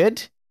very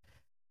good.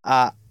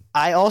 I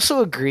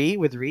also agree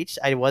with Reach.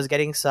 I was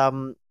getting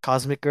some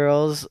Cosmic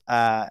Girls,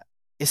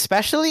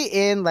 especially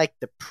in like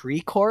the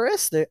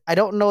pre-chorus. I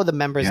don't know the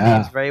members'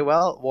 names very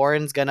well.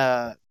 Warren's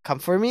gonna come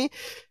for me,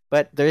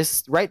 but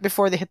there's right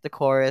before they hit the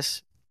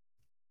chorus,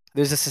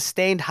 there's a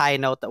sustained high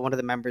note that one of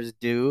the members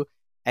do,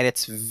 and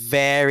it's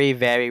very,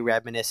 very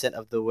reminiscent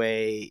of the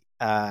way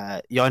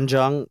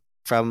Yeonjung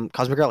from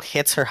Cosmic Girl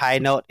hits her high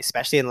note,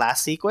 especially in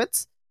Last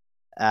Sequence.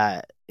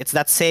 It's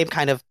that same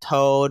kind of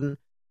tone,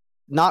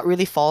 not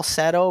really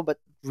falsetto, but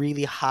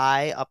really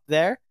high up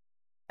there.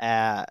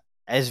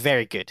 It's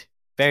very good.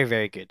 Very,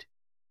 very good.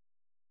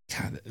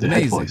 God,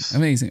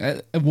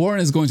 amazing.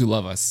 Warren is going to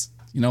love us.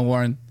 You know,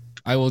 Warren?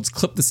 I will just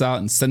clip this out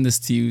and send this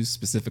to you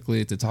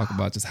specifically to talk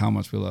about just how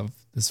much we love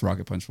this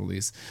Rocket Punch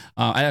release.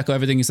 I echo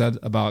everything you said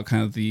about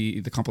kind of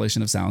the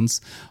compilation of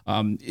sounds.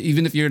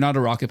 Even if you're not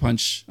a Rocket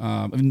Punch,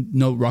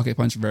 know Rocket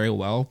Punch very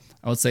well,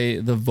 I would say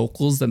the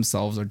vocals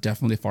themselves are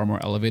definitely far more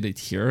elevated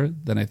here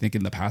than I think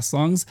in the past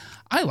songs.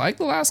 I like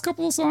the last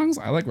couple of songs.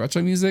 I like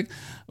retro music,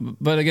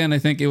 but again, I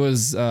think it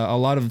was a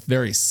lot of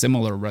very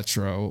similar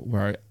retro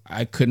where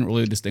I couldn't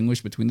really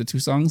distinguish between the two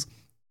songs.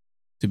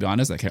 To be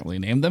honest, I can't really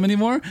name them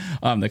anymore.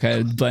 They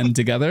kind of blend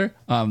together.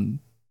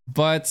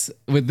 But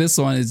with this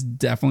one, it's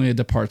definitely a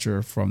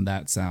departure from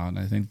that sound.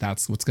 I think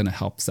that's what's going to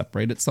help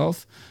separate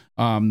itself.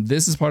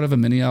 This is part of a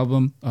mini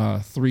album,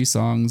 3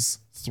 songs,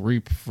 3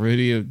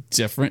 pretty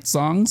different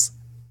songs,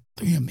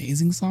 3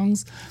 amazing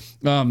songs.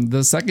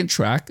 The second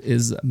track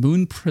is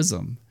Moon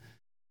Prism.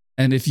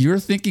 And if you're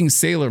thinking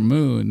Sailor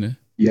Moon,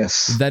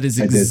 yes, that is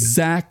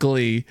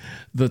exactly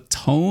the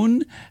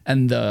tone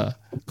and the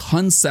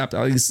concept,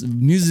 at least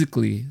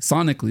musically,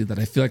 sonically, that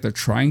I feel like they're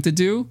trying to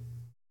do.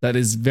 That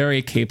is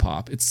very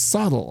K-pop. It's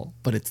subtle,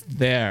 but it's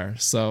there.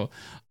 So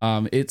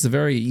it's a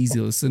very easy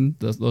listen,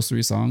 those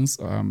 3 songs.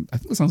 I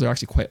think the songs are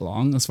actually quite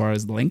long as far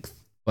as length,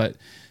 but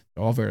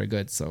they're all very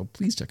good. So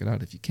please check it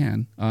out if you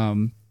can.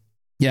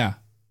 Yeah,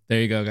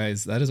 there you go,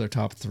 guys. That is our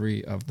top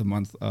 3 of the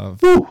month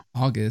of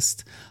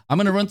August. I'm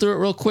going to run through it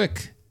real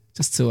quick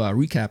just to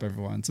recap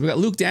everyone. So we got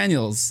Luke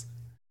Daniels.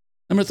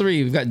 Number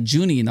 3, we've got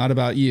Junie, Not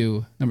About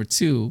You. Number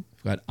 2,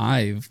 we've got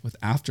IVE with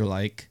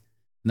Afterlike.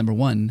 Number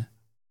 1,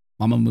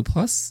 Mamamoo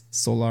Plus,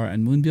 Solar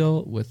and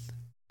Moonbyul with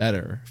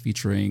Better,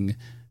 featuring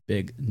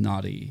Big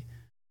Naughty.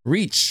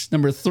 Reach,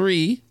 number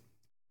 3,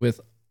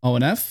 with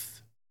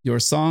ONF,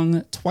 Your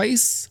Song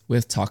Twice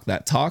with Talk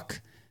That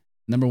Talk.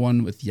 Number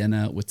 1 with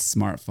Yena with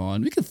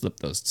Smartphone. We can flip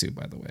those 2,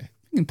 by the way.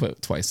 We can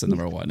put Twice at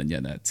number 1 and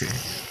Yena at 2.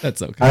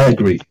 That's okay.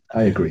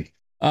 I agree.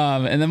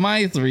 And then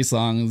my 3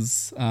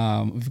 songs,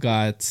 we've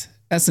got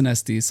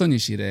SNSD,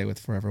 Sonyashide with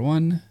Forever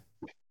One.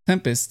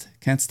 Tempest,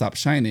 Can't Stop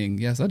Shining.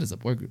 Yes, that is a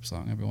boy group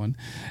song, everyone.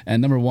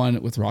 And number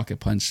 1 with Rocket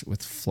Punch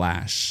with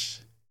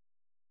Flash.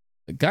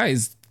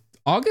 Guys,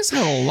 August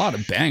had a lot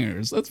of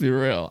bangers. Let's be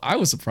real. I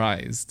was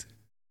surprised.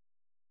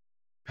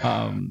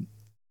 Well,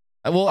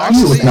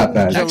 August was not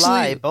bad.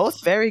 July,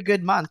 both very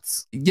good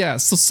months. Yeah,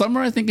 so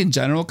summer, I think in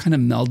general, kind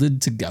of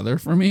melded together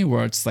for me,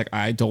 where it's like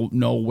I don't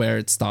know where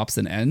it stops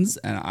and ends,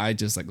 and I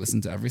just like listen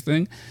to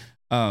everything.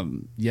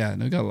 Yeah,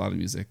 no, we got a lot of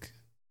music.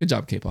 Good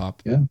job,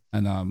 K-pop. Yeah.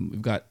 And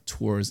we've got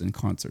tours and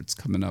concerts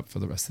coming up for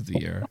the rest of the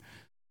year.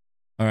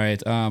 All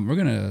right, we're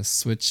going to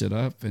switch it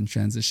up and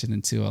transition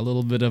into a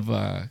little bit of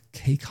a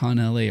KCON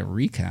LA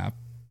recap.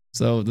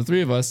 So the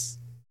 3 of us,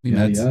 we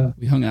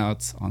hung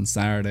out on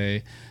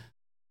Saturday.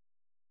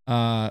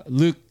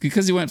 Luke,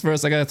 because you went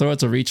first, I got to throw it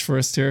to Reach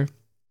first here.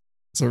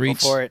 So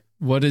Reach,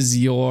 what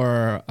is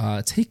your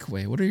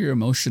takeaway? What is your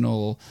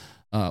emotional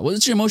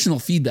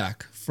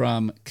feedback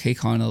from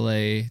KCON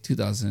LA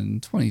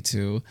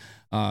 2022?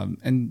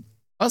 And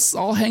us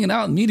all hanging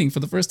out and meeting for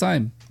the first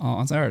time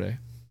on Saturday.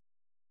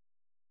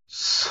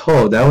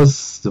 So that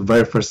was the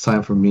very first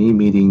time for me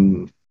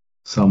meeting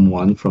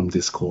someone from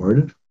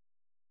Discord.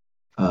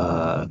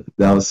 That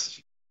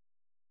was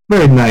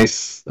very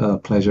nice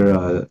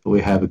pleasure.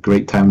 We have a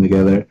great time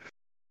together.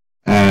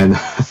 And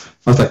I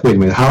was like, wait a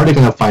minute, how are they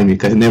going to find me?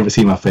 Because they never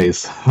see my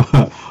face.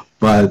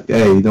 But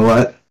hey, you know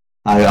what?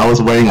 I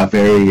was wearing a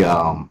very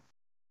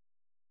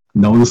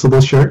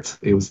noticeable shirt.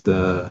 It was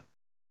the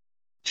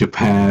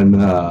Japan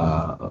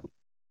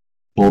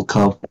World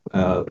Cup.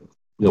 I don't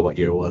know what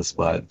year it was,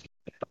 but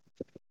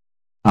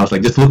I was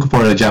like, just looking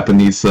for a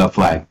Japanese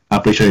flag.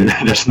 I'm pretty sure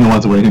there's no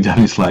one's wearing a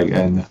Japanese flag.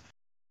 And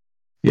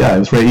yeah, it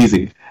was very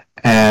easy.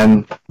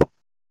 And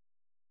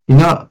you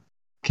know,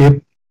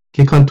 KCON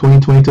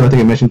 2022, I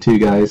think I mentioned to you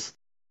guys,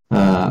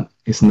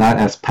 it's not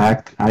as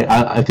packed.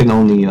 I can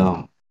only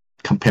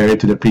compare it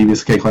to the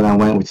previous KCON I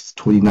went, which is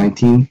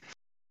 2019.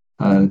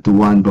 The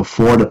one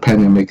before the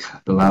pandemic,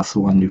 the last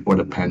one before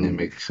the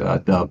pandemic,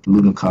 the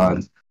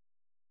LunaCon.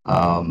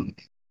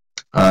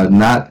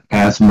 Not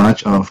as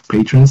much of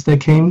patrons that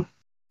came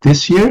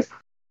this year,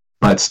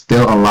 but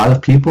still a lot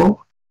of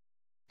people.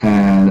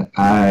 And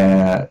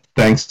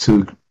thanks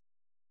to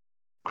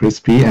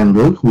Crispy and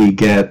Luke, we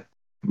get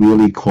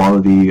really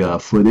quality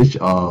footage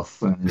of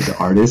the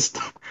artist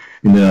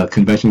in the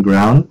convention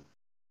ground.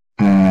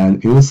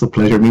 And it was a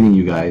pleasure meeting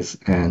you guys.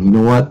 And you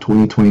know what?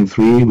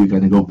 2023, we're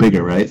going to go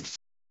bigger, right?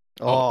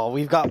 Oh,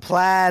 we've got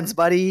plans,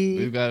 buddy.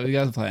 We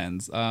got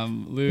plans.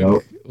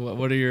 Luke,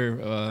 what are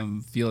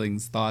your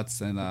feelings,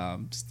 thoughts, and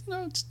just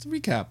to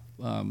recap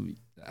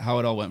how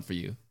it all went for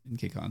you in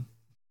KCON?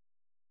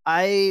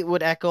 I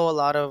would echo a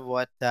lot of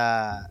what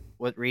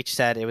Reach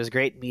said. It was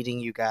great meeting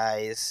you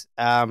guys.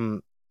 I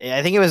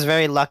think it was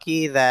very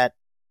lucky that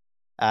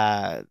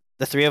the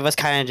 3 of us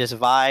kind of just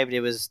vibed.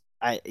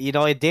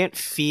 It didn't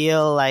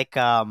feel like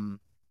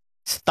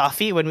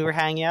stuffy when we were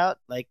hanging out.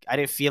 Like I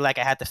didn't feel like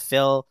I had to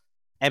fill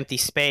empty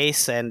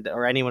space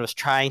or anyone was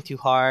trying too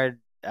hard.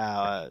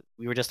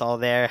 We were just all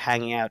there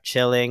hanging out,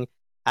 chilling,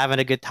 having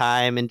a good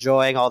time,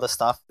 enjoying all the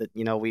stuff that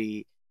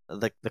we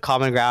the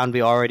common ground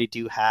we already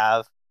do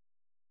have.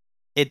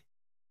 It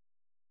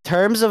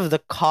terms of the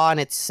con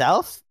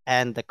itself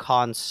and the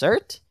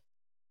concert,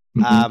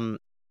 Mhm.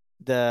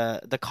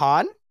 the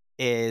con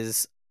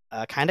is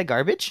kind of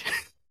garbage,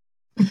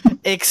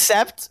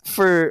 except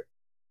for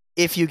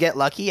if you get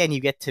lucky and you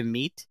get to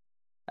meet,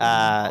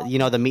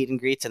 the meet and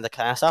greets and the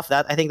kind of stuff.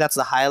 That I think that's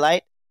the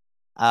highlight.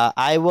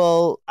 I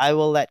will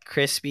let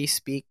Crispy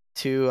speak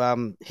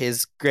to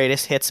his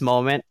greatest hits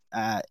moment.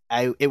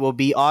 It will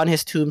be on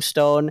his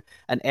tombstone,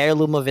 an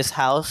heirloom of his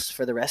house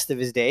for the rest of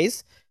his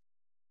days.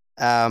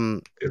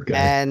 Good guy.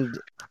 And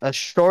a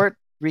short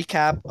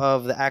recap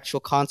of the actual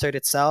concert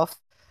itself.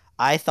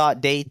 I thought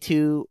day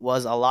 2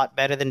 was a lot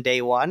better than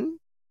day 1.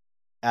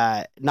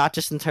 Not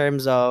just in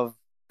terms of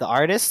the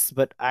artists,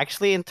 but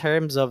actually in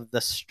terms of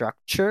the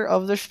structure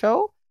of the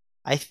show.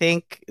 I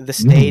think the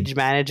stage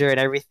manager and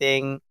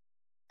everything,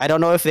 I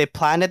don't know if they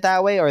planned it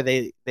that way or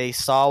they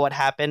saw what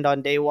happened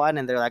on day 1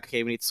 and they're like,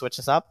 okay, we need to switch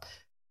this up.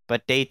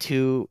 But day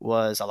 2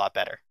 was a lot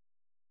better.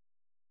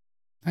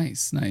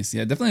 Nice.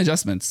 Yeah, definitely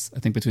adjustments. I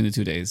think between the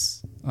 2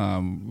 days,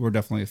 were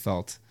definitely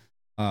felt.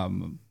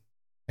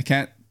 I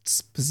can't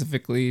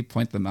specifically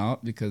point them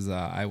out because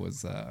I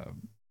was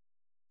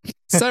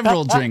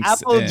several drinks.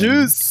 Apple in.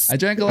 juice. I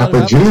drank a lot of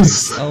apple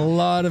juice. A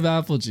lot of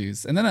apple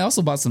juice, and then I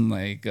also bought some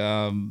like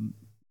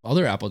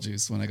other apple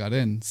juice when I got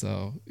in.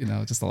 So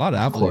just a lot of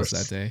apple juice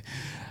that day.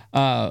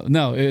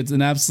 No, it's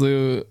an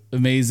absolute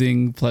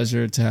amazing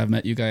pleasure to have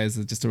met you guys,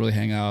 just to really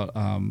hang out.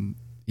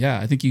 Yeah,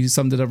 I think you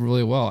summed it up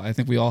really well. I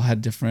think we all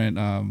had different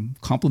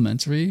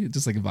complementary,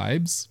 just like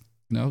vibes.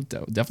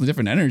 Definitely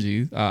different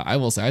energy. I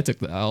will say I took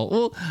the L.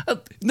 Well,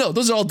 no,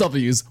 those are all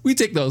W's. We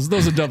take those.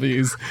 Those are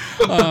W's.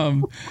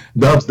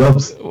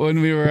 Dubs.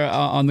 When we were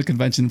on the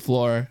convention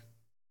floor,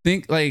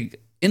 think like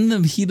in the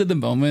heat of the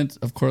moment,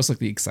 of course, like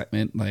the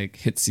excitement like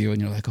hits you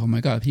and you're like, oh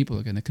my God, people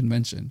are going to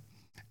convention.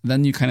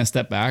 Then you kind of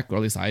step back, or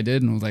at least I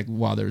did, and was like,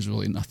 wow, there's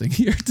really nothing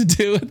here to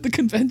do at the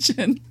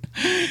convention.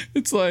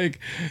 It's like,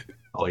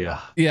 oh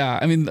yeah. Yeah.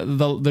 I mean,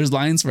 there's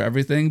lines for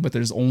everything, but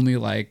there's only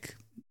like,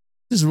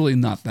 there's really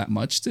not that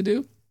much to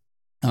do.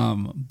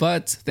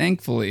 But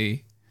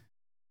thankfully,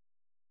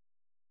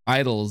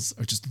 idols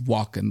are just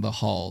walking the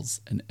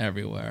halls and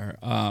everywhere.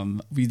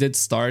 We did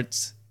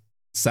start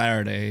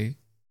Saturday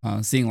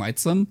seeing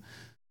Lightsome.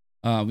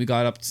 We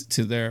got up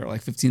to their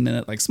like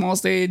 15-minute like small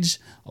stage.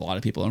 A lot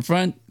of people in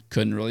front.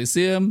 Couldn't really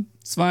see him.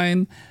 It's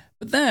fine.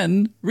 But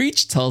then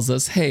Reach tells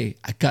us, hey,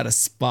 I got a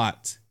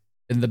spot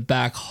in the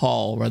back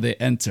hall where they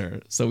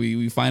enter. So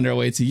we find our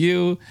way to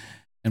you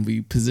and we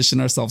position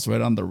ourselves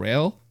right on the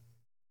rail.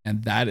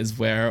 And that is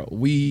where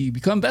we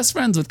become best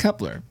friends with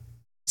Kep1er.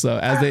 So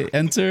as they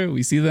enter,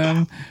 we see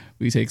them,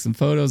 we take some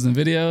photos and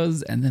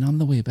videos, and then on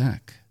the way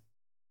back,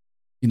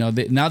 now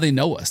they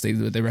know us.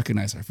 They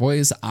recognize our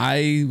voice.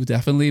 I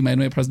definitely made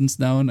my presence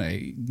known.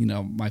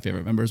 My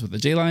favorite members with the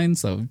J line.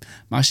 So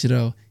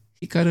Mashiro,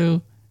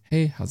 Hikaru,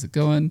 hey, how's it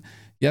going?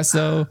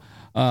 Yeso.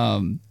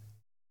 And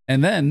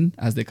then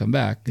as they come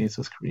back,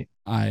 Yeso's Korean.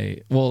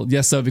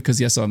 Yeso because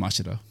Yeso and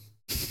Mashiro.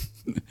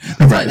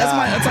 Right.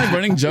 That's my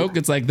running joke.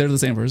 It's like they're the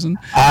same person.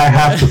 I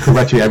have to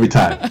correct you every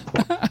time.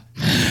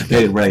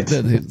 Right.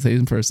 The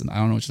same person. I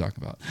don't know what you're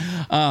talking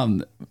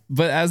about.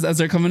 But as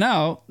they're coming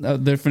out,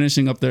 they're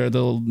finishing up their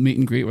little meet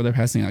and greet where they're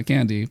passing out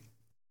candy.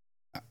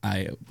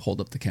 I hold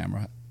up the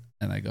camera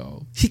and I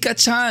go,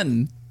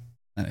 Hika-chan!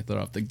 And I throw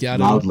up the gyaru.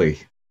 Loudly.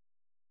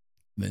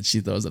 Then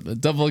she throws up the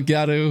double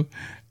gyaru.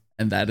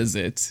 And that is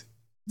it.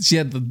 She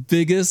had the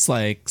biggest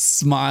like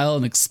smile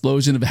and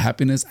explosion of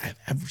happiness I've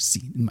ever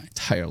seen in my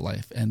entire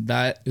life. And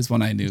that is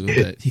when I knew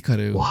that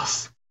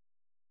Hikaru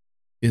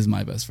is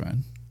my best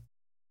friend.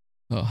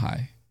 Oh,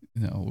 hi.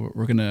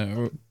 We're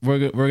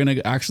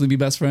gonna actually be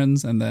best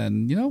friends, and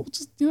then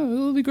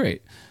it'll be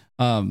great.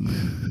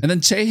 And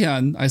then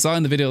Chaehyun, I saw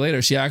in the video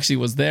later, she actually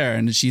was there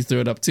and she threw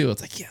it up too.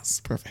 It's like, yes,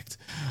 perfect.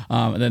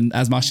 And then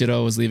as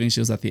Mashiro was leaving,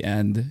 she was at the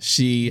end.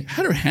 She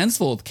had her hands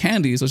full of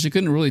candy, so she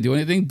couldn't really do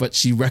anything, but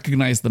she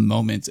recognized the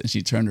moment and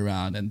she turned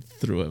around and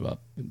threw it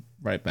up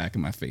right back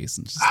in my face.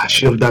 And I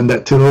should have done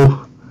that too.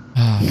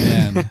 Oh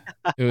man,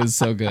 it was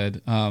so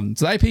good.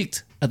 So I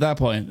peaked at that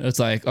point. It's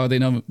like, oh, they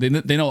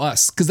know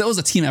us, because that was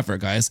a team effort,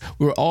 guys.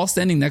 We were all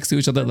standing next to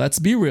each other. Let's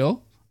be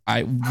real.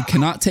 I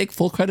cannot take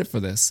full credit for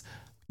this.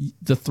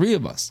 The three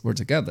of us were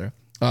together.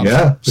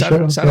 Shout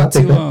out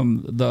to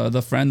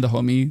the friend, the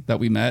homie that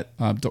we met.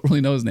 Don't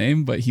really know his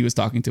name, but he was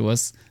talking to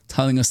us,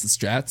 telling us the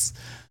strats.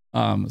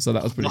 So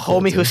that was pretty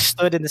cool. The homie who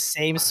stood in the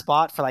same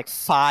spot for like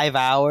 5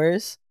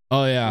 hours.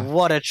 Oh yeah,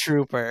 what a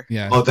trooper!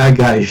 Yeah. Oh, that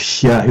guy.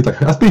 Yeah, he's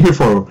like, I've been here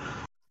for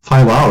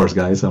 5 hours,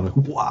 guys. I'm like,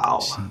 wow.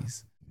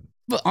 Jeez.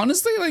 But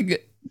honestly,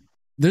 like,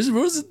 there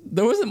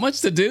wasn't much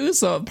to do,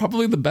 so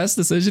probably the best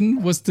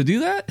decision was to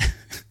do that.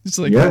 Just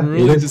like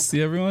really just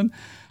see everyone.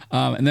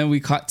 And then we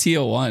caught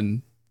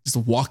TO1 just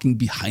walking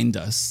behind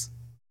us.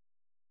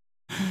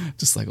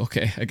 Just like,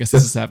 okay, I guess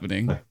this is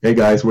happening. Hey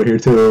guys, we're here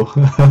too.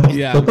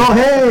 Yeah. Like, oh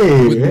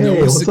hey, with no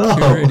what's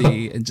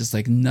security up? and just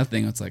like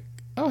nothing. It's like,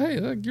 oh hey,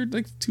 you're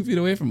like 2 feet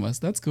away from us.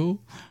 That's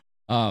cool.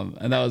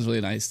 And that was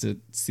really nice to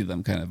see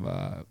them kind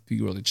of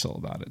be really chill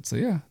about it. So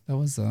yeah, that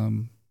was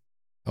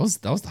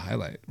the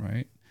highlight,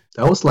 right?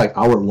 That was like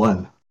hour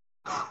one.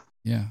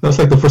 Yeah. That was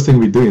like the first thing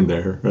we do in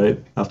there,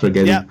 right? After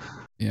getting Yep.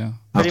 Yeah.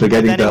 after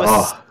getting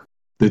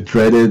the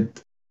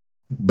dreaded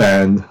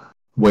band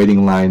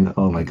waiting line.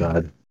 Oh my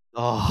god.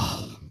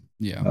 Oh,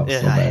 Yeah. That was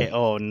so bad.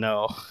 oh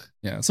no.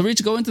 Yeah. So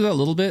Reach, go into that a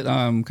little bit,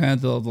 kind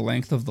of the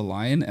length of the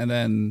line, and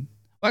then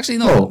well, actually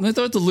no, Oh. let me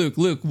throw it to Luke.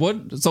 Luke,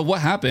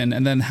 what happened,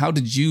 and then how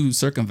did you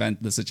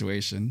circumvent the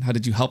situation? How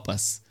did you help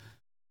us?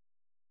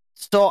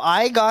 So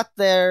I got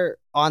there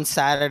on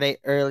Saturday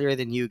earlier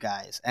than you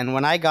guys, and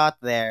when I got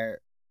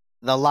there,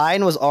 the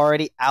line was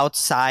already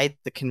outside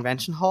the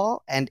convention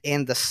hall and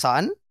in the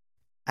sun.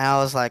 And I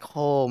was like,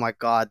 "Oh my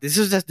god, this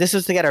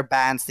was to get our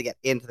bands to get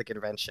into the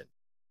convention."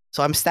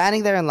 So I'm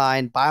standing there in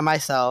line by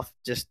myself,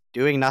 just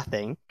doing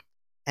nothing,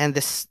 and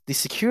the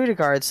security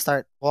guards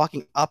start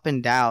walking up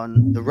and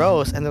down the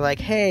rows, and they're like,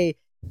 "Hey,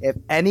 if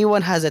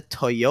anyone has a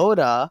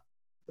Toyota,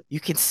 you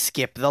can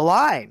skip the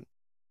line."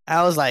 And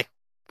I was like,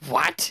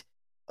 "What?"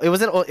 It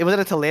wasn't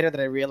until later that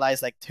I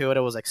realized like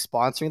Toyota was like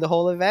sponsoring the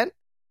whole event.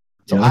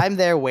 So Yeah. I'm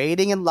there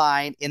waiting in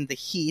line in the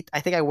heat.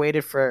 I think I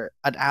waited for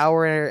an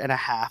hour and a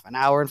half, an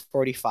hour and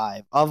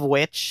 45, of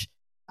which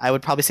I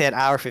would probably say an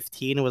hour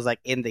 15 was like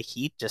in the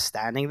heat, just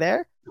standing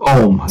there.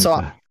 Oh my So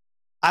god.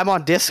 I'm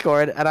on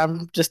Discord and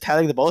I'm just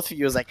telling the both of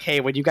you, is like, hey,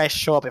 when you guys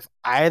show up, if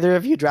either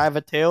of you drive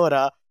a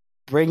Toyota,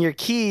 bring your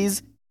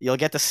keys. You'll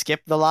get to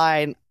skip the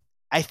line.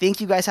 I think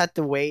you guys had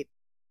to wait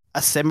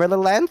a similar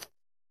length,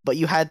 but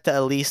you had to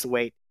at least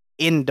wait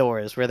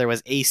indoors where there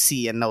was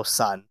AC and no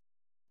sun.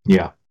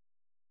 Yeah.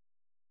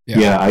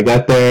 Yeah, I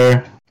got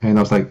there and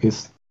I was like,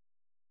 is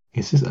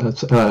this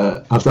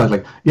I was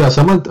like, yeah,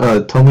 someone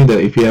told me that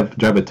if you have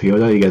drive a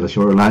Toyota, you get a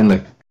shorter line.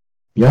 Like,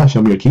 yeah,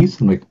 show me your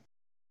keys. I'm like,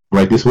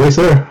 right this way,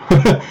 sir.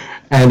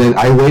 And then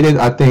I waited,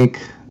 I think,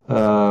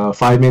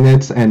 5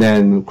 minutes, and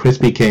then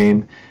Crispy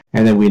came,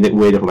 and then we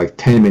waited for like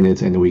 10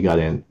 minutes, and then we got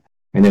in,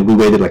 and then we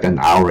waited like an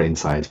hour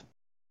inside.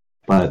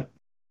 But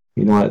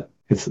you know what?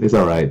 It's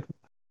all right.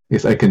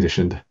 It's air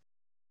conditioned.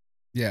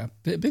 Yeah.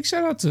 Big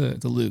shout out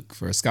to Luke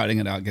for scouting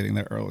it out, getting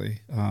there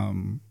early.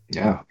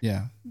 Yeah.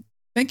 Yeah.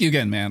 Thank you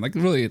again, man. Like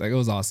really, like it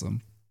was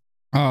awesome.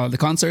 The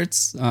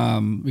concerts,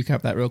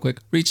 recap that real quick.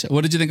 Reach,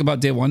 what did you think about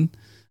day one?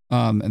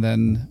 And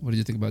then what did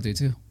you think about day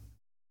two?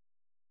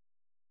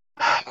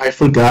 I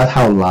forgot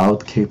how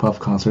loud K-pop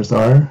concerts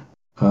are.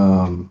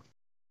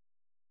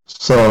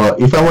 So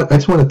if I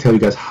just want to tell you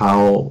guys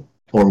how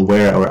or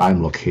where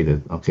I'm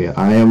located. Okay,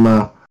 I am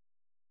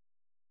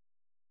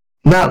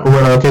not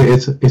where I'm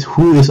located. It's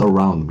who is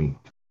around me.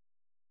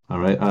 All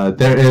right.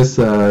 There is.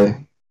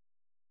 I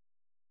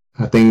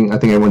think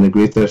everyone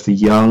agrees. There's the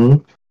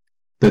young.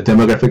 The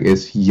demographic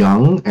is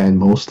young and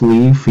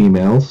mostly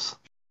females.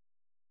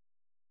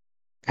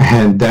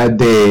 And that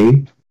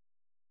day,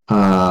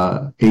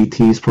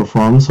 ATs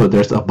performed, so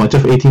there's a bunch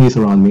of ATs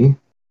around me.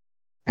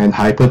 And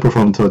Hyper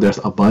performed, so there's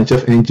a bunch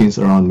of engines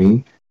around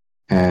me.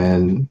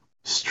 And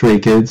Stray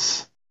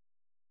Kids,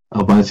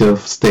 a bunch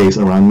of stays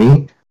around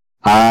me.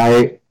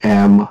 I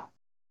am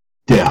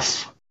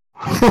deaf.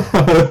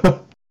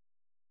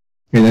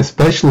 And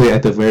especially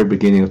at the very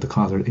beginning of the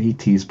concert,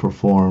 ATs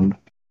performed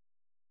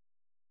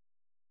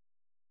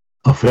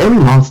a very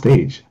long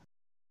stage,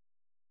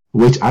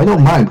 which I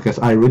don't mind because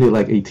I really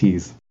like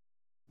ATs.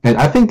 And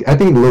I think,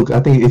 Luke,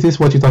 is this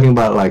what you're talking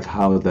about, like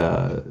how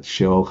the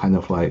show kind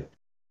of like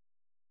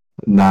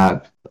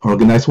not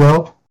organized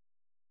well?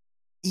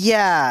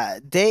 Yeah,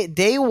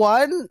 day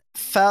one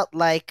felt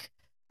like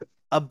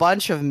a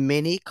bunch of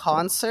mini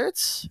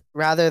concerts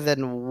rather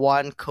than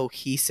one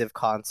cohesive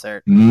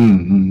concert.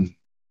 Mm-hmm.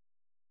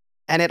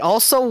 And it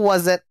also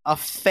wasn't a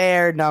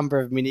fair number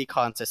of mini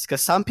concerts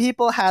because some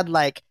people had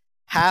like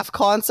half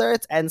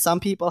concerts and some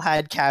people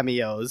had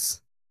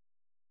cameos.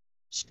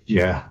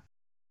 Yeah.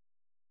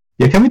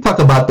 Yeah, can we talk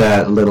about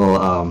that little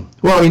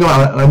well, you know,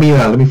 let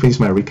me finish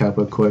my recap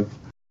real quick.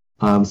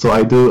 So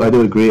I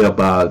do agree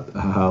about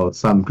how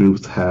some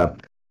groups have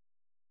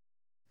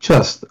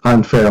just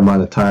unfair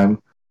amount of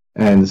time,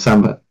 and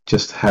some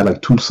just had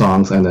like 2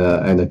 songs and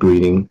a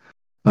greeting.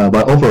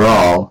 But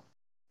overall,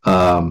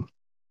 the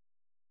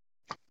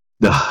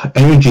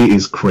energy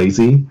is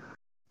crazy,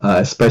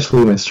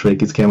 especially when Stray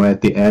Kids came out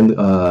at the end,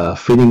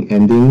 fitting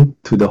ending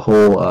to the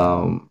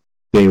whole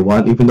day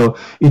one. Even though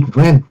it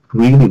ran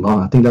really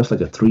long, I think that was like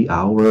a 3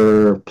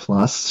 hour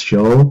plus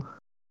show.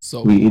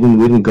 So we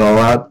didn't go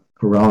out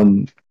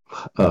around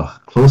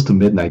close to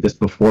midnight,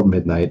 just before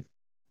midnight.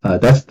 I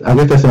guess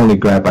that's the only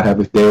gripe I have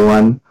with day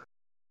one.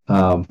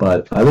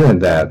 But other than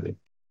that,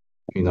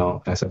 you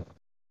know, I said,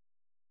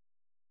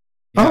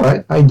 yeah. all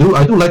right, I do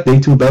like day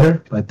two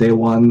better, but day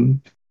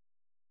one,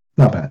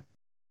 not bad.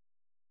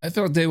 I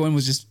felt day one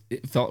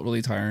it felt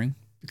really tiring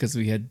because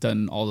we had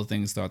done all the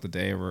things throughout the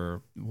day.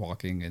 We're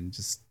walking and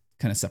just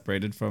kind of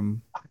separated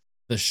from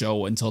the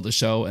show until the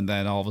show, and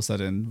then all of a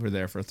sudden we're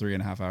there for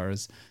 3.5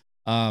 hours.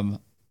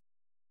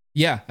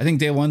 Yeah, I think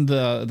day one,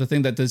 the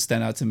thing that did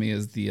stand out to me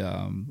is the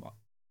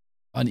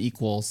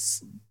unequal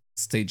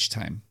stage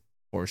time.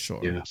 for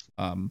sure. Yeah.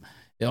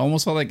 It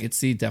almost felt like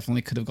ITZY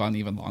definitely could have gone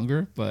even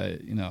longer,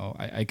 but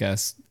I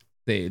guess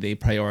they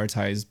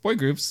prioritized boy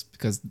groups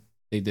because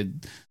they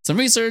did some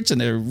research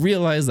and they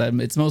realized that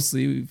it's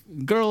mostly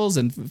girls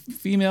and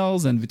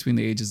females and between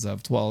the ages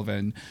of 12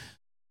 and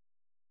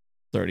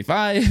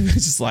 35. It's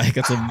just like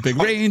it's a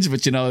big range,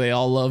 but they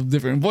all love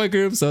different boy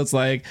groups, so it's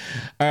like,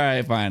 all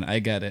right, fine, I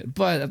get it.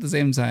 But at the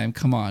same time,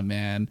 come on,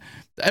 man,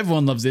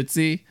 everyone loves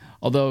ITZY.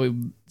 Although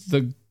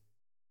the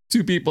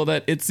two people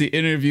that ITZY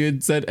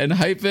interviewed said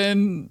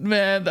ENHYPEN,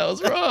 man, that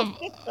was rough.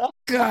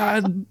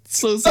 God,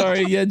 so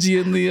sorry,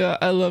 Yeji and Leah,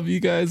 I love you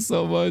guys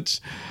so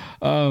much.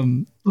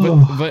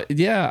 But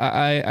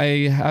yeah,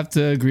 I have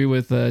to agree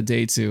with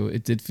day 2.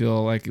 It did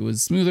feel like it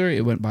was smoother.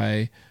 It went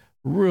by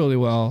really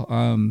well.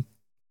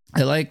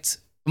 I liked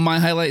my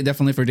highlight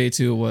definitely for day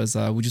 2 was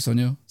Wuju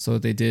Sonyo. So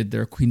they did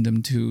their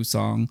Queendom 2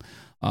 song,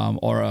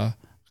 Aura,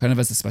 kind of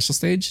as a special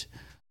stage.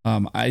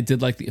 I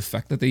did like the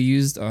effect that they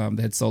used.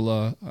 They had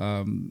Sola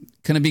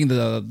kind of being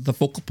the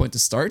focal point to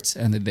start,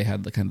 and then they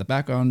had the kind of the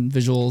background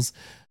visuals,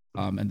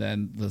 and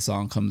then the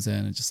song comes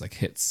in and just like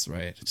hits,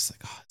 right? It's just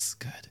like, oh, it's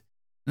good.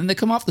 And then they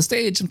come off the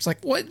stage. I'm just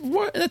like,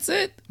 what? That's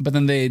it. But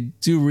then they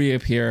do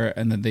reappear,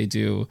 and then they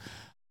do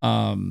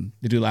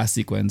last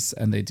sequence,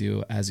 and they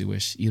do As You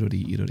Wish,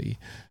 Irori,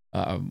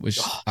 which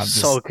I'm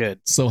just so good,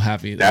 so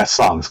happy. That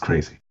song is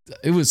crazy.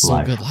 It was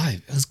so good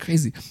live. It was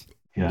crazy.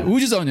 Yeah.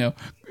 Wuju Sonyo,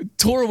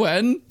 tour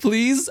when,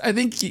 please? I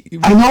think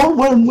I know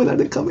when are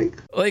they coming?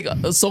 Like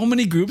so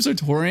many groups are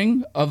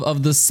touring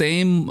of the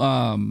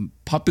same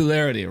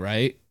popularity,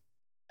 right?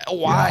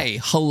 Why?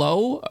 Yeah.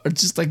 Hello? Or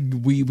just like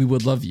we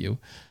would love you.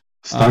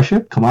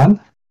 Starship, come on.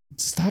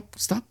 Stop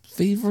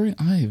favoring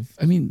IVE.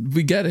 I mean,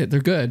 we get it, they're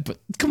good, but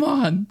come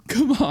on.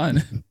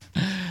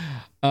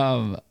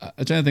 I'm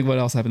trying to think what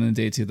else happened in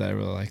day 2 that I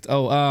really liked.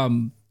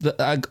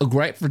 A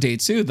gripe for day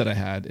 2 that I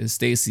had is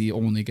STAYC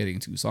only getting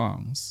 2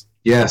 songs.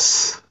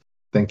 Yes,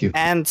 thank you.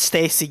 And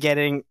STAYC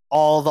getting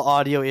all the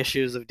audio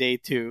issues of day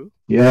 2.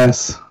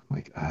 Yes,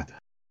 my God,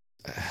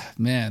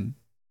 man,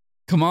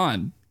 come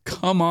on.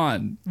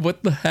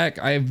 What the heck?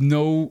 I have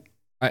nothing.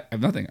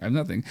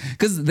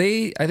 Because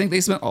I think they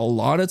spent a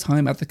lot of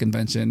time at the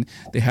convention.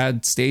 They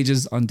had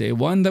stages on day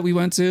 1 that we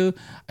went to.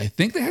 I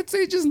think they had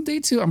stages on day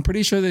 2. I'm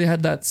pretty sure they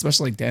had that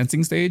special like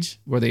dancing stage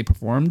where they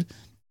performed.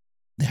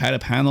 They had a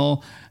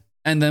panel,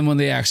 and then when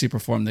they actually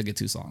performed, they get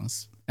 2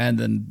 songs, and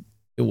then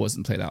it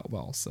wasn't played out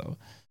well. So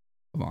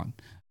come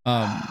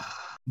on.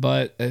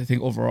 But I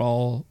think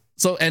overall,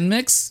 so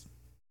NMIXX.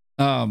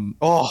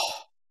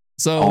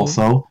 So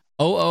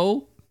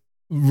also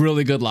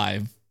really good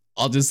live.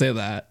 I'll just say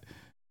that.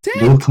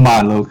 Tank. Luke, come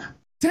on, Luke.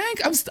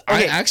 Tank,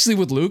 I actually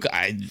with Luke,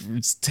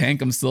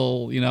 Tank, I'm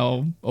still,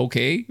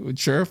 okay,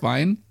 sure,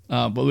 fine.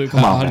 But Luke,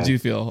 how did you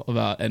feel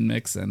about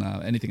NMIXX and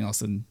anything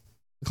else in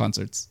the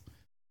concerts?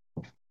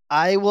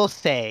 I will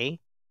say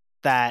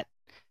that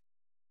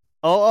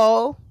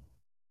OO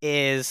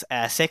is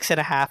a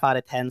 6.5 out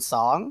of 10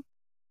 song,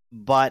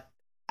 but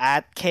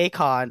at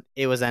KCON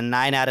it was a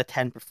 9 out of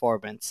 10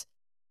 performance.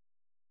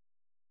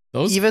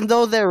 Even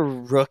though they're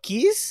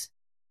rookies,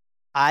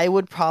 I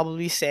would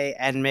probably say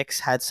NMIXX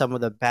had some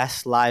of the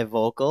best live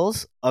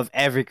vocals of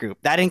every group.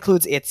 That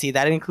includes ITZY,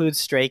 that includes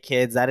Stray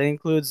Kids, that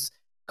includes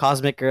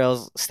Cosmic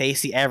Girls,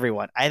 STAYC,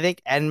 everyone. I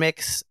think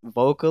NMIXX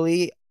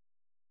vocally,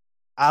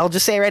 I'll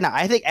just say right now,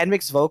 I think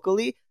NMIXX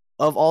vocally,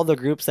 of all the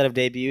groups that have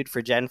debuted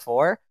for Gen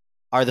 4,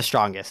 are the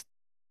strongest.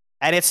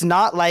 And it's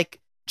not like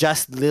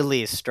just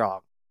Lily is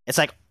strong. It's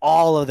like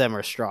all of them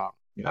are strong.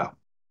 Yeah.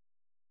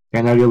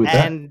 Can't argue with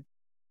that.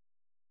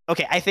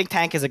 Okay, I think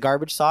Tank is a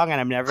garbage song, and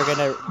I'm never going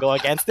to go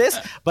against this,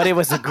 but it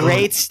was a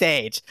great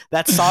stage.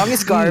 That song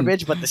is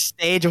garbage, but the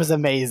stage was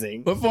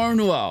amazing. Performed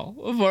well.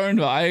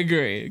 I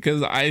agree,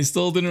 because I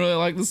still didn't really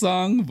like the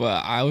song,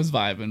 but I was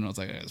vibing. I was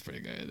like, it's pretty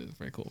good. It's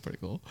pretty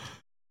cool.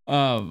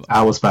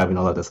 I was vibing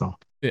all of the song.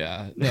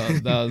 Yeah, no,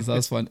 that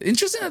was fun.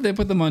 Interesting that they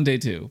put them on day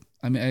 2.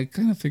 I mean, I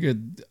kind of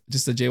figured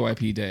just a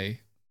JYP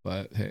day,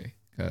 but hey,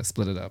 gotta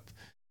split it up.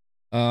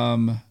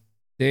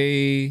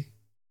 Day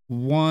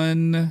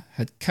 1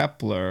 had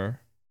Kep1er.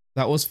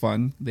 That was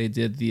fun. They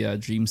did the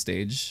dream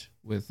stage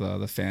with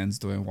the fans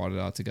doing Water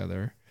Out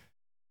together.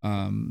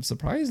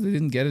 Surprised they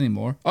didn't get any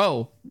more.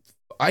 Oh,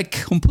 I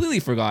completely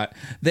forgot.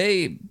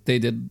 They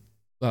did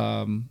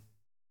La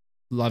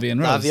Vie en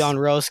Rose. La Vie en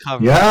Rose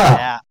cover.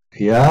 Yeah.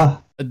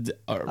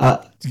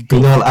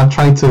 I'm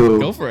trying to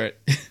go for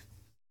it.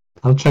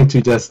 I'm trying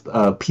to just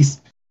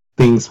piece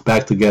things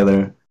back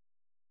together.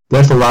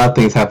 There's a lot of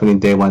things happening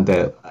day 1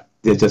 that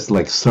they're just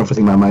like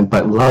surfacing my mind.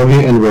 But La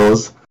Vie en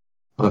Rose,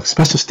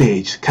 special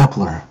stage,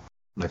 Kep1er.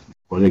 Like,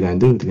 what are they gonna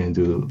do? They're gonna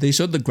do. They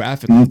showed the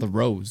graphic of the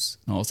rose,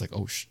 and I was like,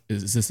 "Oh,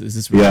 is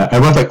this real?" Yeah,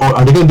 everyone's like, "Oh,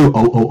 are they gonna do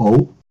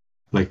O?"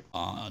 Like,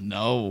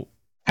 no.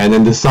 And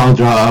then the song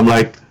drop. I'm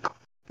like,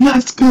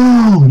 "Let's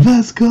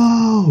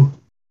go!"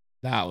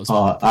 That was.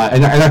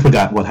 And I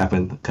forgot what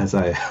happened because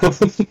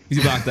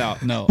He's blacked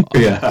out. No.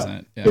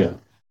 Yeah.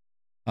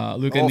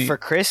 Luke. For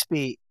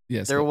Crispy,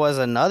 there was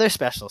another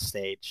special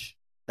stage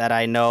that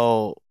I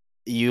know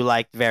you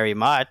liked very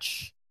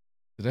much.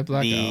 Did I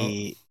black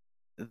out?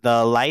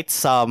 The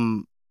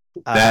lightsome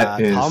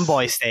That is-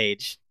 tomboy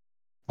stage.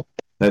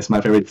 That's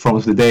my favorite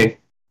performance of the day.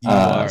 You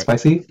are-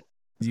 Spicy.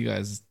 You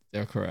guys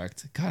are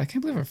correct. God, I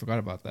can't believe I forgot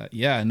about that.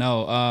 Yeah,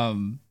 no.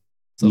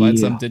 So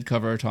Lightsome did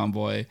cover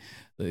Tomboy.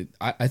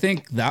 I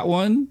think that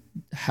one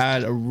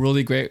had a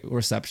really great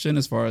reception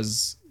as far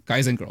as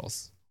guys and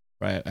girls,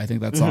 right? I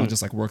think that song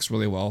just like works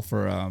really well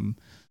for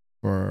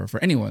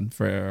anyone,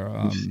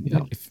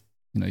 if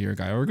you're a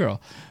guy or a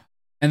girl.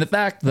 And the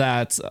fact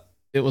that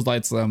it was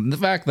Lightsome, the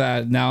fact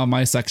that now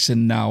my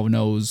section now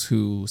knows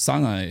who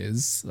Sanga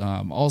is,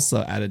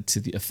 also added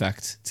to the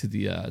effect to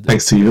the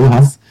Thanks to you,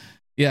 huh?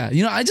 Yeah,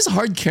 I just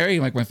hard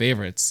carry like my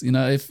favorites.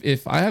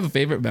 If I have a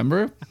favorite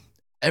member,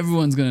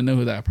 everyone's gonna know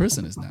who that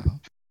person is now.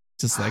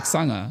 Just like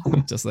Sanga,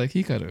 just like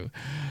Hikaru,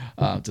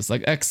 just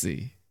like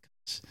Exy.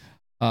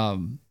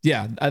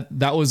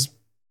 That was.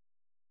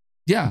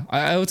 Yeah,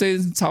 I would say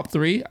top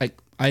 3.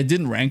 I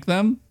didn't rank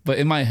them, but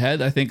in my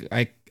head, I think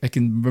I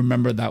can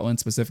remember that one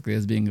specifically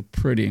as being a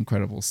pretty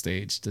incredible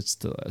stage,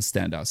 just a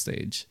standout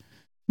stage.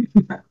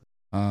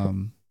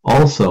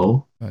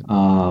 Also,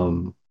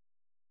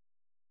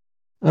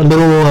 a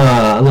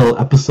little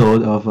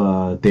episode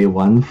of Day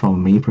One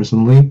from me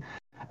personally.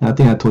 I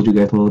think I told you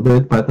guys a little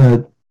bit, but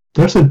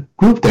there's a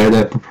group there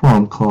that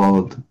performed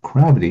called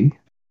Gravity,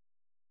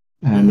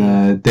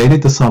 and they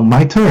did the song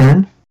 "My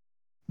Turn,"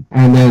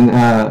 and then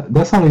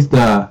that song is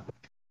the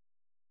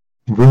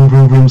 "Vroom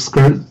Vroom Vroom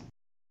Skirt."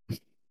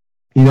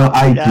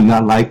 I do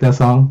not like that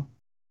song,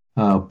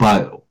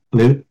 but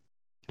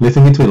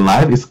listening to it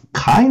live is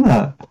kind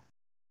of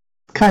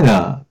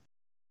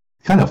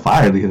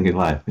fire listening to it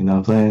live. You know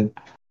what I'm saying?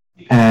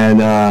 And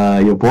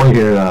your boy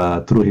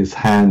here threw his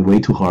hand way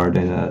too hard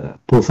and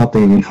pulled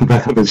something in the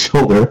back of his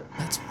shoulder.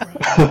 That's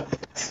right.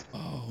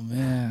 Oh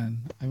man,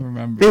 I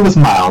remember. It was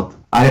mild.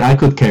 I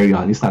could carry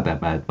on. It's not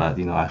that bad, but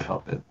I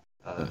felt it.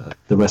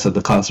 The rest of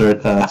the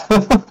concert, but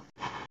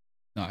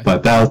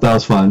that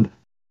was fun.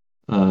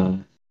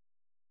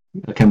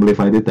 I can't believe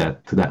I did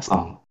that to that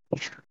song.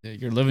 Yeah,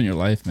 you're living your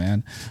life,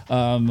 man.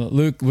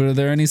 Luke, were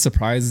there any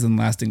surprises and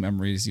lasting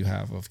memories you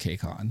have of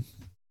KCON?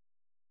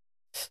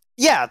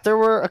 Yeah, there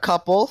were a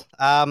couple.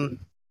 I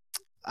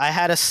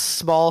had a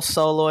small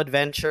solo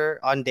adventure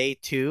on day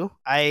 2.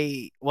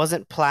 I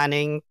wasn't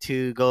planning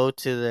to go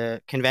to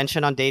the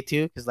convention on day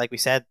 2 because, like we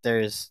said,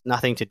 there's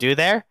nothing to do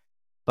there.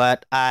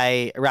 But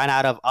I ran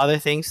out of other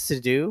things to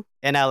do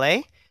in LA.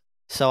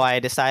 So I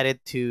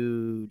decided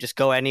to just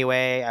go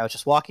anyway. I was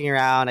just walking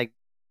around. I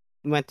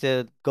went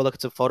to go look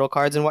at some photo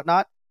cards and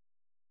whatnot.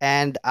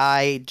 And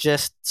I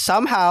just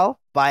somehow,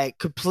 by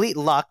complete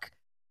luck,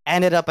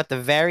 ended up at the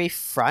very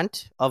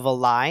front of a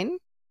line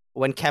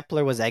when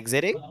Kep1er was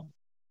exiting.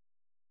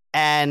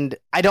 And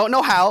I don't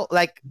know how,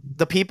 like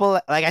the people,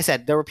 like I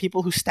said, there were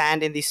people who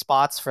stand in these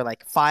spots for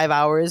like 5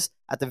 hours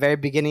at the very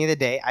beginning of the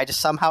day. I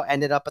just somehow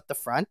ended up at the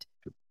front.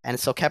 And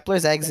so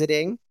Kep1er's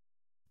exiting.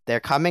 They're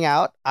coming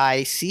out.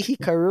 I see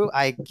Hikaru.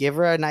 I give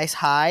her a nice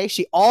hi.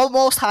 She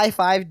almost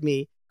high-fived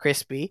me,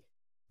 Crispy.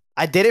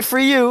 I did it for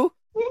you.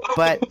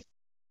 But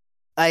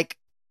like,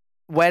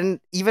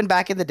 even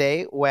back in the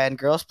day when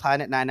Girls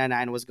Planet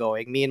 999 was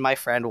going, me and my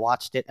friend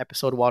watched it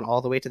episode 1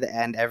 all the way to the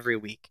end every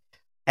week.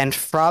 And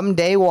from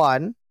day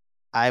 1,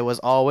 I was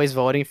always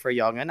voting for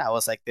Youngun. I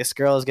was like, this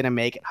girl is going to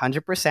make it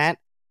 100%.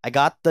 I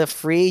got the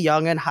free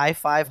Youngun high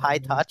five, high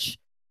touch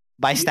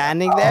by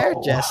standing there.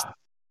 Just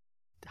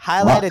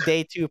highlight of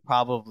day 2,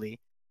 probably.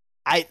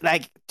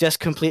 I just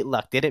complete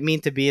luck. Didn't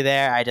mean to be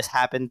there. I just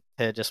happened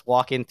to just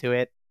walk into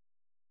it.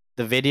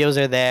 The videos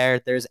are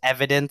there. There's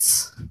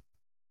evidence.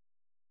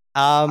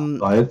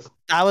 That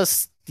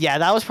was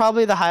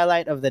probably the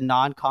highlight of the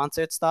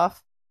non-concert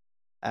stuff.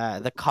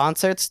 The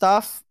concert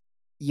stuff,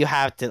 you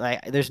have to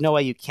there's no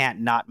way you can't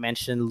not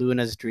mention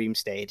Luna's Dream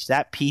stage.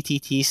 That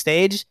PTT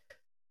stage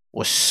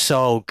was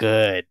so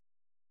good.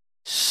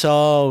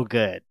 So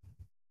good.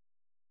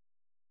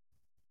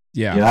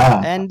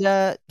 Yeah. And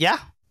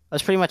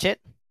that's pretty much it.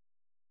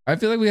 I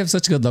feel like we have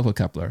such good luck with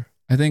Kep1er.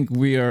 I think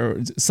we are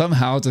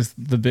somehow just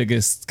the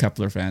biggest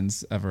Kep1er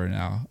fans ever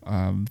now.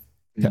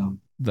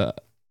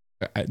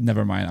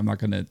 Never mind. I'm not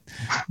gonna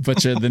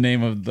butcher the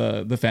name of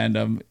the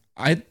fandom.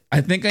 I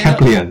think I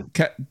know.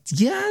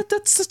 Yeah,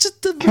 that's such a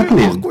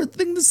very awkward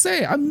thing to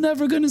say. I'm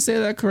never gonna say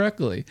that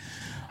correctly.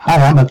 Hi,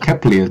 I'm a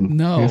Kep1er.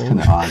 No, it's kind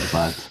of odd,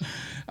 but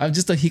I'm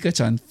just a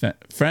Hika-chan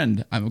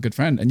friend. I'm a good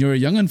friend, and you're a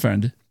Youngun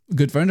friend, a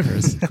good friend of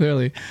hers.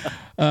 Clearly,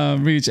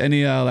 Reach,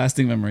 any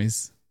lasting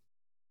memories?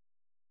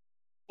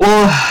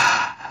 Well,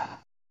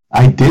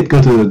 I did go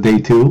to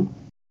day 2.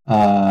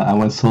 I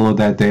went solo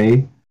that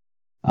day.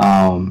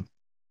 I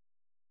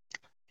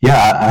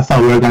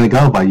thought we were gonna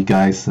go, but you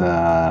guys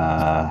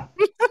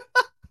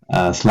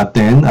slept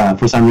in.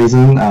 For some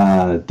reason,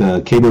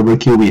 the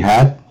K-barbecue we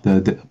had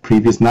the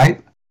previous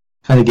night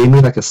kind of gave me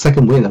like a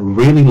second wind, a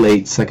really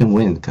late second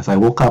wind, because I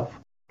woke up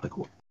like,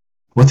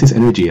 what's this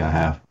energy I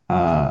have?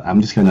 I'm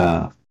just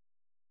gonna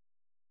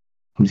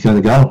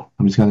go.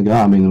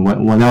 I mean,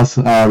 when else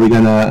are we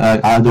gonna?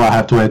 Do I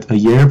have to wait a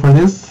year for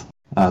this?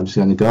 I'm just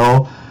gonna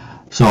go.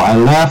 So I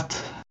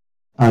left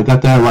I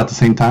got there about the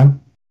same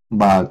time,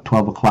 about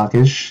 12 o'clock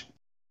ish,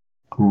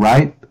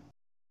 right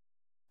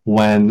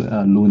when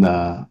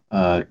Luna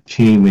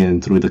came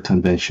in through the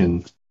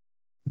convention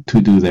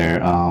to do their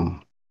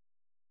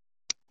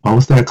what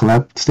was their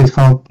collab stage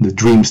called? The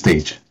Dream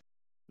Stage.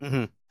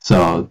 Mm-hmm.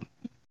 So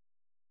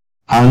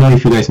I don't know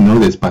if you guys know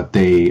this, but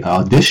they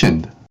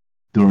auditioned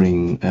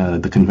during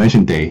the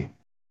convention day.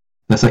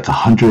 There's like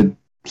 100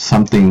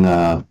 something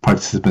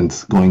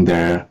participants going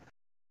there,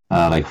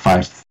 like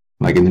five,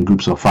 like in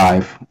groups of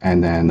five,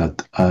 and then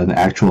an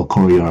actual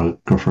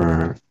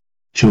choreographer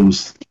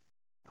chose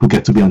who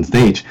get to be on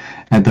stage.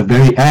 At the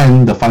very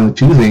end, the final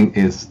choosing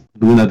is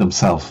Luna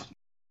themselves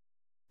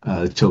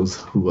chose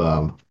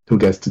who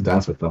gets to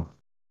dance with them.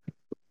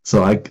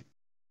 So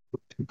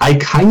I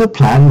kind of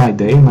planned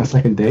my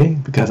second day,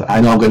 because I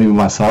know I'm going to be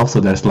myself, so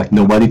there's like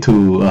nobody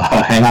to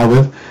hang out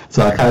with.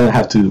 So I kind of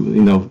have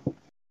to,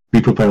 be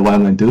prepared what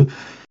I'm going to do.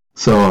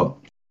 So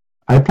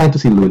I plan to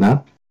see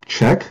Luna,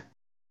 check.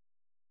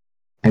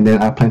 And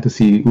then I plan to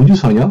see Uju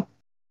Sonya,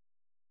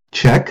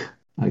 check.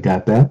 I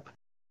got that.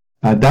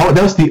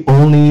 That was the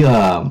only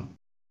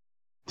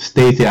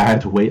stage that I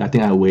had to wait. I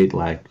think I wait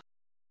like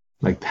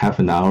half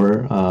an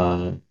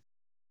hour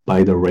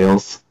by the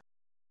rails.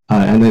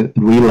 And then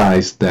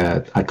realized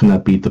that I could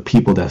not beat the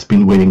people that's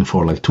been waiting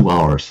for like 2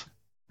 hours,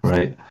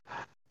 right?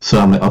 So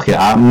I'm like, okay,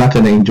 I'm not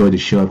gonna enjoy the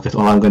show, because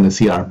all I'm gonna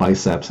see are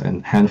biceps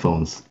and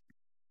handphones.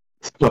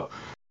 So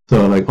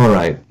like, all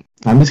right,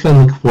 I'm just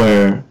gonna look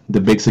where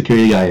the big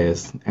security guy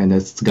is, and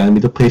it's gonna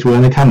be the place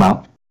where they come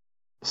out.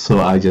 So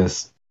I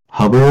just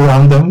hover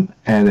around them,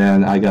 and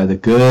then I got a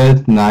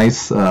good,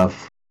 nice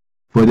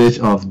footage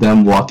of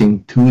them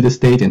walking to the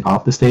stage and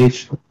off the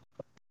stage.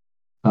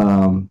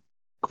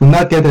 Could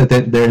not get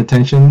their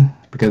attention,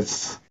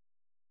 because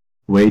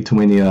way too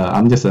many.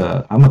 I'm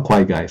a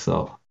quiet guy,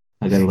 so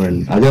I gotta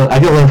learn. I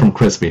gotta learn from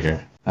Crispy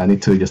here. I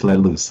need to just let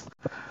loose.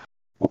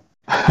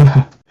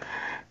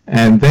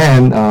 And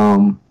then I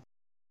don't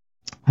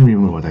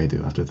remember what I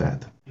do after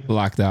that.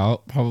 Blacked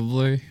out,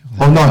 probably.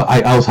 Oh no,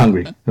 I was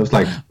hungry. It was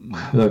like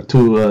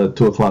 2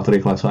 o'clock, 3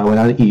 o'clock. So I went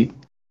out to eat,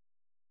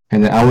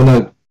 and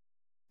then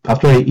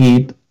after I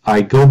eat,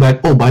 I go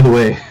back. Oh, by the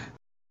way,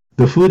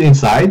 the food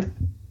inside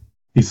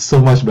is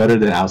so much better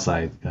than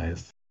outside,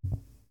 guys.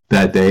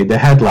 That day they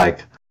had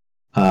like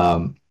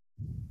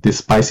this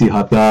spicy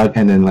hot dog,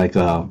 and then like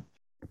the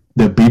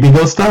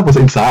BBQ stuff was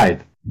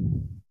inside.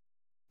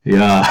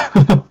 Yeah,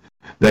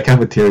 the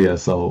cafeteria.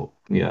 So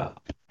yeah,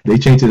 they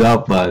changed it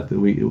up, but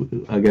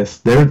I guess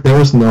there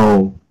was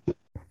no,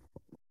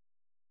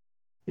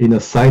 in the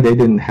site they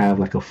didn't have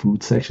like a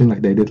food section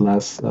like they did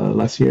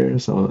last year.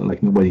 So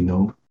like nobody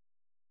know.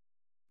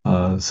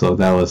 So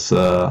that was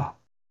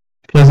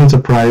pleasant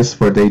surprise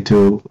for day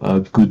 2.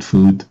 Good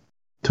food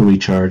to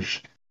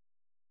recharge.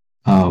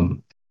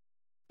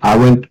 I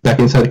went back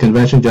inside the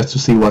convention just to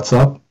see what's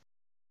up.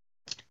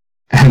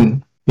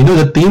 And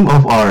the theme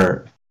of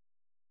our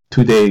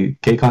 2-day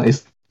KCON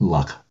is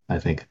luck, I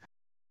think.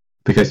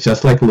 Because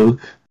just like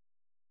Luke,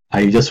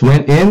 I just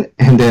went in,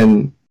 and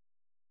then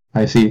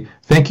I see,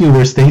 thank you,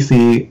 we're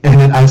Stacy, and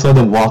then I saw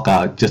them walk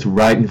out just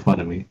right in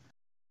front of me.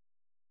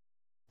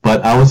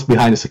 But I was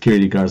behind the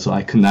security guard, so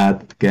I could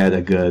not get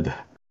a good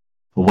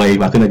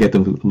wave. I couldn't get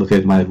them to look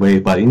at my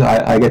wave, but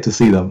I get to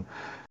see them,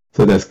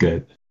 so that's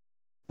good.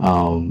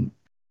 And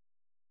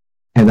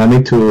I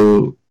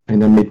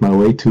made my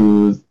way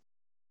to,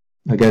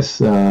 I guess,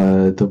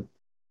 the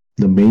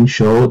main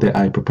show that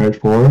I prepared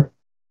for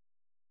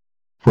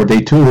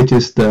day 2, which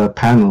is the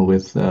panel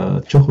with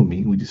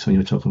Chokumi, Uji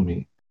Sonya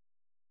Chokumi.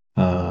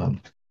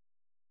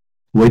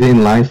 Waited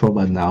in line for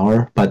about an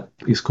hour, but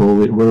it's cool.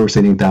 We were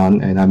sitting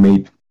down, and I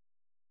made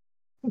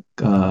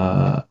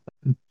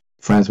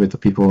friends with the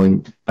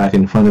people back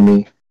in front of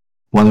me.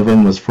 One of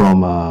them was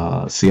from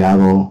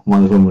Seattle.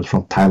 One of them was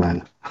from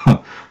Thailand.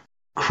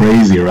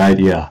 Crazy, right?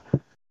 Yeah.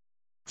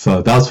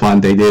 So that was fun.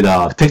 They did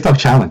a TikTok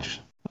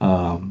challenge.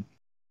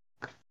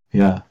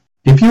 Yeah.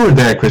 If you were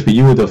there, Crispy,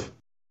 you would have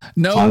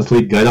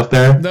honestly got up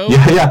there. No.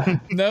 Yeah.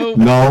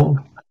 No.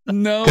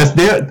 Because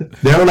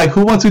they were like,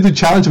 who wants to do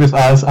challenge with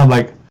us? I'm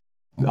like,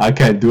 I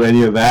can't do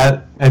any of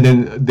that. And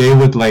then they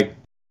would like,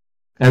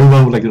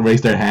 everyone would like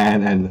raise their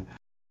hand, and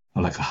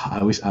I'm like,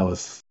 I wish I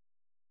was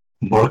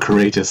more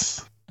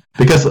courageous.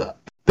 Because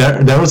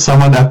there was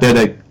someone up there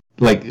that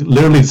like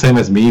literally the same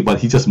as me, but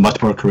he's just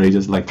much more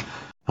courageous. Like,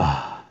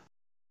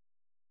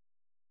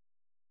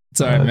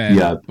 it's all right, man.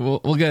 Yeah,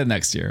 we'll get it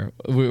next year.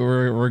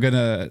 We're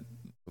gonna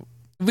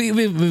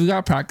we've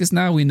got practice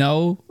now. We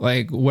know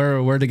like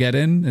where to get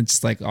in. It's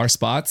just like our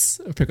spots,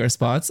 pick our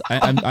spots.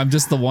 I'm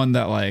just the one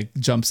that like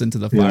jumps into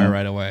the fire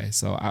right away.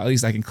 So at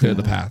least I can clear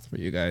the path for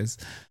you guys.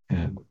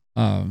 Yeah.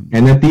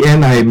 And at the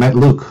end, I met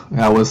Luke.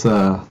 I was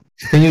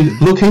can you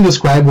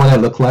describe what I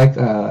look like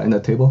in the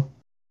table?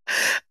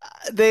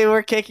 They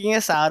were kicking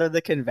us out of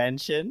the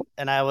convention,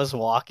 and I was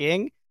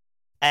walking,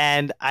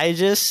 and I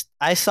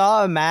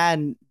saw a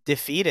man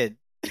defeated.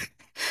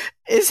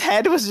 His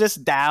head was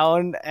just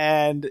down,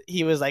 and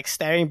he was like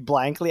staring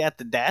blankly at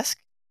the desk.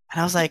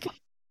 And I was like,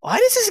 why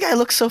does this guy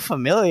look so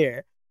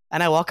familiar?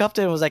 and I walk up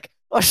to him and was like,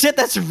 "Oh shit,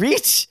 that's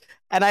Reach!"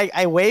 And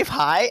I wave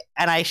hi,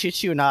 and I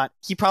shit you not,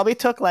 he probably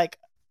took like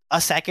a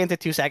second to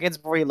 2 seconds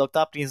before he looked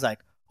up, and he's like,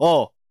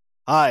 "Oh,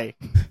 hi."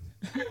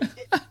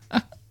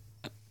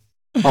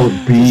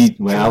 Oh, beat,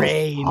 man. I was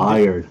Drained.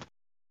 tired.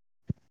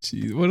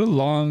 Jeez, what a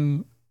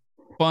long,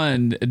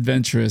 fun,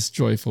 adventurous,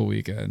 joyful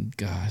weekend.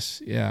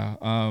 Gosh, yeah.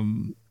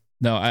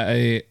 No,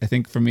 I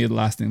think for me the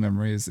lasting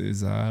memories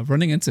is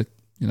running into,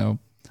 you know,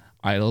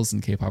 idols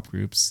and K-pop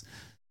groups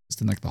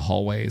just in like the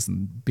hallways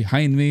and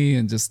behind me,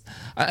 and just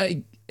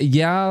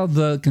yeah,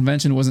 the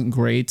convention wasn't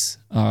great.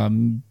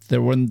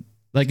 There weren't,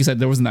 like you said,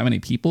 there wasn't that many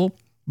people,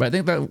 but I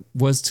think that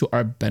was to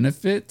our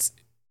benefit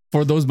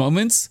for those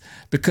moments,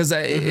 because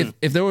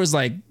if there was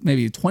like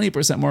maybe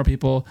 20% more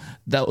people,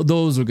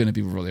 those were going to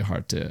be really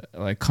hard to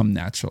like come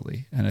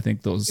naturally. And I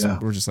think those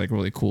were just like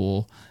really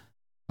cool,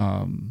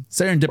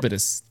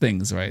 serendipitous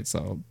things, right?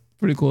 So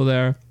pretty cool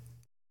there.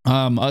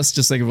 Us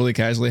just like really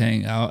casually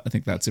hanging out, I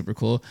think that's super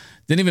cool.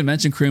 Didn't even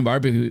mention Korean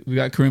barbecue. We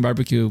got Korean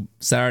barbecue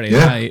Saturday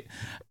night.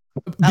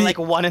 At like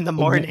 1 a.m.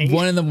 1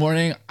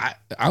 a.m.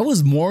 I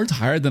was more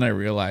tired than I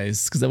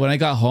realized, because when I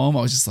got home,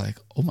 I was just like,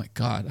 oh my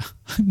God,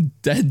 I'm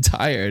dead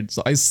tired.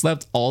 So I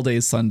slept all day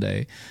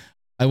Sunday.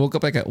 I woke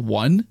up like at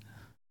 1.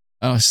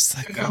 I was just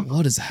like, oh,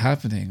 what is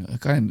happening?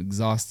 Like, I'm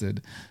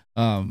exhausted.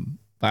 But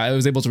I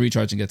was able to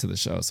recharge and get to the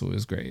show, so it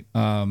was great.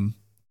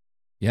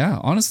 Yeah,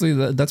 honestly,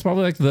 that's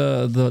probably like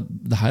the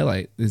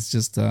highlight. Is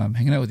just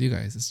hanging out with you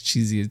guys. As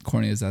cheesy and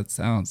corny as that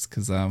sounds,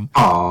 because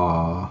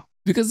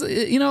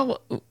you know,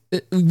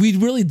 we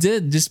really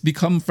did just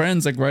become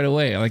friends like right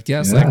away. Like,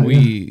 yes,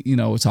 we, you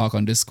know, talk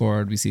on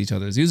Discord, we see each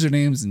other's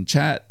usernames and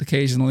chat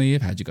occasionally.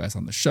 I've had you guys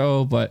on the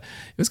show, but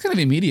it was kind of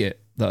immediate.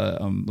 The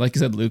like you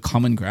said, Luke,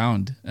 common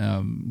ground,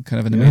 kind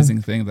of an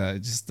amazing thing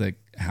that just like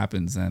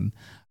happens. And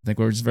I think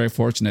we're just very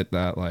fortunate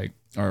that like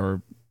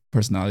our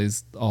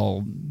personalities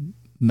all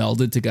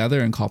melded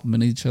together and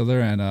complement each other,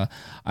 and I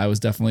was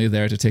definitely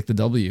there to take the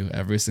W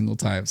every single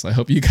time. So I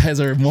hope you guys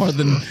are more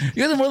than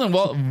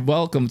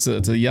welcome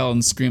to yell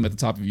and scream at the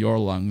top of your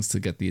lungs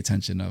to get the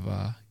attention of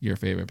your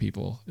favorite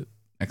people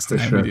next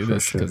time we do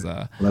this. Because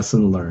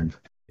lesson learned.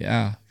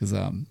 Yeah, because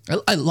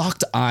I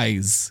locked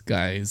eyes,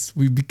 guys.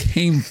 We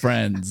became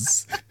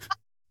friends.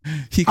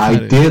 I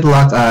did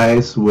lock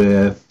eyes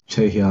with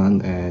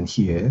Chaehyun and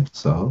Hye,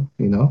 so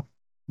you know.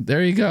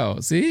 There you go.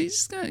 See, you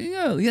just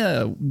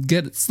gotta,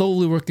 get it,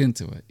 slowly work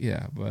into it.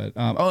 Yeah, but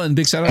and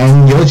big shout out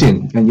and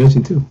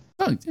Yojin too.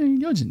 Oh, yeah,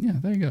 Yojin. Yeah,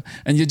 there you go.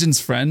 And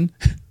Yojin's friend.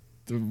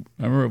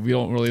 Remember, we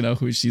don't really know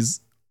who she is,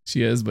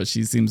 but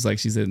she seems like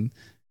she's in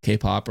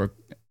K-pop or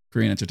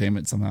Korean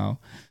entertainment somehow.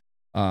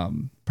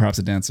 Perhaps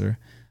a dancer.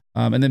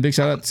 And then big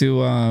shout out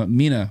to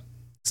Mina.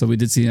 So we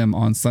did see him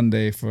on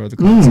Sunday for the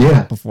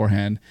concert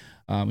beforehand.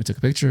 We took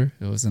a picture.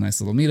 It was a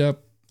nice little meetup.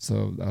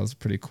 So that was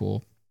pretty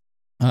cool.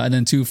 And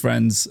then 2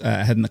 friends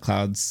head in the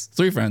clouds.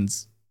 3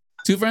 friends.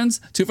 2 friends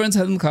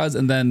head in the clouds.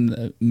 And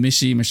then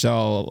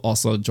Michelle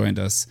also joined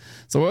us.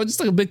 So we're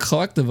just like a big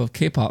collective of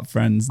K-pop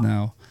friends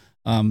now.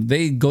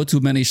 They go to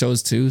many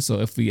shows too.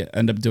 So if we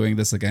end up doing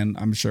this again,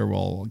 I'm sure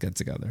we'll get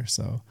together.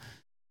 So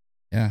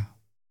yeah,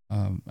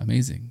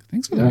 amazing.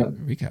 Thanks for the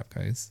recap,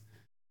 guys.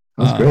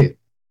 That was great.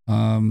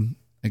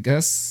 I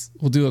guess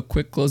we'll do a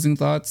quick closing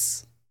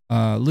thoughts.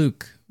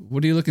 Luke,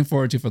 what are you looking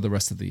forward to for the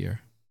rest of the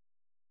year?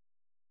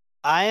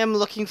 I am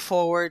looking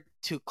forward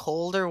to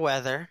colder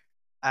weather.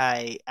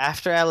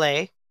 After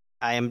LA,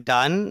 I am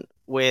done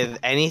with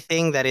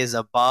anything that is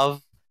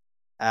above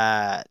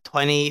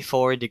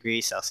 24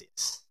 degrees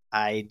Celsius.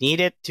 I need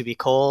it to be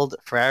cold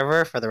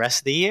forever for the rest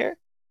of the year,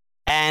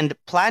 and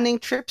planning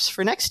trips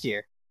for next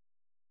year.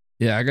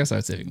 Yeah, I guess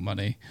I'm saving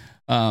money.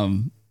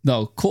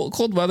 No,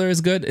 cold weather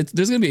is good.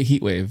 There's gonna be a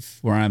heat wave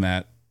where I'm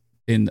at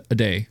in a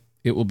day.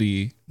 It will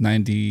be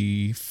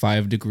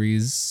 95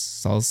 degrees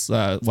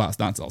Celsius. Wow, it's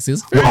not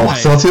Celsius. Fahrenheit.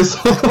 Celsius?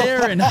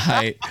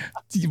 Fahrenheit.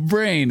 Your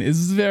brain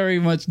is very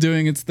much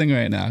doing its thing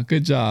right now.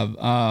 Good job.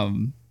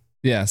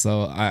 Yeah,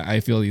 so I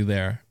feel you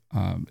there.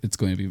 It's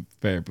going to be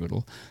very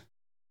brutal.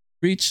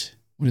 Reach,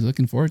 what are you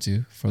looking forward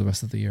to for the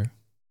rest of the year?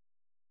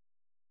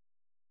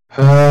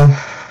 I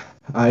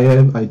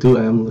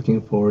am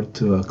looking forward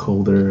to a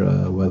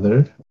colder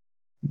weather,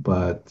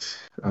 but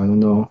I don't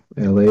know.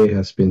 LA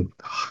has been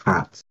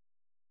hot,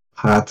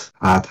 and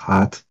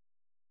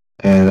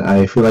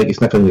I feel like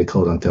it's not going to get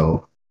cold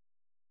until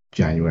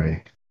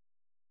January.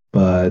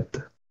 But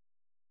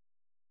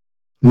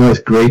it's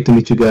great to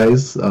meet you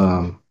guys.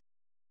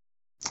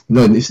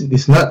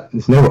 It's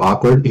never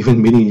awkward.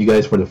 Even meeting you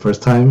guys for the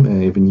first time,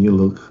 and even you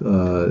look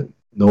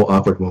no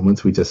awkward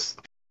moments. We just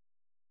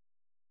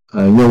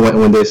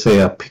when they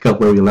say pick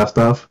up where we left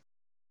off.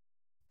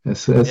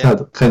 That's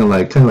how kind of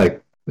like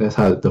that's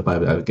how the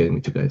vibe I was getting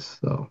with you guys.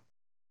 So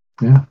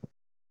yeah.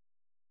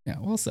 Yeah,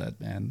 well said,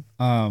 man.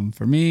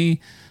 For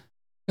me,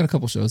 got a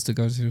couple shows to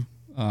go to.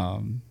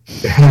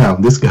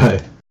 Damn, this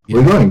guy.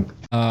 Where are you going?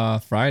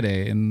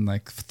 Friday in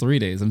like 3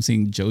 days. I'm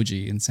seeing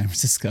Joji in San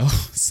Francisco.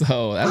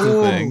 So that's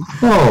a thing.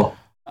 Oh.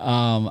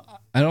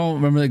 I don't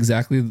remember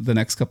exactly the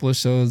next couple of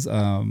shows.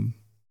 I'm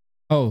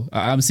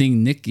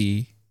seeing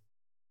Nikki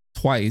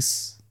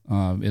twice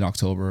in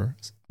October,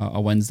 a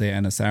Wednesday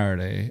and a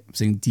Saturday. I'm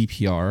seeing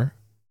DPR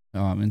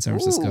in San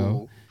Francisco.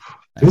 Ooh.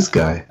 This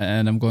guy.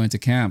 And I'm going to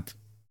camp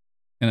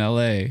in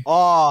LA.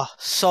 Oh,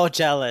 so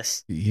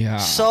jealous. Yeah.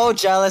 So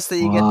jealous that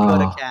you get to go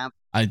to camp.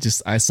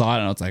 I saw it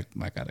and I was like,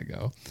 I gotta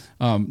go.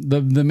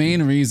 The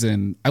main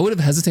reason, I would have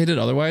hesitated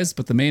otherwise,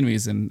 but the main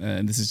reason,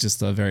 and this is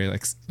just a very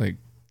like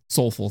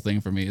soulful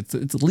thing for me, it's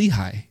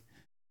Lehigh.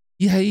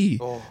 Lehigh.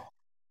 Oh,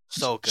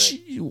 so good.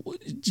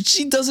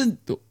 She doesn't.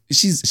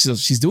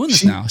 She's doing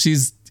this now.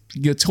 She's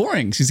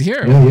touring. She's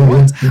here. Yeah.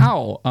 What?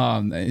 How?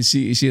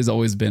 She has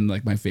always been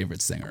like my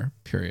favorite singer.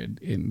 Period.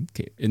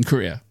 In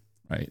Korea,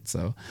 right?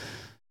 So,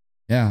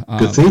 yeah.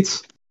 Good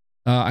seats.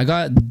 I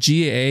got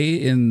GA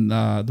in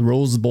the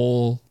Rose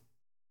Bowl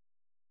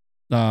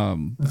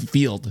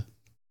field.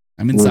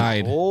 I'm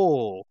inside.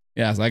 Oh.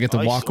 Yeah, so I get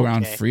to walk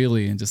around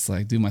freely and just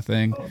like do my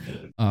thing.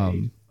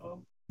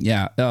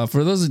 Yeah,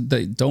 for those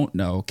that don't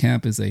know,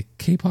 Camp is a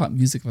K-pop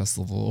music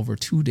festival over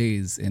 2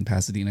 days in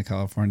Pasadena,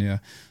 California.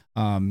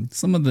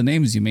 Some of the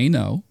names you may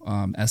know.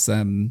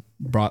 SM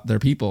brought their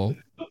people.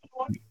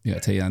 Yeah,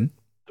 Taeyeon.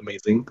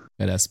 Amazing.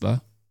 At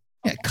aespa.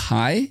 Yeah,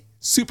 Kai,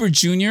 Super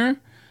Junior.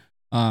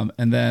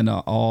 And then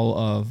all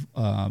of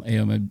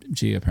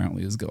AOMG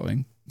apparently is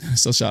going.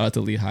 So shout out to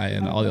Lehigh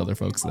and all the other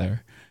folks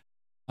there.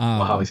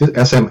 Wow, is it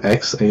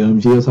SMX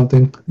AOMG or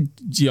something?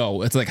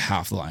 Yo, it's like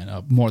half the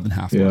lineup, more than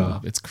half the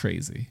lineup. It's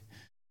crazy.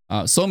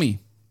 Somi,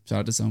 shout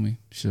out to Somi.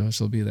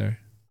 She'll be there.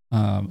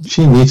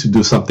 She needs to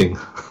do something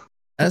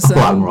a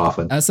lot more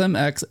often.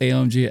 SMX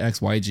AOMG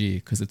XYG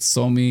because it's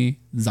Somi,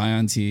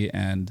 Zion T,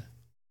 and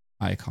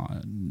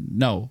Icon.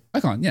 No,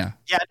 Icon. Yeah.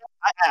 Yeah,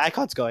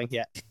 Icon's going.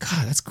 Yeah.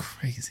 God, that's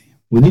crazy.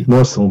 We need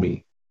more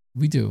Somi.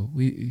 We do.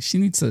 She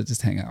needs to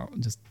just hang out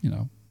and just,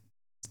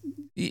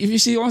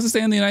 if she wants to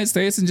stay in the United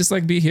States and just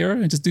like be here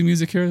and just do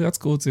music here, that's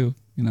cool too.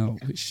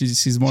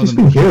 She's more She's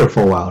than been here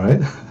for a while,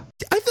 right?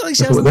 I feel like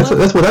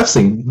that's what I've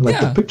seen, like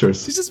the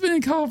pictures. She's just been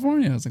in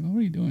California. I was like, what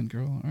are you doing,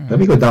 girl? All right. Let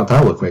me go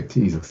downtown real quick.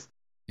 Jesus.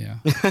 Yeah.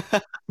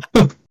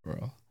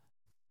 Bro.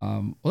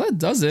 Well, that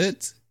does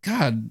it.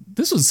 God,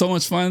 this was so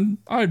much fun.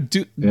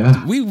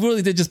 We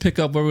really did just pick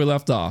up where we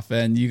left off,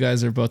 and you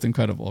guys are both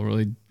incredible.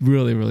 Really,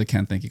 really, really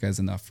can't thank you guys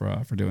enough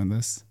for doing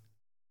this.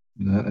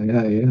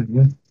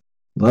 Yeah.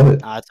 Love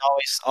it.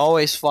 It's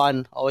always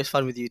fun. Always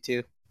fun with you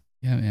too.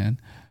 Yeah,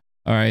 man.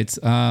 All right,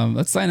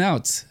 let's sign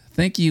out.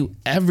 Thank you,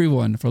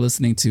 everyone, for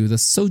listening to the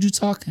Soju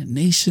Talk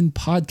Nation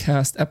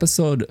podcast,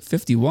 episode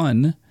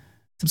 51.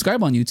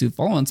 Subscribe on YouTube,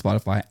 follow on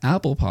Spotify,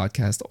 Apple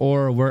Podcast,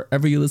 or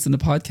wherever you listen to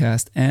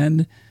podcasts,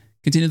 and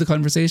continue the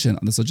conversation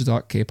on the Soju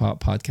Talk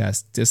K-pop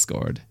podcast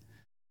Discord.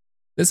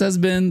 This has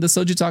been the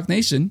Soju Talk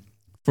Nation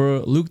for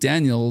Luke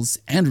Daniels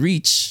and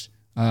Reach,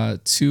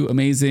 two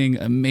amazing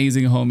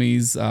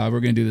homies. We're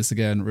going to do this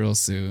again real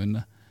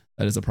soon.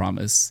 That is a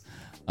promise.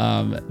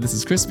 This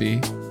is Crispy.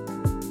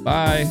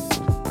 Bye.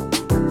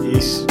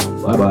 Peace.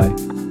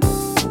 Bye-bye.